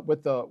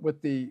 with the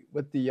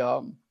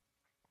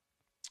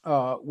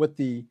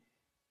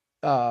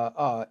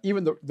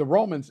even the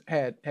Romans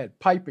had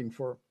piping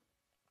for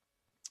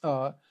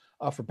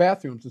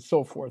bathrooms and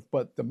so forth.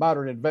 But the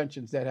modern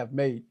inventions that have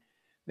made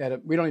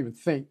that we don't even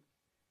think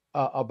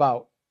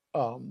about.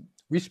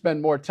 We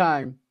spend more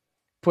time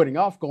putting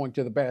off going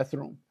to the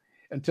bathroom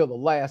until the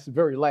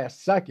very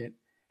last second,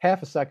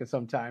 half a second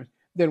sometimes,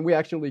 than we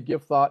actually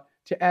give thought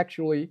to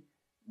actually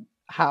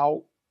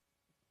how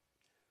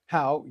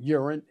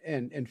urine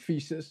and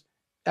feces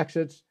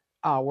exits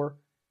our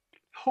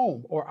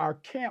home or our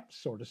camp,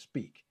 so to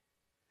speak.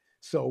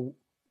 So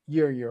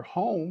your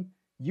home,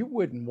 you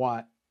wouldn't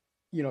want,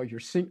 your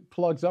sink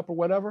plugs up or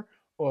whatever,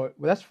 or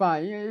well, that's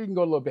fine. Yeah, you can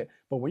go a little bit.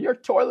 But when your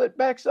toilet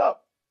backs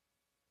up,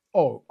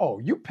 oh,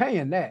 you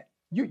paying that.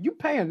 You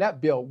paying that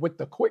bill with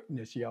the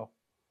quickness, yo.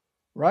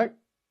 Right?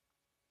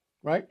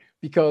 Right?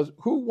 Because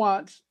who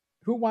wants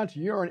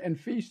urine and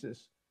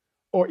feces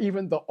or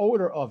even the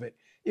odor of it?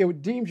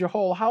 It deems your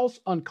whole house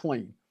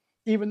unclean,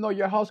 even though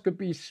your house could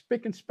be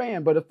spick and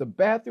span. But if the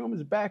bathroom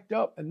is backed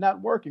up and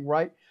not working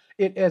right,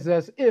 it is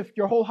as if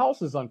your whole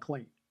house is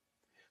unclean.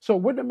 So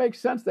wouldn't it make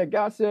sense that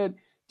God said,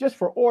 just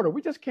for order,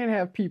 we just can't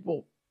have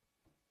people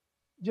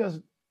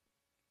just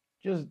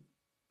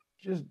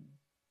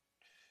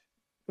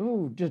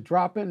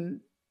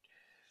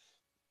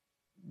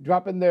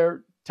dropping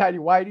their tidy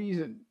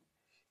whities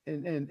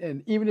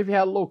and even if you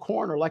had a little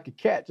corner like a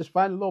cat, just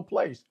find a little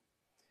place.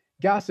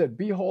 God said,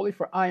 be holy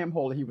for I am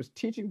holy. He was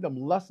teaching them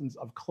lessons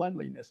of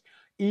cleanliness,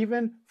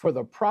 even for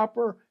the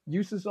proper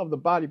uses of the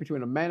body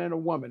between a man and a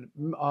woman,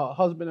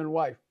 husband and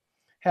wife,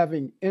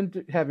 having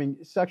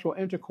sexual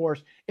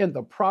intercourse in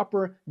the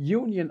proper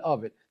union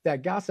of it,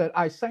 that God said,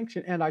 I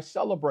sanction and I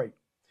celebrate.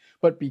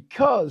 But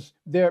because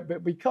there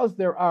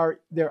are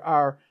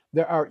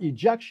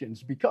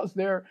ejections, because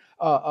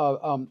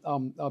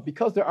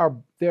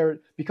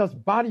because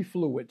body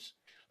fluids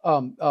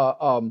and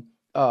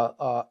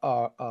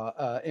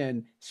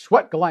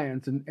sweat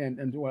glands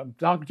and well, I'm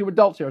talking to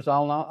adults here, so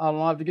I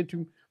don't have to get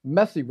too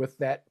messy with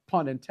that,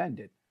 pun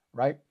intended,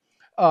 right?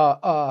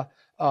 You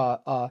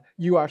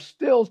are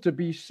still to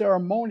be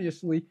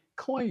ceremoniously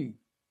clean.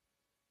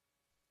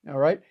 All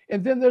right,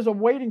 and then there's a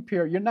waiting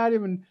period. You're not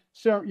even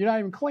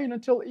clean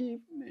until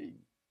evening.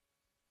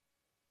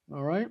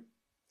 All right,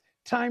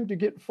 time to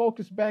get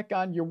focused back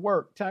on your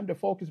work. Time to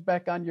focus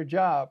back on your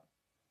job.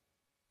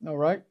 All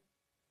right,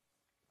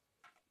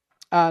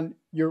 on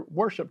your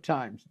worship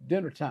times,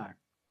 dinner time.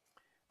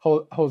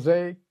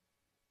 Hosea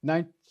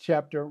 9th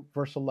chapter,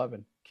 verse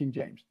 11, King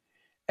James.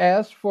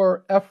 As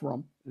for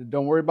Ephraim,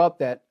 don't worry about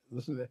that.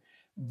 Listen to that.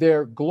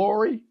 Their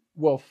glory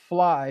will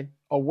fly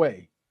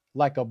away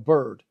like a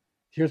bird.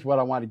 Here's what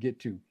I want to get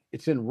to.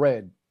 It's in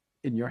red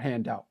in your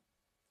handout.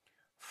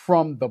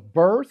 From the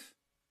birth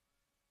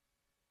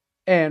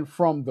and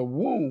from the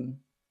womb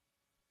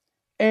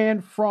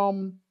and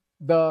from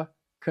the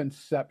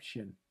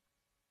conception.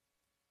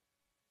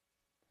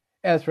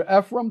 As for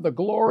Ephraim, the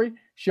glory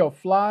shall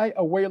fly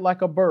away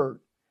like a bird.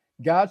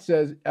 God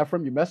says,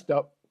 Ephraim, you messed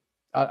up.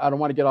 I don't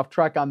want to get off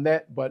track on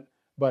that, but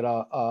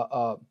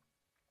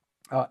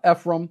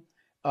Ephraim,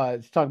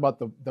 it's talking about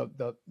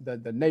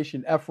the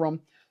nation Ephraim.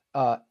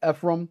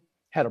 Ephraim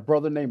had a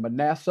brother named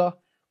Manasseh.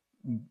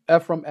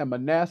 Ephraim and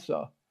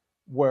Manasseh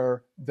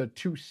were the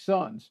two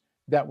sons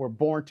that were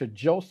born to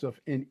Joseph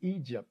in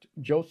Egypt.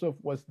 Joseph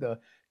was the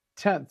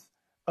 10th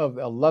of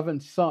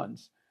 11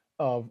 sons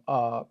of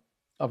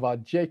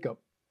Jacob.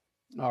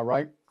 All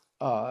right.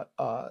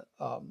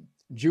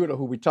 Judah,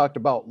 who we talked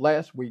about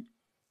last week,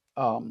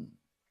 was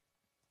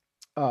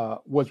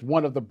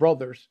one of the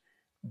brothers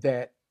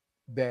that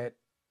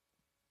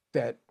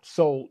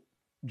sold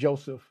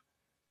Joseph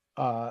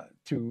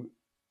to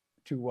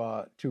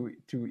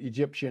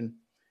Egyptian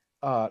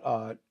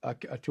to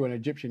an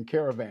Egyptian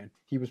caravan.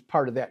 He was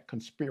part of that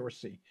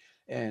conspiracy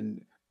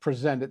and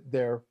presented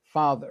their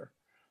father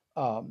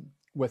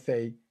with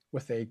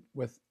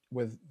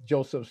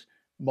Joseph's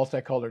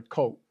multicolored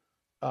coat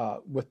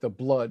with the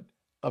blood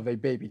of a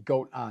baby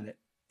goat on it,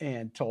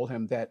 and told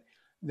him that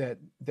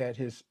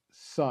his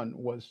son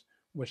was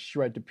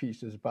shred to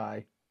pieces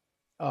by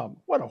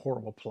what a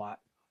horrible plot,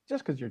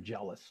 just because you're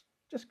jealous,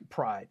 just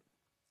pride,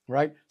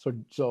 right? So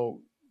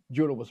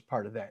Judah was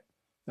part of that.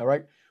 All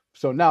right.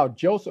 So now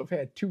Joseph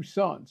had two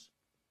sons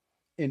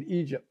in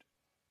Egypt,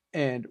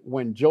 and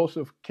when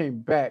Joseph came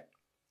back,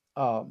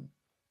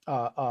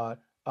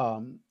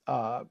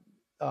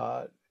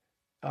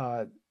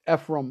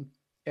 Ephraim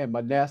and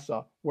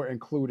Manasseh were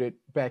included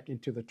back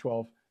into the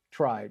 12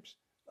 tribes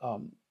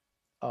of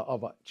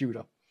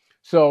Judah.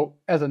 So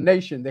as a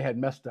nation, they had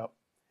messed up.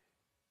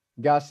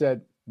 God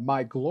said,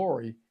 my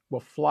glory will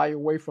fly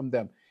away from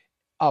them.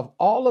 Of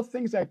all the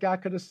things that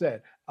God could have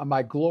said,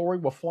 my glory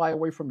will fly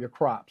away from your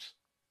crops.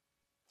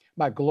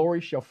 My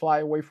glory shall fly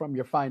away from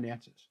your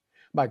finances.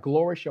 My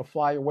glory shall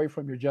fly away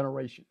from your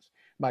generations.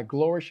 My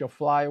glory shall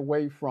fly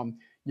away from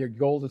your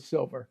gold and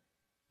silver.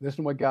 Listen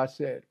to what God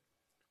said.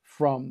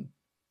 From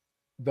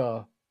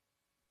the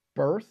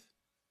birth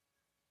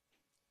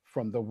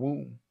from the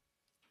womb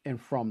and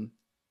from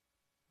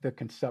the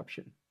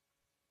conception.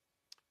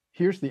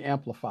 Here's the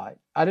Amplified.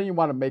 I didn't even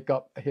want to make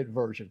up a hit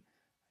version,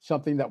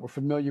 something that we're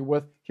familiar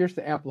with. Here's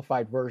the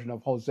Amplified version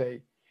of Hosea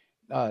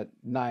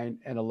 9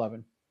 and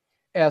 11.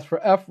 As for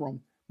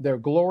Ephraim, their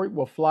glory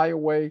will fly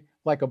away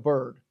like a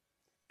bird,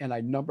 and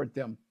I numbered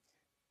them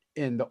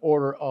in the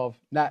order of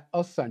not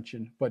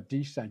ascension, but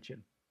descension.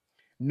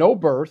 No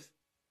birth,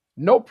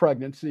 no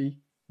pregnancy,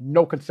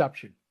 no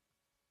conception.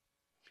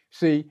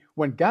 See,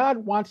 when God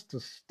wants to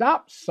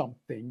stop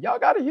something, y'all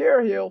got to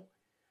hear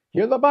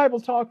the Bible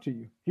talk to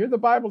you. Hear the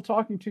Bible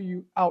talking to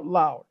you out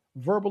loud.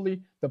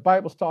 Verbally, the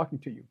Bible's talking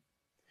to you.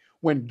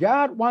 When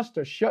God wants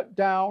to shut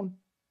down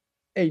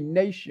a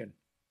nation,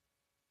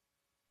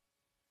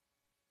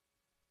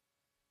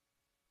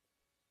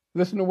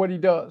 listen to what he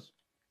does.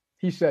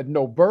 He said,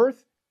 no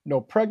birth,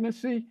 no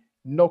pregnancy,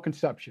 no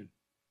conception.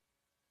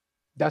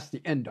 That's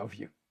the end of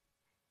you.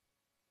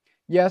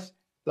 Yes,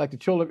 like the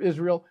children of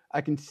Israel,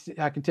 I can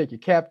take you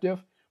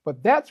captive,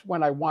 but that's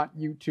when I want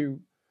you to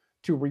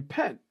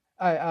repent.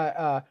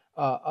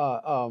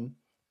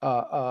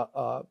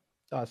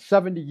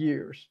 70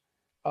 years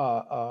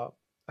a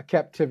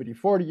captivity,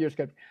 40 years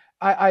captivity.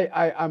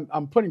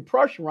 I'm putting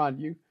pressure on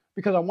you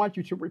because I want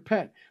you to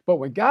repent. But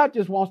when God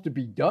just wants to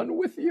be done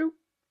with you,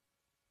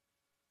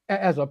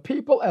 as a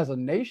people, as a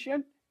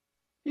nation,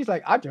 he's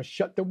like, I just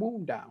shut the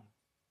womb down.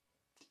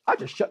 I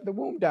just shut the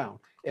womb down.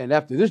 And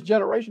after this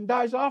generation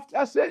dies off,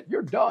 that's it.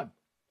 You're done.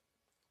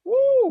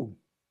 Woo!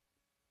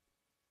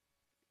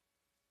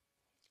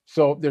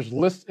 So there's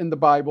lists in the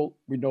Bible.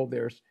 We know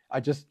I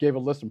just gave a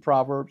list in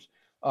Proverbs.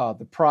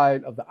 The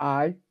pride of the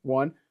eye,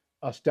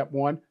 step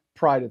 1,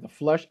 pride of the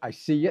flesh. I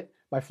see it.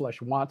 My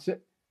flesh wants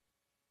it.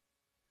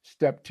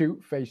 Step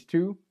 2, phase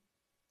 2.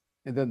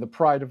 And then the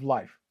pride of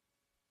life.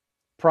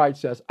 Pride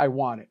says, I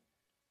want it.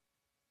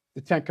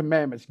 The Ten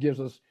Commandments gives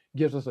us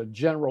a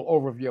general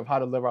overview of how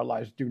to live our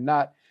lives. Do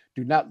not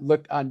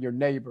look on your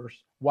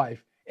neighbor's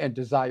wife and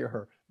desire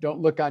her.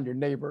 Don't look on your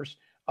neighbor's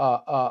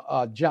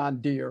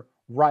John Deere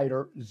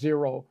rider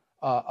zero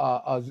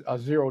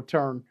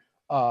turn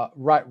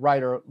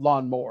rider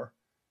lawnmower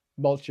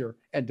mulcher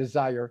and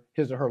desire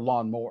his or her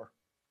lawnmower.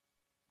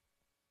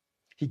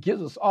 He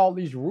gives us all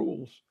these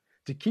rules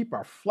to keep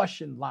our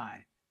flesh in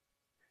line.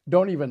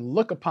 Don't even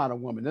look upon a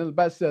woman. Then the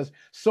Bible says,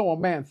 so a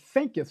man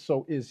thinketh,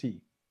 so is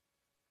he.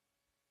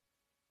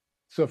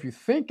 So if you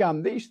think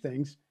on these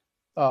things,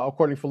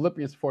 according to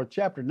Philippians 4th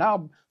chapter,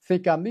 now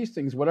think on these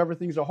things, whatever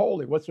things are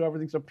holy, whatsoever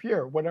things are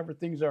pure, whatever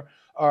things are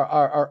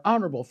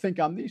honorable, think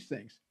on these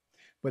things.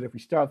 But if we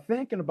start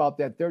thinking about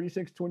that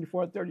 36,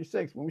 24,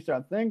 36, when we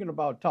start thinking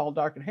about tall,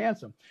 dark, and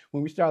handsome,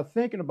 when we start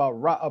thinking about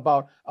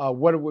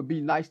what it would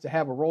be nice to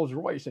have a Rolls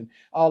Royce and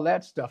all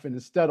that stuff, and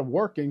instead of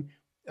working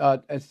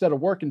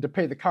to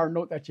pay the car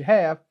note that you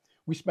have,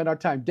 we spend our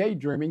time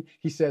daydreaming.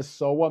 He says,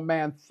 so a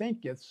man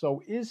thinketh,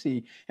 so is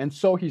he. And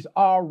so he's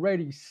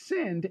already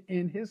sinned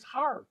in his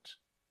heart.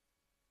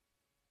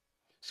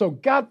 So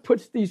God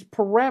puts these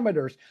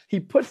parameters.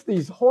 He puts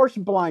these horse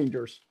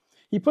blinders.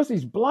 He puts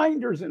these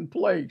blinders in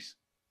place.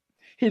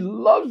 He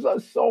loves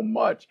us so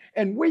much,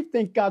 and we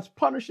think God's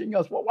punishing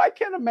us. Well, why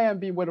can't a man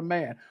be with a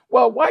man?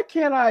 Well, why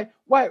can't I?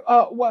 Why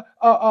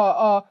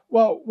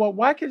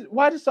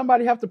does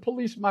somebody have to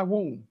police my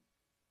womb?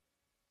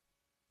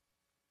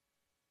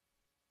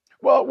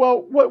 Well,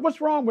 what's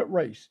wrong with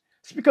race?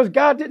 It's because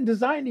God didn't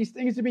design these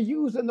things to be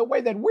used in the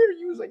way that we're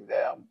using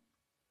them.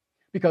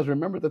 Because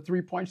remember the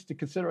 3 points to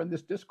consider in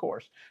this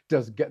discourse.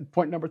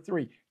 Point number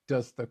 3,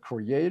 does the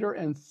creator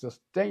and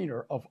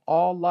sustainer of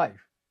all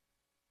life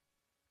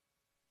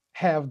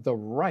have the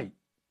right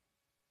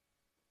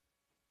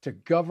to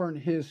govern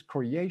his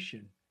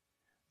creation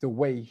the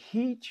way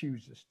he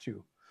chooses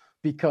to?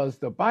 Because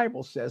the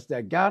Bible says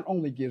that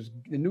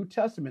the New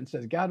Testament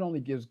says God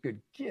only gives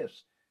good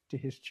gifts to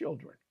his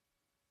children.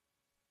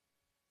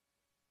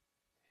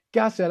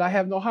 God said, I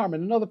have no harm.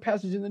 In another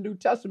passage in the New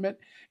Testament,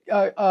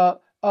 the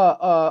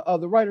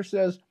writer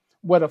says,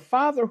 what a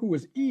father who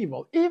is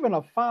evil, even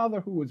a father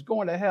who is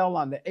going to hell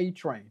on the A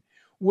train,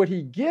 would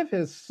he give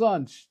his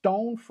son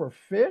stone for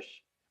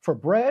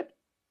bread?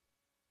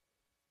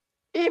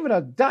 Even a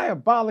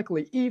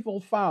diabolically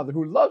evil father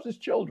who loves his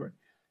children,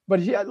 but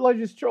he loves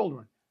his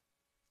children,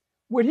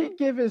 would he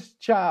give his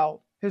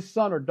child, his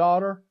son or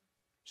daughter,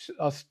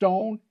 a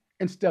stone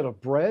instead of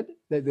bread?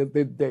 They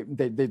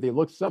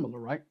look similar,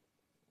 right?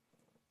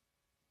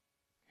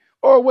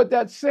 Or would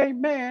that same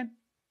man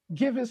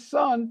give his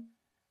son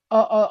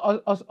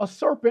a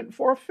serpent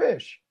for a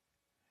fish?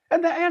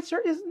 And the answer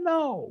is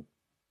no.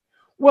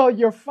 Well,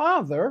 your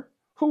Father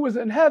who is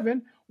in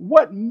heaven,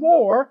 what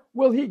more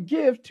will he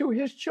give to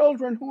his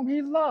children whom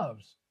he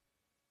loves?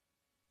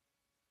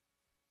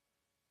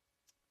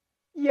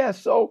 Yes,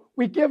 so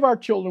we give our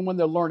children when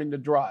they're learning to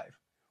drive.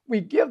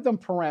 We give them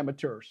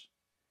parameters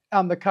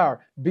on the car.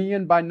 Be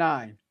in by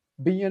 9,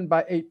 be in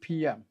by 8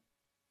 p.m.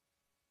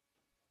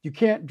 You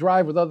can't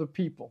drive with other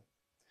people.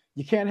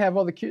 You can't have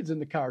other kids in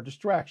the car,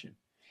 distraction.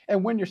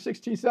 And when you're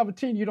 16,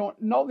 17, you don't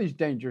know these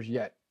dangers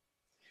yet.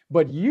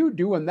 but you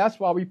do, and that's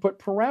why we put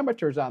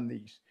parameters on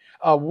these.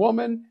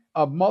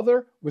 A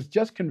mother, was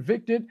just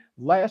convicted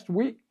last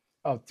week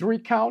of 3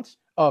 counts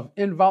of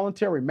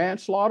involuntary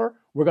manslaughter.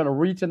 We're going to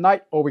read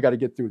tonight. Oh, we got to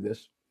get through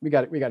this. We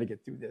got to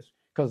get through this,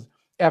 because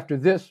after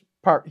this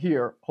part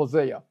here,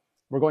 Hosea,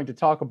 we're going to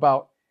talk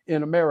about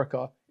in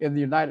America, in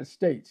the United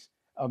States.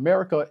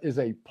 America is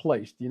a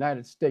place. The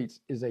United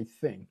States is a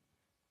thing.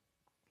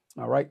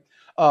 All right.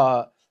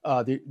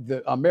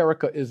 The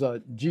America is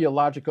a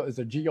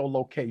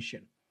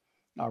geolocation.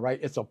 All right.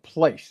 It's a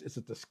place. It's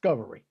a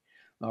discovery.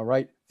 All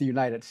right. The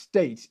United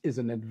States is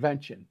an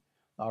invention.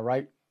 All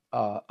right.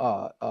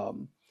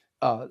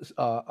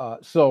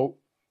 So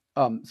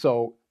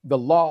the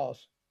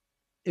laws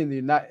in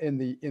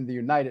the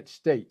United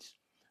States.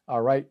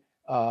 All right.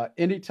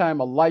 Anytime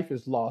a life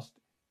is lost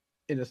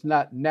and it's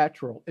not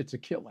natural, it's a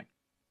killing.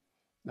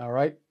 All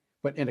right.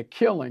 But in a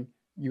killing,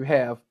 you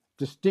have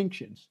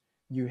distinctions.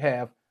 You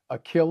have a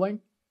killing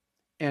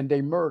and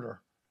a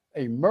murder.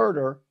 A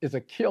murder is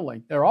a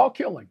killing. They're all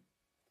killing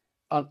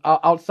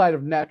outside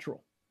of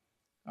natural.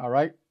 All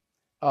right.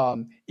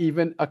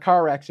 Even a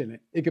car accident.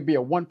 It could be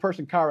a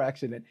one-person car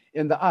accident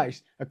in the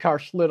ice. A car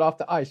slid off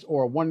the ice,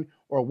 or one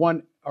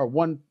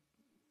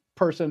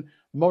person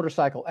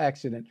motorcycle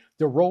accident.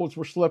 The roads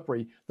were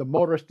slippery. The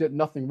motorist did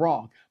nothing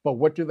wrong. But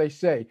what do they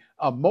say?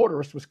 A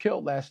motorist was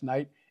killed last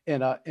night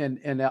in a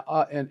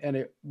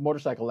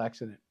motorcycle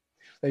accident.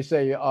 They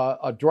say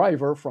a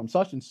driver from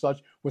such and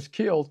such was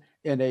killed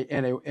in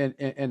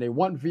a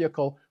one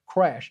vehicle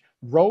crash.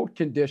 Road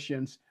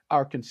conditions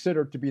are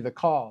considered to be the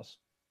cause,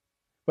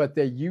 but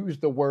they use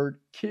the word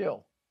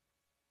kill.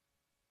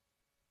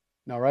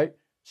 All right.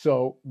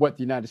 So what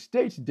the United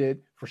States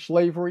did for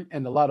slavery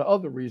and a lot of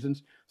other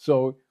reasons.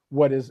 So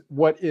what is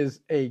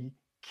a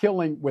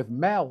killing with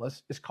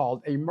malice is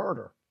called a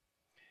murder.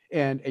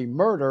 And a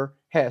murder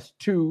has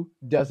 2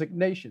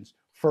 designations.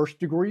 First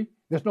degree,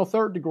 there's no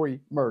third degree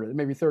murder. There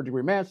may be third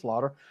degree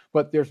manslaughter,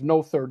 but there's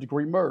no third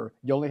degree murder.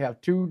 You only have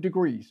 2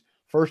 degrees.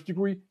 First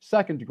degree,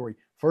 second degree.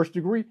 First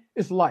degree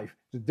is life.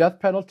 The death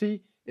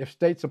penalty, if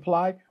states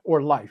apply,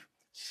 or life.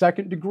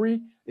 Second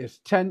degree is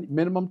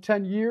minimum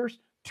 10 years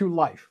to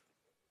life,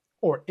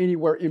 or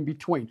anywhere in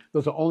between.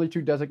 Those are only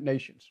 2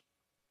 designations.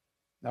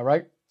 All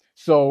right.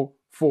 So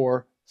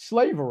for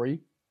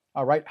slavery,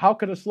 all right, how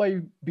could a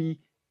slave be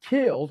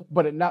killed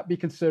but it not be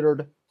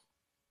considered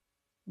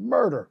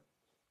murder?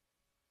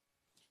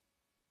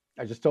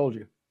 I just told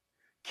you.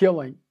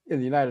 Killing in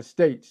the United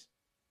States,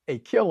 a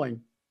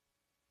killing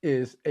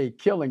is a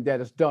killing that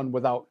is done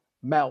without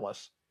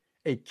malice.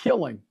 A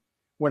killing,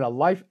 when a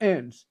life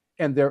ends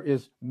and there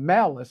is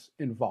malice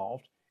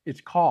involved,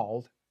 it's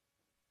called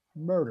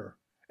murder.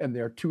 And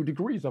there are 2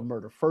 degrees of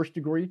murder. First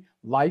degree,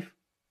 life,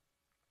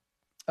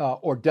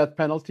 or death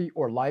penalty,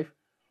 or life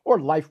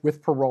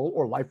with parole,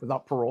 or life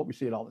without parole. We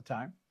see it all the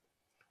time.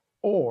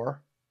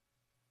 Or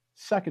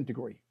second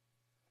degree.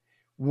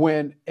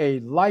 When a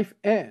life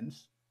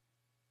ends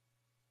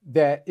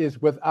that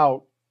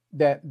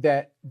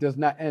does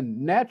not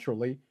end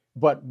naturally,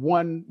 but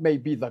one may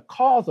be the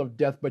cause of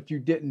death, but you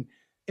didn't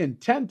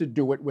intend to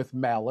do it with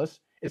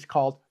malice, it's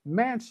called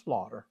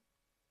manslaughter.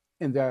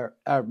 And there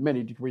are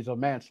many degrees of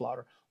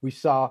manslaughter. We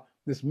saw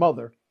this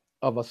mother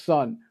of a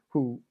son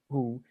who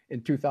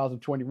in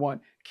 2021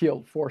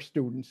 killed 4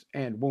 students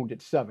and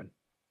wounded 7.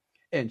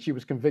 And she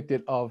was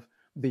convicted of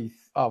the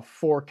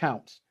 4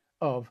 counts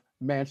of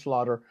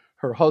manslaughter.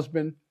 Her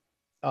husband,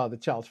 the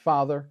child's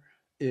father,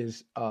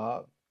 is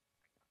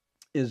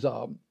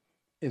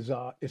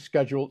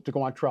scheduled to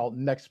go on trial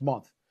next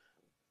month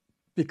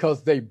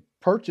because they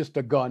purchased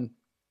a gun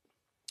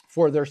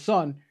for their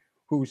son,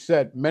 who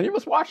said, many of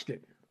us watched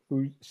it,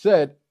 who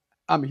said,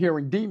 I'm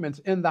hearing demons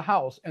in the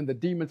house and the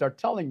demons are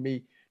telling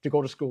me to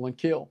go to school and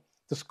kill.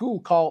 The school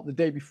called the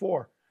day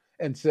before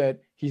and said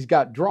he's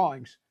got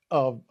drawings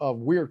of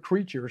weird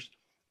creatures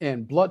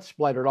and blood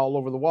splattered all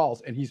over the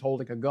walls, and he's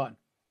holding a gun.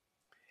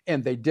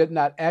 And they did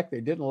not act.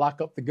 They didn't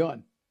lock up the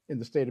gun in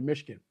the state of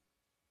Michigan.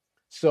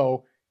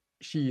 So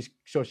she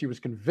was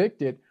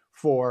convicted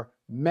for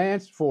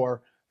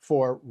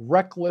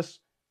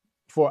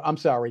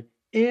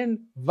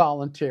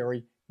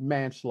involuntary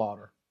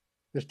manslaughter.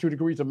 There's 2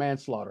 degrees of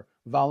manslaughter: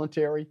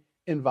 voluntary,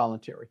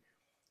 involuntary.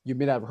 You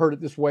may not have heard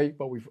it this way,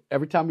 but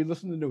every time we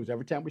listen to the news,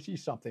 every time we see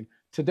something.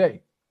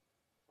 Today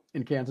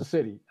in Kansas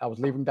City, I was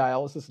leaving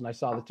dialysis and I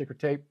saw the ticker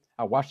tape.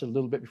 I watched it a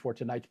little bit before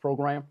tonight's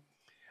program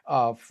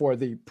for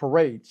the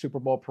parade, Super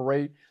Bowl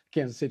parade,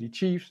 Kansas City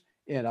Chiefs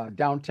in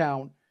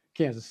downtown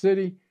Kansas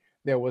City.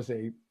 There was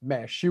a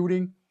mass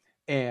shooting,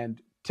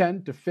 and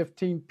 10 to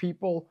 15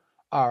 people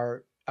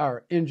are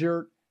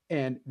injured,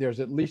 and there's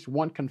at least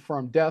 1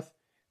 confirmed death,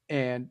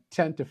 and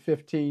 10 to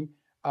 15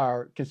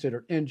 are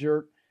considered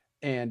injured.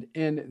 And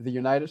in the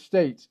United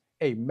States,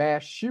 a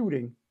mass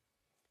shooting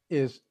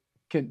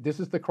this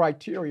is the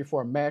criteria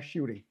for a mass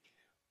shooting: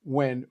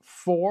 when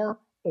 4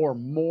 or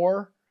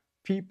more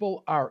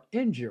people are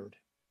injured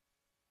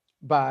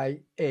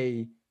by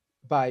a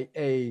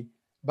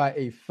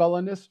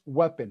felonious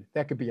weapon.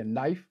 That could be a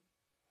knife,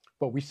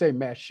 but we say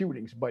mass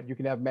shootings, but you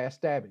can have mass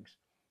stabbings.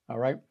 All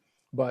right.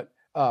 But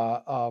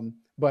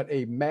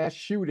a mass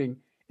shooting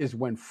is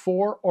when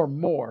four or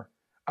more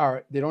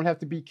are, they don't have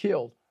to be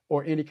killed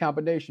or any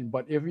combination,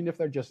 but even if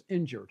they're just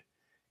injured,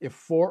 if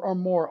four or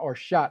more are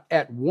shot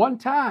at one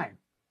time,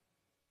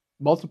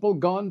 multiple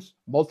guns,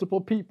 multiple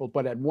people,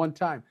 but at one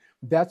time,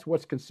 that's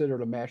what's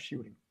considered a mass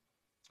shooting.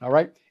 All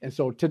right. And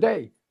so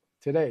today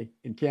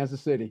in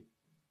Kansas City,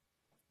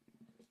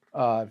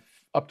 uh,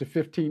 up to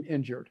 15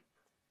 injured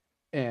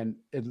and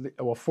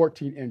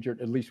 14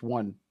 injured, at least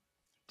one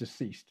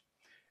deceased.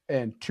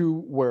 And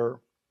two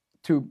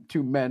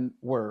men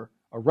were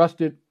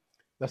arrested.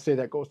 Let's say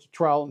that goes to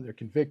trial and they're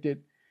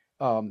convicted.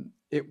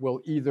 It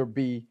will either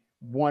be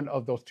one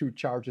of those two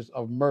charges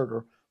of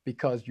murder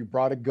because you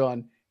brought a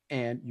gun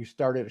and you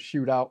started a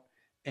shootout,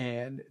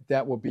 and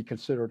that will be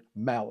considered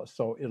malice.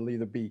 So it'll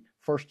either be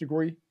first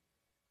degree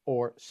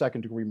or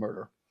second degree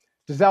murder.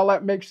 Does all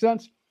that make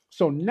sense?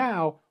 So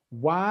now,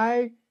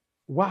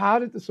 how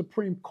did the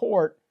Supreme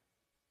Court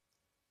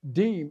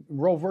deem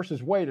Roe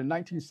versus Wade in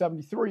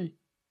 1973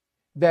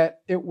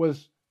 that it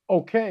was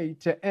okay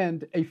to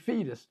end a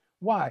fetus?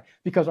 Why?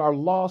 Because our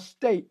laws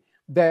state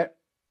that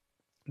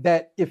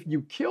if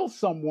you kill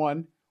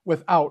someone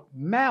without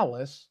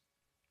malice,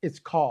 it's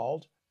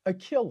called a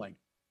killing.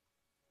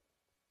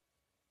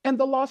 And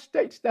the law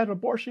states that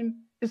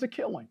abortion is a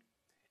killing.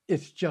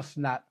 It's just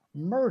not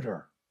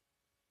murder.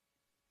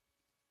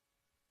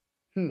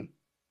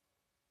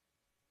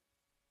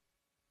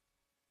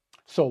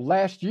 So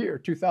last year,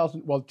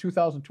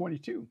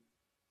 2022,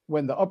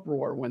 when the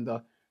uproar, when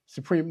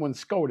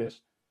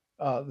SCOTUS,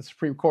 the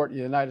Supreme Court of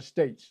the United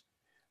States,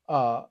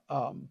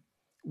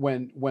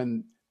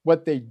 when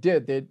what they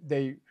did,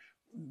 in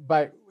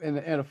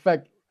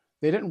effect,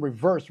 they didn't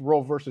reverse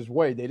Roe versus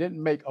Wade. They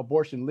didn't make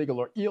abortion legal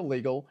or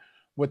illegal.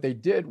 What they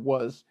did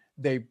was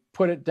they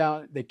put it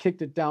down, they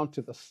kicked it down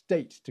to the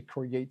states to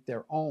create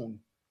their own.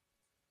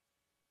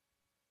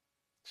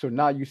 So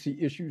now you see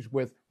issues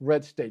with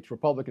red states,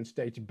 Republican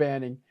states,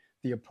 banning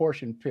the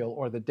abortion pill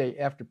or the day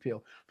after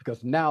pill,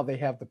 because now they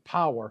have the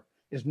power.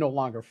 Is no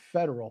longer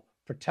federal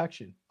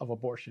protection of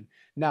abortion.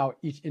 Now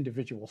each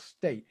individual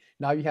state.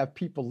 Now you have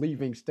people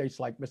leaving states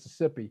like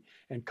Mississippi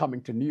and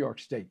coming to New York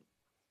State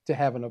to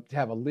have a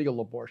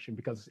legal abortion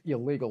because it's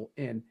illegal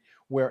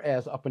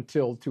whereas up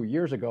until 2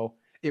 years ago,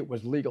 it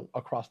was legal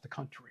across the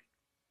country.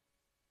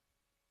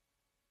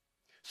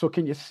 So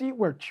can you see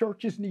where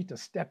churches need to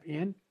step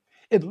in?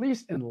 At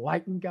least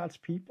enlighten God's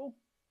people.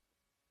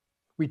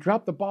 We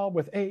dropped the ball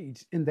with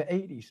AIDS in the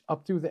 80s,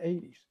 up through the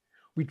 80s.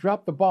 We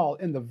dropped the ball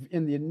in the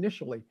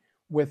initially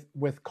with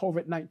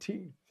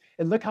COVID-19.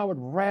 And look how it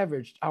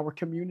ravaged our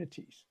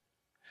communities.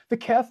 The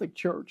Catholic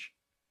Church,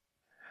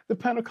 the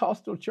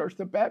Pentecostal Church,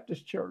 the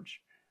Baptist Church,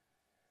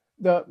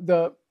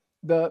 the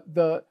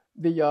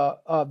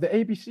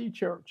ABC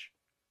Church,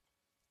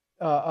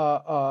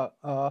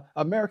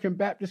 American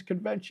Baptist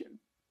Convention,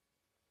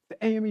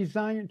 the AME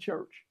Zion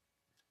Church.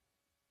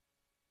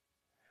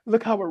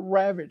 Look how it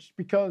ravaged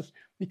because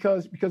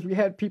we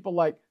had people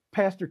like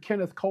Pastor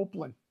Kenneth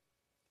Copeland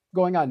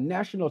going on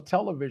national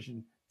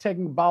television,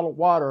 taking a bottle of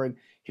water, and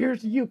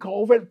here's you,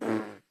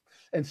 COVID,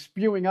 and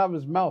spewing out of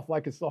his mouth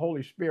like it's the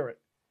Holy Spirit.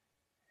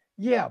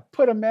 Yeah,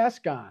 put a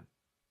mask on.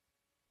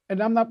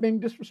 And I'm not being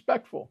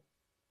disrespectful.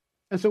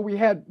 And so we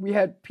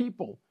had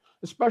people,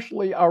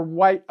 especially our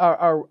right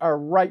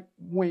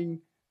wing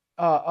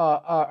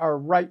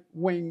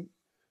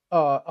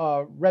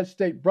red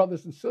state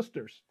brothers and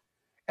sisters,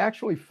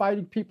 actually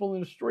fighting people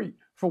in the street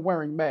for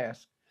wearing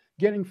masks,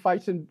 getting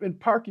fights in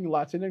parking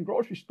lots and in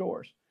grocery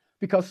stores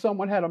because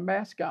someone had a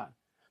mask on,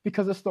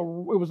 because it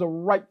was the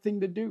right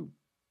thing to do.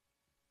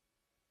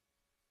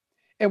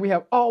 And we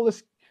have all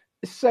this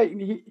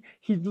Satan,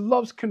 he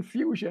loves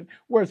confusion,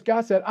 whereas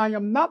God said, I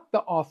am not the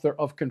author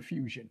of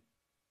confusion.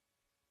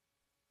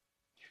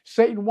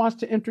 Satan wants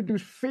to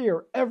introduce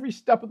fear every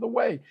step of the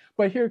way.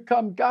 But here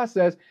comes God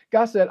said,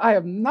 I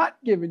have not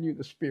given you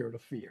the spirit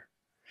of fear.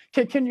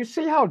 Can you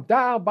see how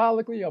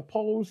diabolically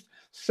opposed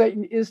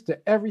Satan is to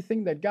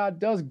everything that God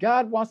does?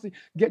 God wants to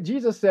get,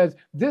 Jesus says,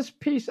 this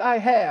peace I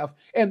have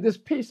and this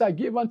peace I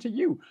give unto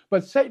you.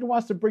 But Satan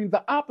wants to bring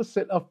the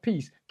opposite of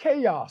peace,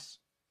 chaos,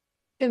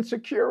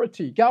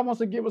 insecurity. God wants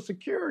to give us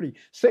security.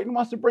 Satan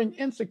wants to bring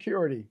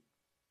insecurity.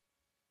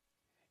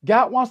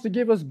 God wants to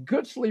give us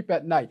good sleep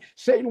at night.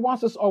 Satan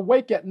wants us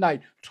awake at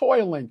night,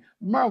 toiling.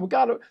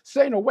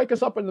 Satan will wake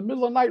us up in the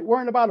middle of the night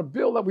worrying about a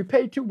bill that we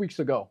paid 2 weeks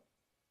ago.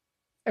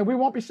 And we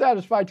won't be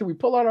satisfied till we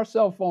pull out our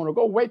cell phone or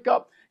go wake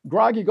up,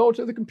 groggy, go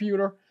to the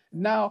computer.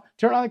 Now,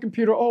 turn on the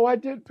computer. Oh, I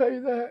did pay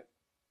that.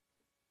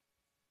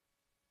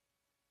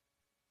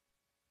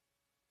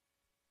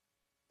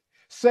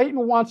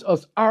 Satan wants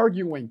us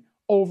arguing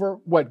over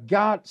what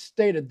God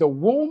stated. The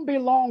womb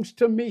belongs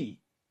to me.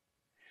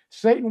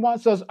 Satan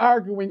wants us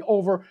arguing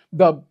over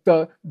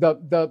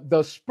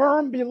the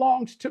sperm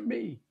belongs to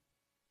me.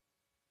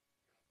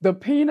 The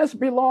penis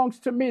belongs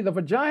to me. The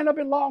vagina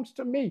belongs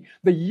to me.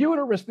 The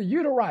uterus, the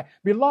uteri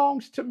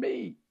belongs to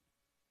me.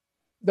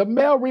 The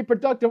male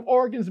reproductive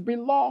organs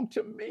belong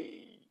to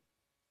me.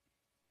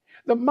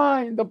 The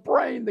mind, the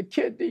brain, the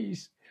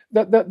kidneys,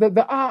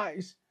 the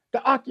eyes,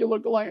 the ocular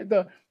gland,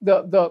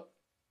 the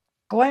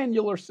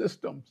glandular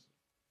systems,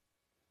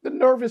 the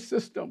nervous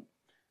system,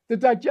 the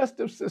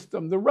digestive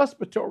system, the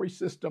respiratory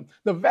system,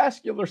 the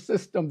vascular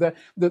system, the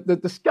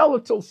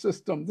skeletal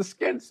system, the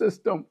skin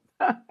system.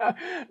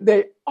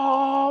 They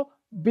all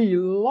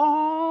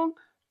belong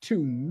to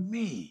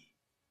me.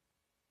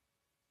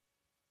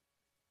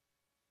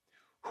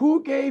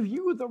 Who gave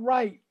you the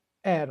right,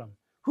 Adam?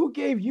 Who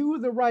gave you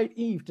the right,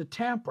 Eve, to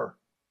tamper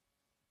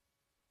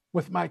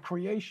with my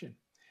creation?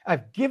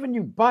 I've given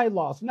you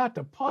bylaws not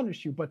to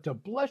punish you, but to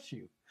bless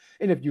you.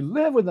 And if you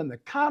live within the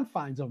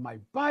confines of my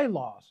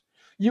bylaws,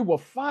 you will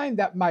find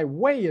that my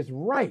way is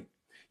right.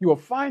 You will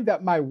find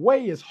that my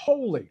way is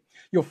holy.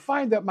 You'll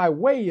find that my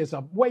way is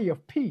a way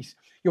of peace.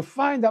 You'll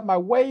find that my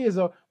way is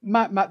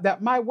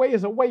my way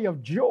is a way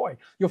of joy.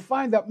 You'll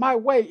find that my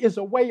way is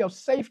a way of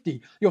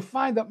safety. You'll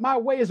find that my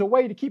way is a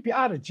way to keep you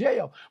out of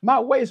jail. My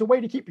way is a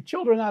way to keep your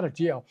children out of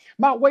jail.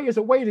 My way is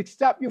a way to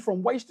stop you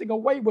from wasting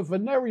away with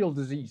venereal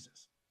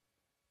diseases.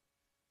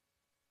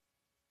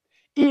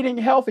 Eating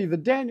healthy, the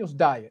Daniels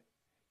diet.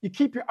 You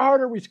keep your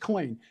arteries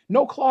clean,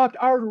 no clogged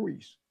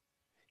arteries.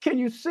 Can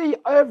you see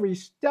every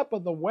step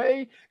of the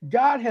way?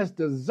 God has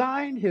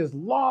designed his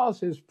laws,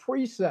 his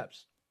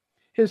precepts,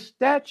 his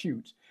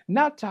statutes,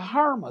 not to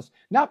harm us,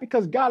 not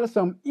because God is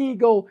some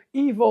evil,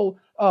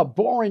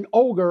 boring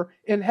ogre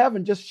in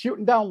heaven just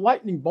shooting down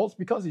lightning bolts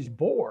because he's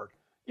bored.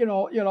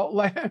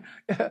 Like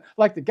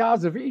the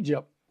gods of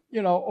Egypt,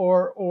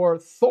 or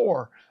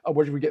Thor,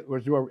 which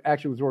was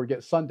where we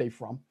get Sunday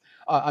from.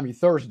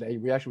 Thursday.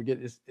 We actually get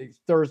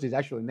Thursday is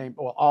actually named.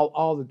 Well,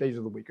 all the days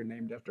of the week are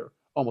named after.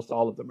 Almost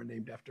all of them are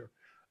named after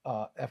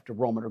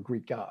Roman or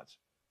Greek gods.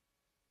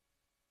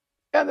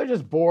 And they're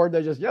just bored.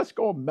 They're just, let's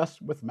go mess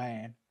with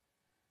man.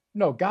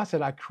 No, God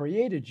said, I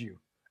created you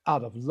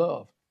out of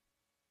love.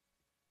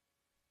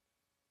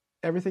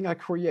 Everything I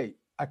create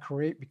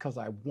because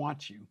I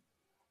want you.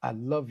 I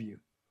love you.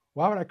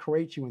 Why would I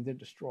create you and then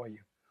destroy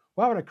you?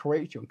 Why would I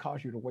create you and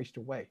cause you to waste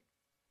away?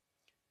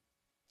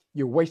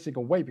 You're wasting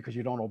away because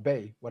you don't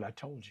obey what I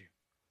told you.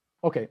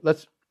 Okay,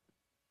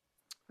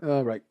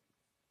 all right.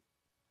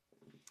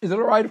 Is it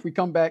all right if we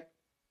come back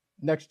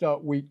next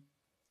week?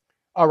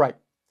 All right.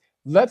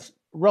 Let's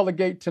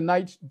relegate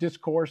tonight's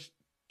discourse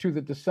to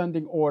the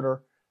descending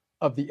order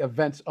of the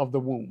events of the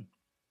womb.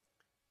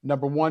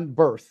 Number 1,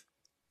 birth.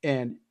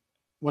 And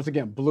once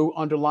again, blue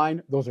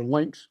underline, those are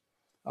links.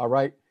 All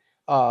right.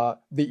 The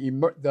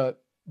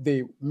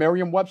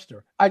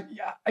Merriam-Webster. I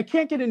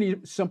can't get any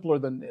simpler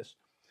than this.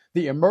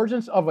 The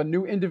emergence of a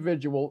new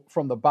individual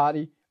from the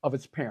body of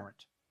its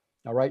parent.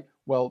 All right.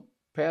 Well,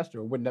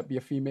 Pastor, wouldn't that be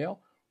a female?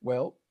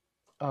 Well,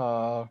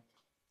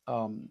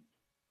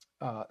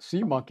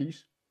 sea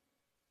monkeys,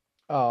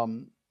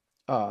 the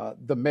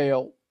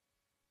male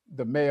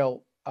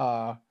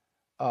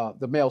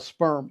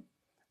sperm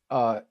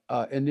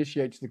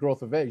initiates the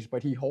growth of eggs,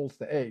 but he holds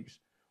the eggs.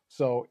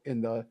 So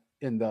in the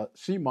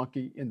sea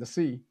monkey,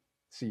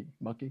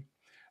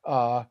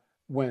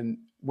 when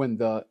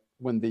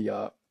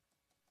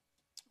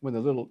the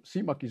little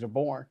sea monkeys are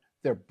born,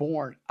 they're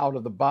born out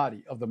of the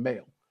body of the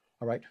male.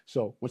 All right.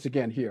 So once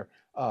again here,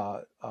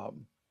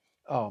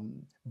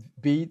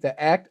 B, the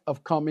act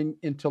of coming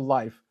into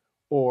life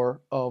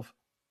or of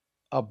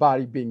a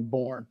body being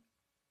born.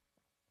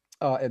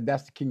 And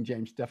that's the King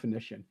James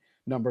definition.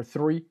 Number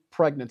 3,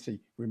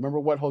 pregnancy. Remember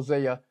what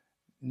Hosea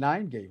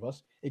 9 gave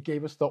us? It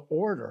gave us the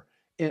order,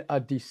 in a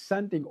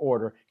descending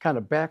order, kind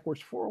of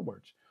backwards,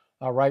 forwards.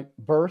 All right.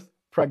 Birth,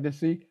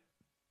 pregnancy,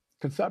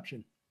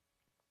 conception.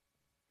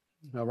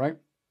 All right.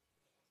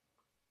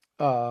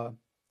 The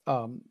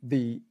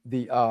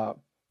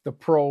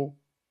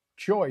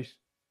pro-choice,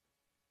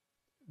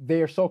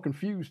 they are so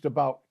confused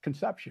about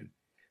conception,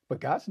 but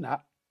God's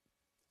not.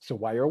 So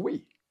why are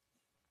we?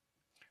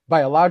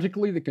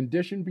 Biologically, the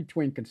condition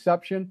between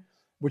conception,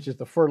 which is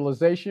the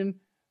fertilization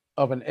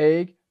of an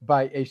egg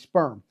by a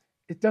sperm.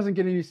 It doesn't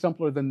get any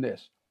simpler than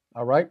this.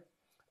 All right.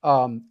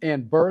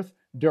 And birth,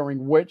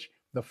 during which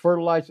the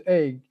fertilized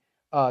egg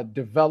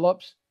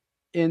develops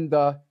in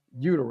the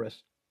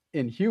uterus.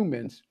 In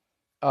humans,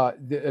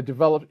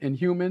 developed in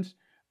humans,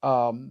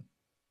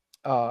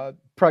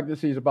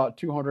 pregnancy is about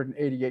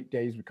 288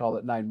 days. We call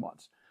it 9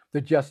 months.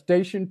 The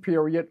gestation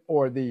period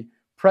or the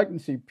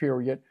pregnancy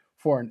period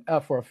for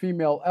a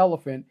female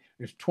elephant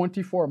is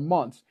 24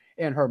 months,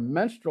 and her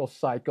menstrual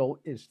cycle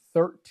is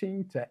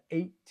 13 to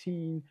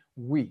 18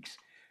 weeks.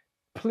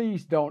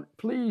 Please don't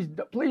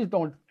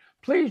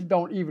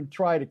even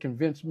try to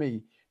convince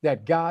me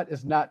that God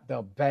is not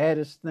the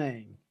baddest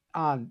thing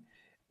on.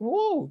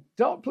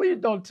 Please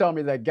don't tell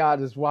me that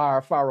God is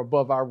far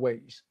above our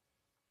ways.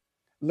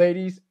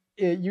 Ladies,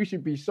 you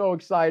should be so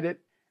excited.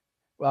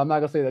 Well, I'm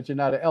not gonna say that you're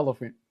not an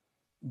elephant,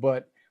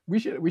 but we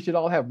should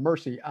all have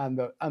mercy on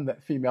the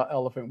female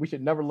elephant. We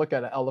should never look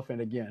at an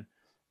elephant again,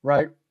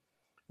 right?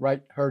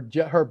 Right.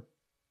 Her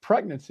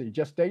pregnancy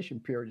gestation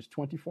period is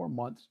 24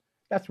 months.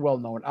 That's well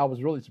known. I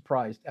was really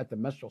surprised at the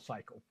menstrual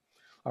cycle.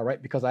 All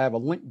right, because I have a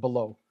link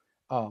below.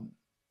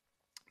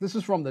 This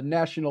is from the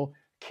National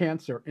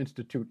Cancer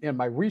Institute in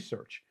my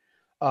research,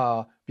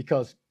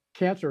 because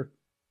cancer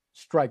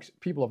strikes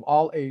people of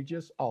all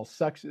ages, all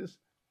sexes,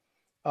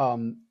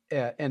 and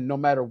no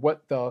matter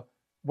what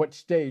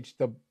stage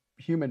the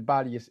human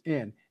body is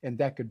in, and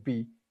that could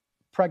be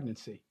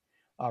pregnancy,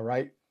 all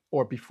right,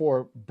 or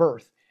before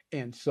birth.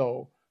 And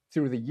so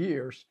through the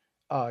years,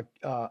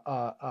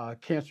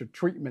 cancer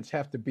treatments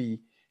have to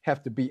be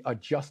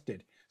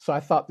adjusted. So I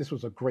thought this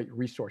was a great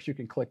resource. You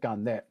can click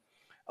on that.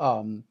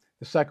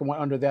 The second one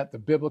under that, the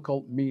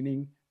biblical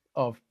meaning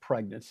of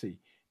pregnancy,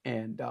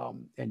 and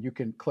you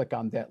can click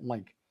on that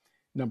link.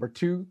 Number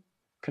two,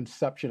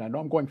 conception. I know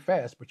I'm going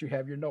fast, but you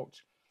have your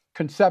notes.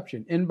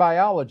 Conception in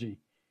biology,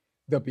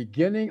 the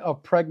beginning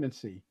of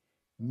pregnancy,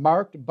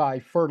 marked by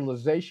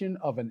fertilization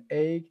of an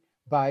egg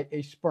by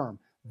a sperm.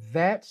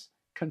 That's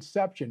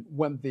conception,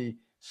 when the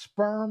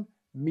sperm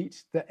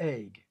meets the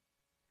egg.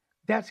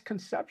 That's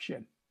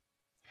conception.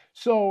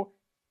 So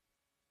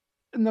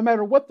no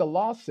matter what the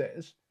law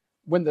says,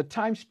 when the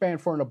time span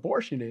for an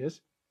abortion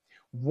is,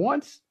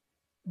 once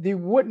you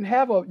wouldn't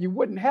have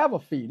a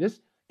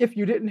fetus if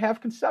you didn't have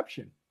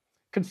conception.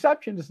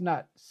 Conception is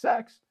not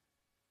sex,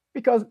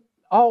 because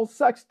all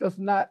sex does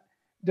not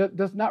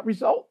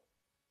result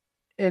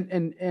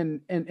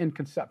in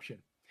conception,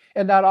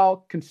 and not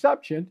all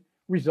conception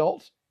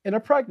results in a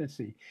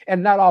pregnancy,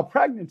 and not all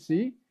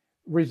pregnancy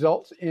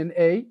results in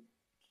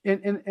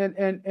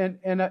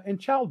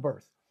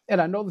childbirth. And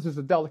I know this is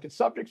a delicate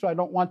subject, so I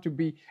don't want to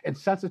be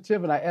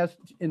insensitive, and I ask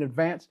in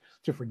advance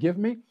to forgive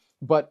me.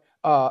 But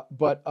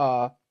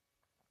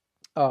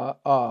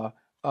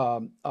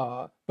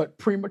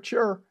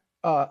premature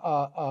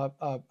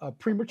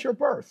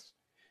births,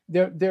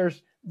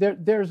 there's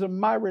a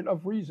myriad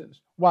of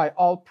reasons why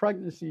all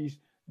pregnancies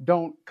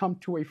don't come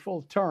to a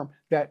full term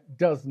that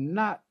does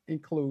not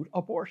include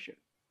abortion.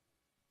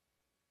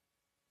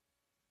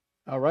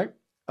 All right.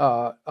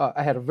 I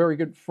had a very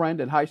good friend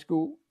in high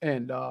school,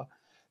 and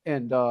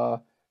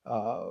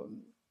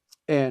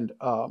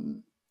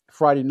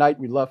Friday night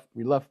we left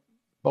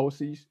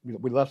BOCES.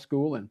 We left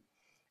school,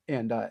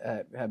 and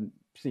I haven't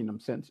seen him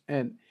since.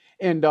 And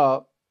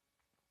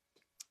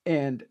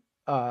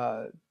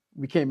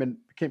we came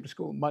to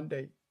school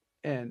Monday,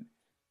 and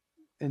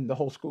the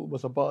whole school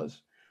was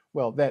abuzz.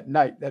 Well,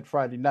 that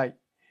Friday night,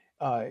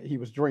 he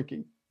was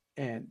drinking,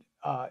 and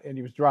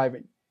he was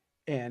driving,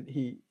 and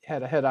he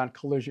had a head-on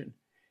collision,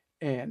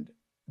 and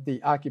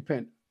the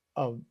occupant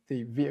of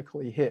the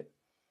vehicle he hit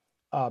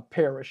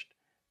perished.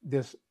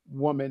 This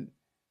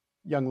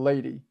young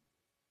lady,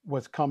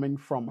 was coming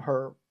from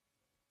her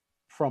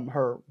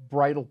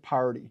bridal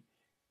party.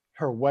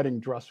 Her wedding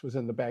dress was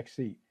in the back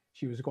seat.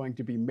 She was going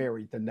to be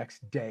married the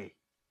next day,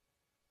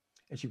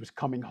 and she was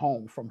coming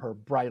home from her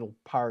bridal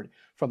party,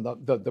 from the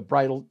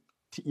bridal,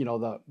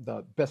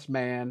 the best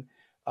man,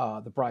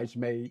 the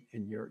bridesmaid,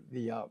 and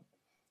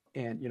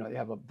they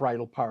have a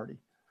bridal party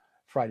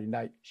Friday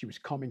night. She was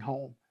coming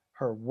home.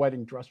 Her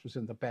wedding dress was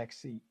in the back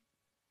seat,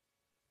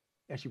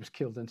 and she was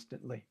killed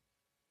instantly.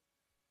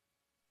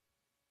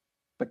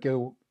 But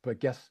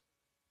guess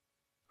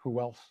who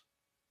else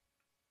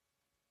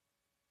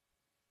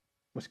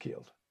was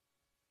killed?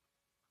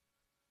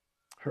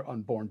 Her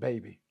unborn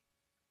baby.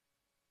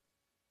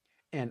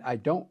 And I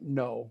don't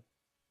know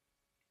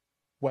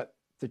what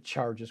the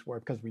charges were,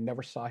 because we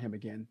never saw him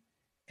again,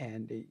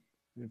 and he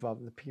involved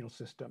in the penal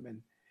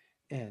system,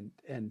 and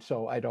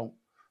so I don't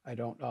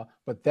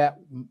but that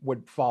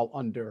would fall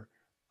under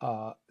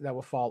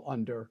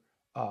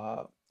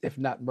if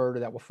not murder,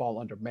 that would fall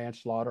under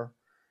manslaughter,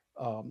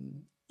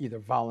 either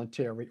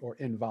voluntary or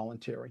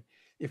involuntary.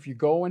 If you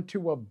go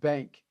into a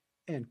bank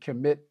and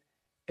commit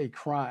a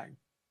crime,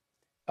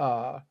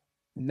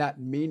 not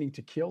meaning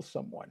to kill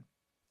someone,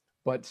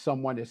 but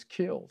someone is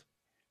killed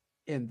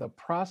in the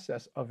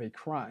process of a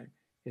crime,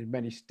 in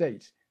many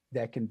states,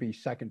 that can be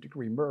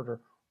second-degree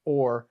murder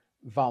or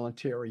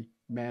voluntary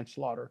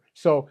manslaughter.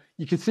 So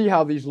you can see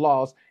how these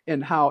laws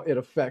and how it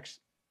affects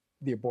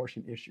the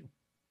abortion issue.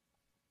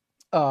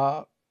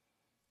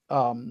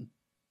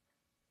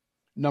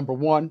 Number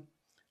one,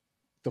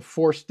 the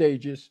 4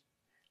 stages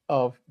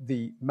of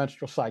the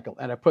menstrual cycle.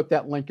 And I put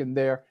that link in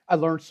there. I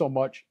learned so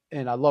much,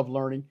 and I love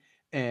learning,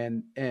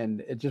 and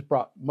it just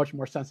brought much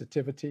more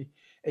sensitivity.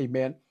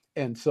 Amen.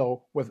 And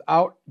so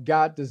without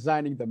God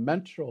designing the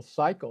menstrual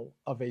cycle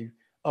of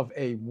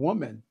a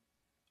woman,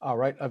 all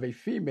right, of a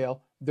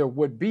female, there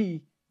would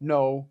be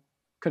no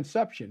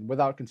conception.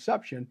 Without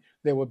conception,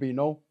 there would be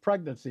no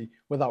pregnancy.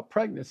 Without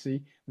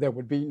pregnancy, there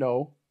would be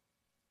no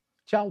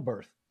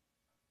childbirth.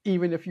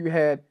 Even if you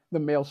had the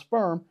male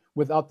sperm,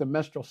 without the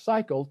menstrual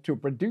cycle to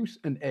produce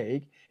an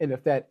egg, and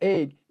if that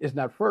egg is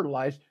not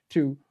fertilized,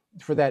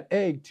 for that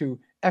egg to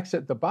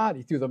exit the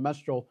body through the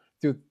menstrual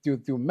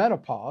through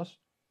menopause.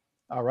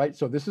 All right,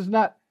 so this is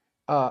not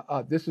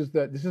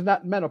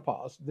not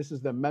menopause. This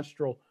is the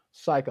menstrual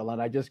cycle, and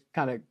I just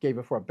kind of gave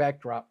it for a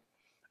backdrop.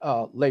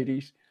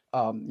 Ladies,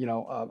 I'm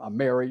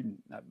married,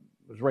 I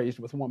was raised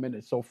with women,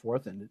 and so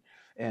forth, and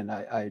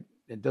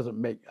it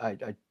doesn't make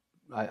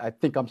I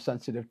think I'm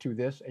sensitive to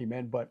this,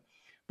 amen. But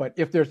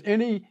if there's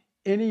any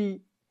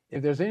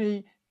If there's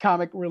any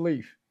comic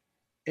relief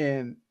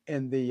in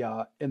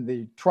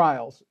the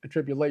trials and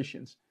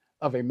tribulations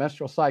of a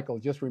menstrual cycle,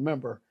 just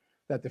remember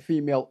that the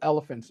female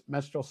elephant's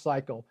menstrual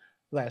cycle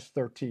lasts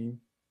 13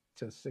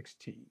 to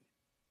 16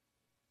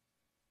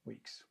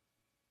 weeks.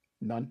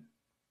 None.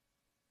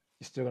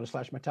 You're still gonna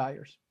slash my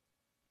tires.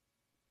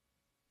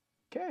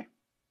 Okay.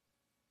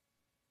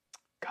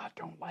 God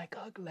don't like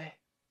ugly.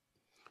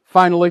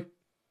 Finally,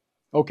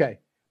 okay,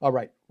 all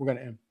right, we're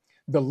gonna end.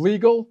 The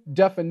legal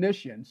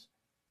definitions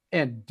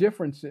and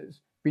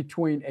differences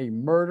between a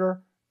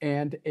murder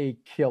and a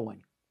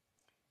killing.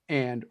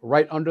 And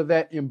right under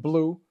that in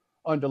blue,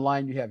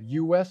 underlined, you have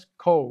U.S.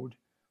 Code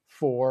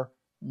for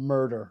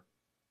murder.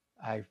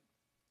 I've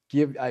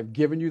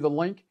given you the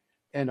link,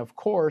 and of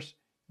course,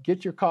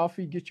 get your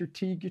coffee, get your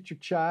tea, get your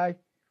chai,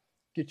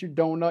 get your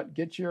donut,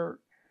 get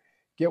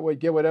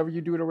whatever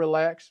you do to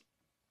relax.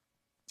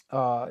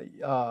 Uh,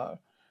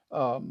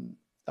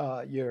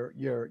 uh,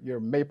 your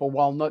maple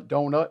walnut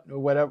donut or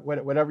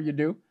whatever you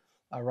do.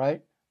 All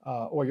right,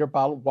 or your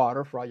bottled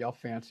water for all y'all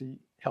fancy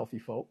healthy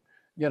folk.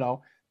 You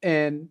know,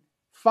 and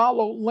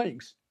follow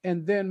links,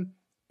 and then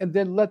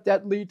let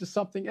that lead to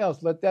something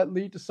else. Let that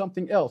lead to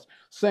something else.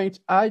 Saints,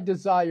 I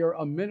desire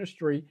a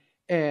ministry,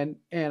 and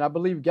I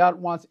believe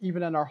God wants,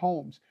 even in our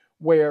homes,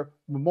 where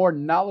the more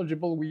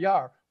knowledgeable we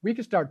are, we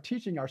can start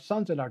teaching our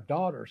sons and our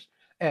daughters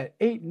at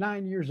 8,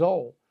 9 years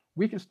old.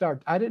 We can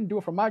start. I didn't do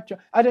it for my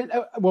child. I didn't.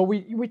 Well,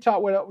 we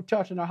taught what we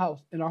taught in our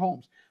house, in our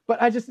homes.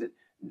 But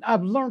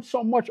I've learned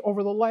so much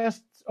over the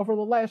last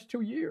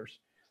 2 years.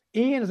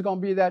 Ian is going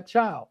to be that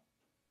child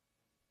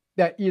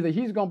that either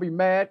he's going to be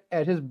mad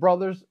at his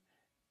brothers,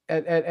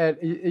 either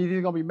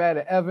he's going to be mad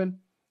at Evan.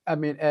 I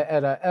mean,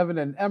 at Evan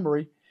and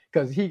Emery,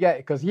 because he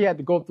had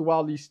to go through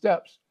all these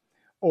steps,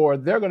 or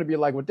they're going to be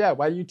like, "Well, Dad,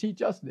 why do you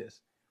teach us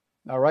this?"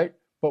 All right.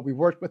 But we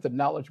worked with the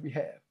knowledge we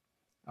have.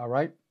 All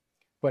right.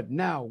 But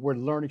now we're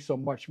learning so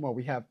much more.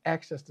 We have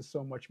access to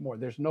so much more.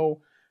 There's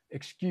no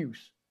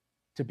excuse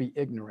to be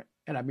ignorant.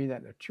 And I mean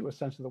that in the truest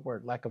sense of the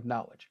word, lack of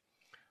knowledge.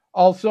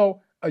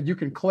 Also, you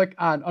can click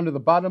on under the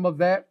bottom of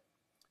that.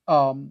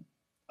 Um,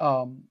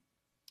 um,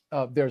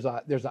 there's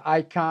an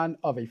icon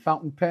of a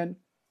fountain pen,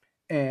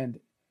 and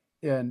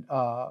and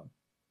uh,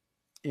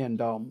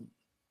 and um,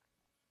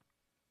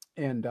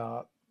 and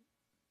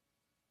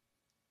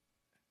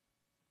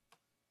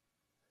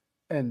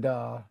and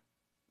um,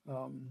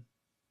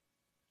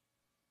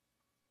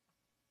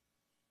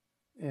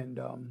 and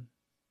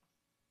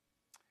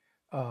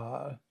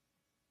uh,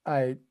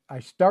 I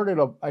started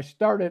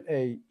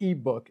a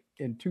ebook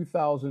in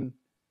 2000.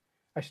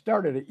 I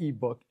started an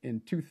ebook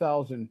in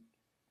 2000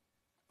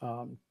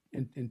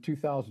 in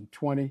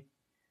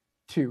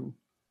 2022,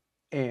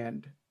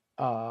 and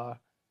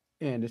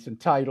it's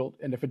entitled.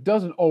 And if it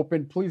doesn't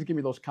open, please give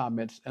me those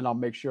comments, and I'll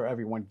make sure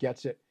everyone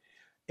gets it.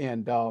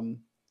 And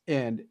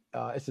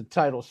it's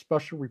entitled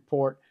Special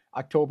Report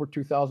October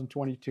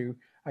 2022.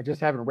 I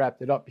just haven't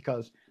wrapped it up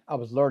because I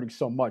was learning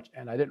so much,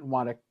 and I didn't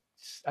want to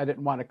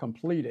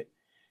complete it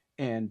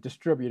and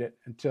distribute it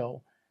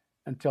until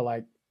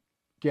I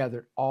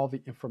gathered all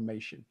the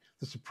information.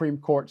 The Supreme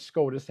Court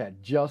SCOTUS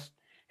had just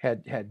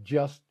had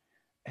just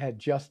had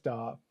just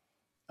uh,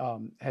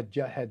 um, had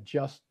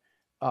just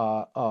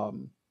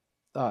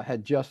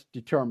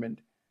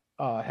determined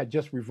had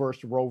just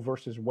reversed Roe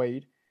versus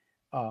Wade.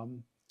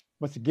 Um,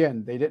 Once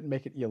again, they didn't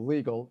make it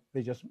illegal.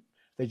 They just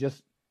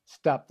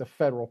stopped the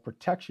federal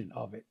protection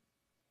of it,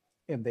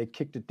 and they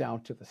kicked it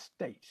down to the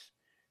states,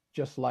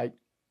 just like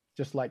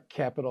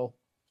capital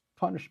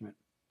punishment.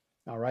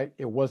 All right,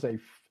 it was a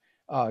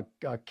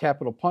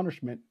capital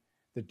punishment.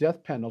 The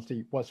death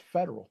penalty was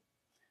federal.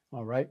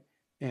 All right,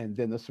 and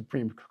then the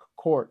Supreme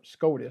Court,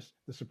 SCOTUS,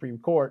 the Supreme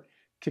Court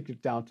kicked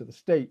it down to the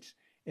states,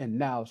 and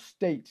now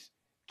states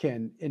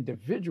can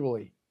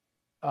individually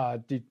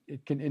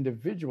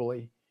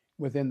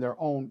within their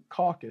own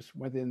caucus,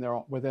 within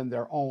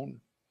their own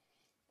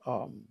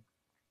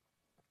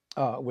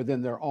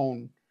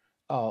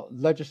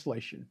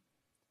legislation,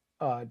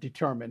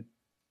 determine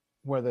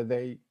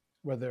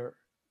whether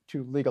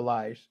to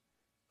legalize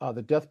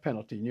the death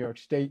penalty. New York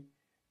State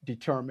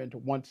determined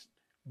once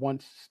the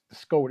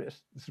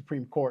SCOTUS, the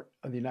Supreme Court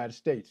of the United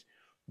States,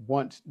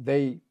 once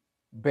they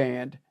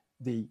banned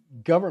the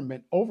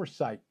government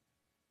oversight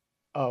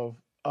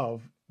of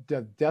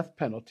the death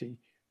penalty.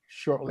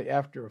 Shortly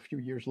after, a few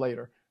years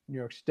later, New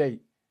York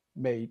State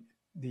made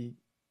a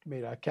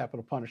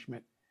capital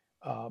punishment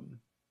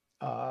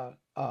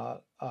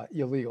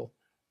illegal,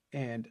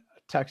 and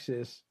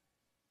Texas,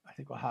 I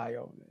think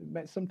Ohio,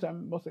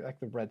 sometimes mostly like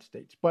the red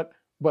states, but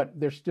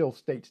there's still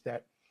states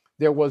that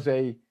there was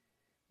an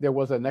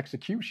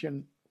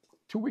execution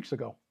 2 weeks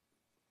ago,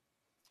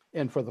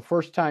 and for the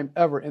first time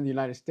ever in the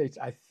United States,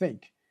 I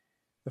think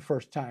the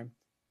first time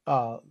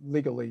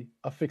legally,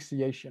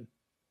 asphyxiation.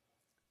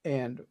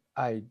 And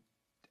I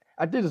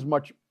did as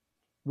much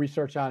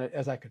research on it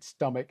as I could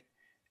stomach,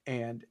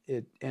 and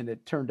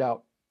it turned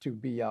out to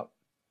be a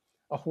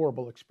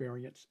horrible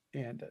experience,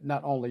 and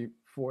not only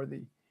for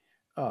the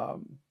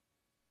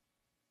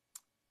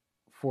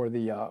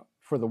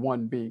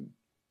one being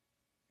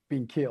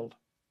being killed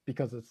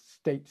because it's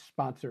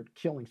state-sponsored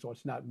killing, so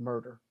it's not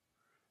murder.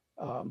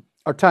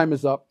 Our time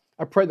is up.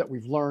 I pray that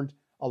we've learned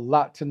a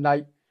lot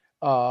tonight.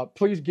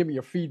 Please give me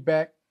your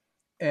feedback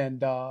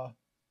and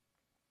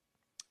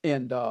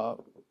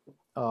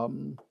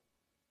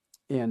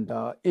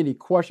any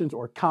questions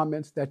or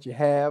comments that you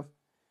have.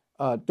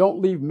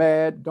 Don't leave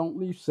mad. Don't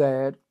leave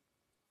sad.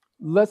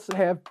 Let's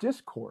have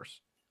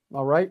discourse.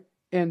 All right.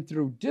 And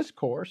through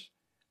discourse,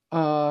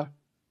 that's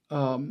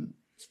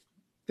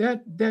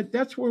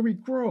where we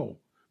grow.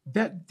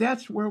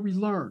 That's where we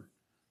learn.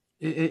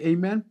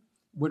 Amen.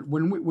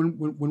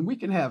 When we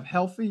can have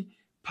healthy,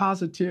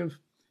 positive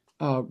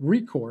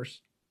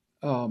recourse,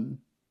 that's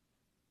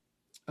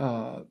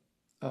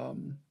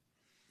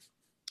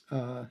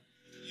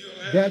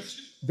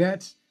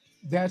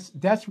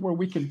where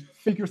we can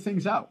figure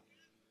things out.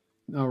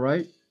 All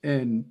right,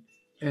 and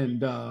in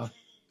the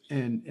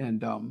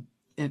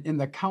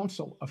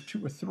counsel of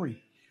two or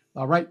three.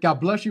 All right, God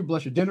bless you.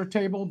 Bless your dinner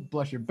table.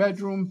 Bless your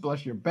bedroom.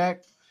 Bless your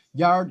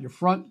backyard, your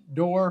front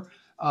door,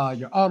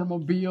 your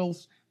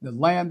automobiles, the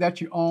land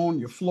that you own,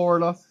 your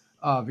Florida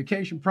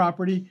vacation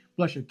property.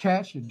 Bless your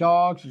cats, your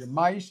dogs, your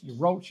mice, your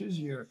roaches,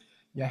 your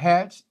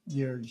hats,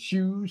 your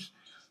shoes.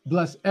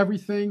 Bless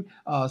everything.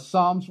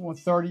 Psalms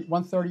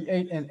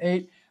 138 and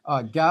 8.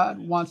 God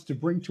wants to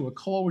bring to a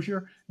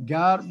closure.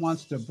 God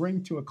wants to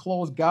bring to a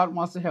close. God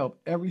wants to help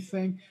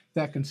everything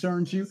that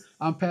concerns you.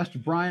 I'm Pastor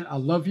Brian. I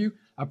love you.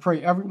 I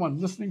pray everyone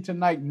listening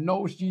tonight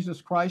knows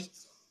Jesus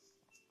Christ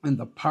and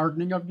the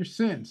pardoning of your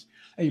sins.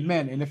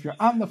 Amen. And if you're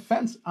on the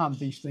fence on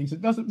these things,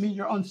 it doesn't mean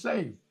you're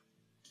unsaved.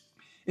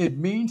 It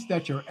means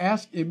that you're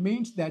It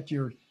means that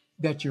you're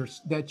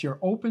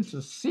open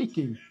to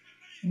seeking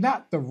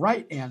not the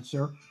right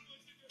answer,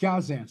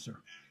 God's answer.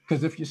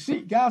 Because if you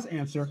seek God's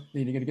answer,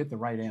 then you're going to get the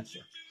right answer.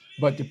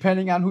 But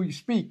depending on who you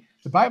speak,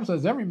 the Bible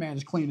says every man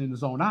is clean in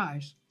his own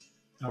eyes.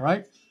 All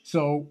right.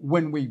 So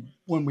when we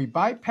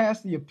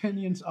bypass the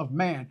opinions of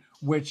man,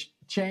 which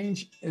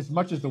change as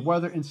much as the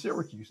weather in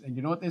Syracuse, and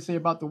you know what they say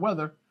about the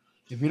weather?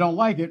 If you don't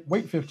like it,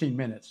 wait 15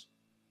 minutes.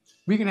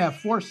 We can have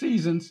 4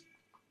 seasons,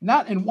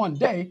 not in one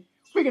day.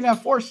 We can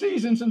have 4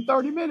 seasons in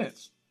 30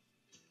 minutes.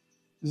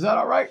 Is that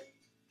all right?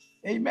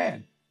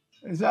 Amen.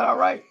 Is that all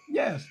right?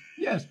 Yes.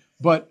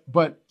 But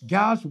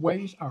God's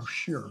ways are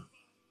sure.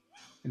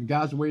 And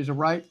God's ways are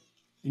right.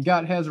 And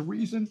God has a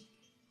reason.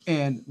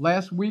 And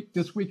last week,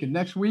 this week, and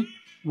next week,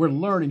 we're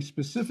learning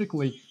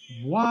specifically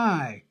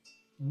why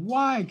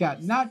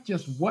God, not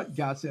just what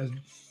God says.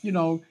 You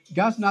know,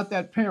 God's not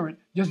that parent.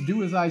 Just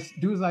do as I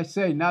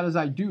say, not as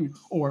I do,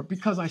 or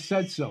because I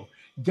said so.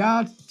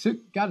 God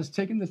has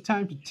taken the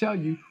time to tell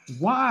you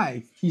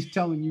why he's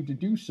telling you to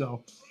do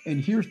so.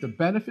 And here's the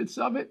benefits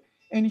of it.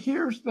 And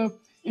here's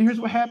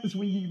what happens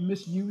when you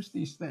misuse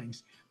these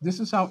things.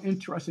 This is how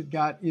interested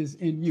God is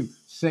in you.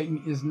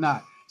 Satan is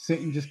not.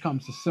 Satan just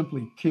comes to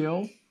simply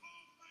kill,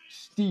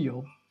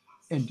 steal,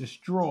 and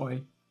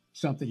destroy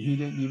something he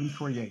didn't even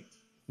create.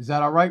 Is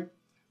that all right?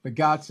 But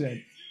God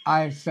said,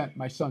 I sent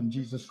my son,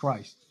 Jesus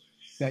Christ,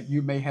 that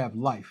you may have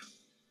life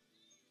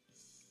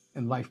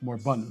and life more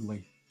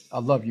abundantly. I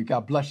love you.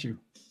 God bless you.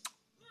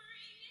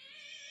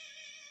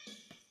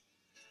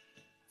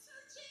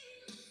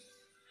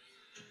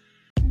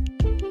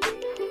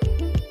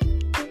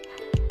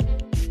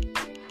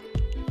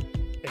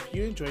 If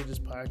you enjoyed this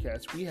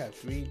podcast, we have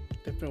 3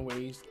 different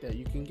ways that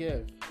you can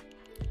give.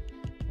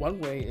 One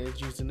way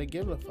is using the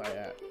Givelify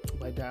app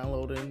by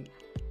downloading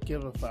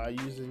Givelify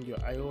using your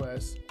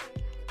iOS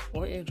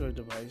or Android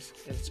device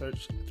and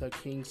search the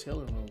King's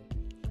Healing Room,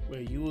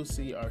 where you will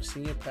see our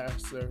senior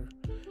pastor,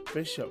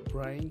 Bishop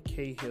Brian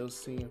K. Hill's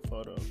senior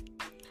photo.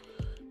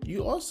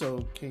 You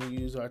also can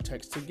use our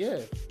text to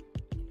give.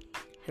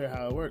 Here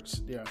how it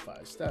works. There are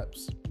 5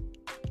 steps.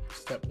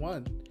 Step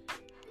 1,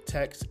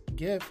 text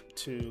GIVE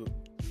to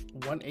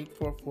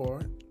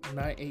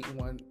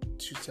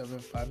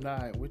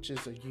 1-844-981-2759, which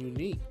is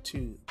unique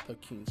to the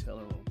King's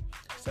Healing Room.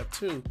 Step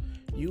 2,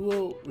 you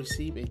will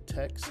receive a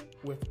text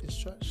with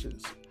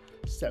instructions.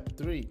 Step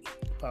 3,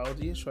 follow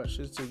the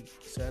instructions to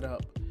set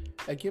up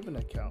a giving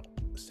account.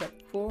 Step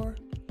 4,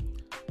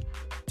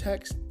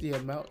 text the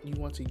amount you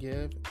want to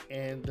give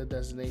and the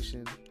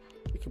designation.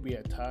 It could be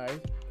a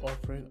tithe,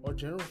 offering, or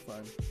general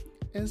fund.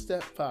 And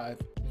step 5,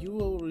 you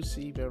will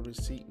receive a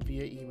receipt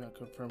via email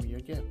confirming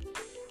your gift.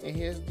 And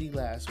here's the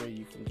last way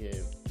you can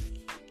give.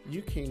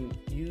 You can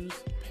use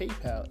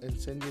PayPal and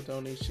send your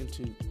donation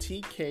to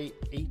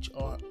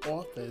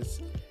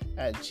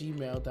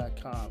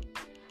tkhroffice@gmail.com.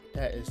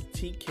 That is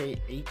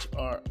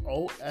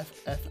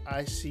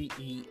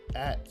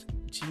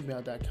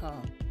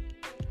tkhroffice@gmail.com.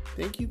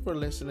 Thank you for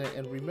listening,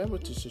 and remember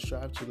to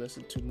subscribe to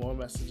listen to more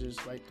messages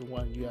like the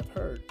one you have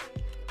heard.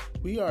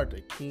 We are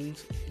the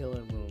King's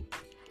Healing Room,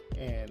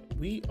 and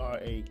we are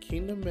a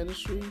kingdom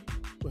ministry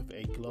with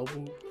a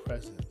global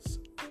presence.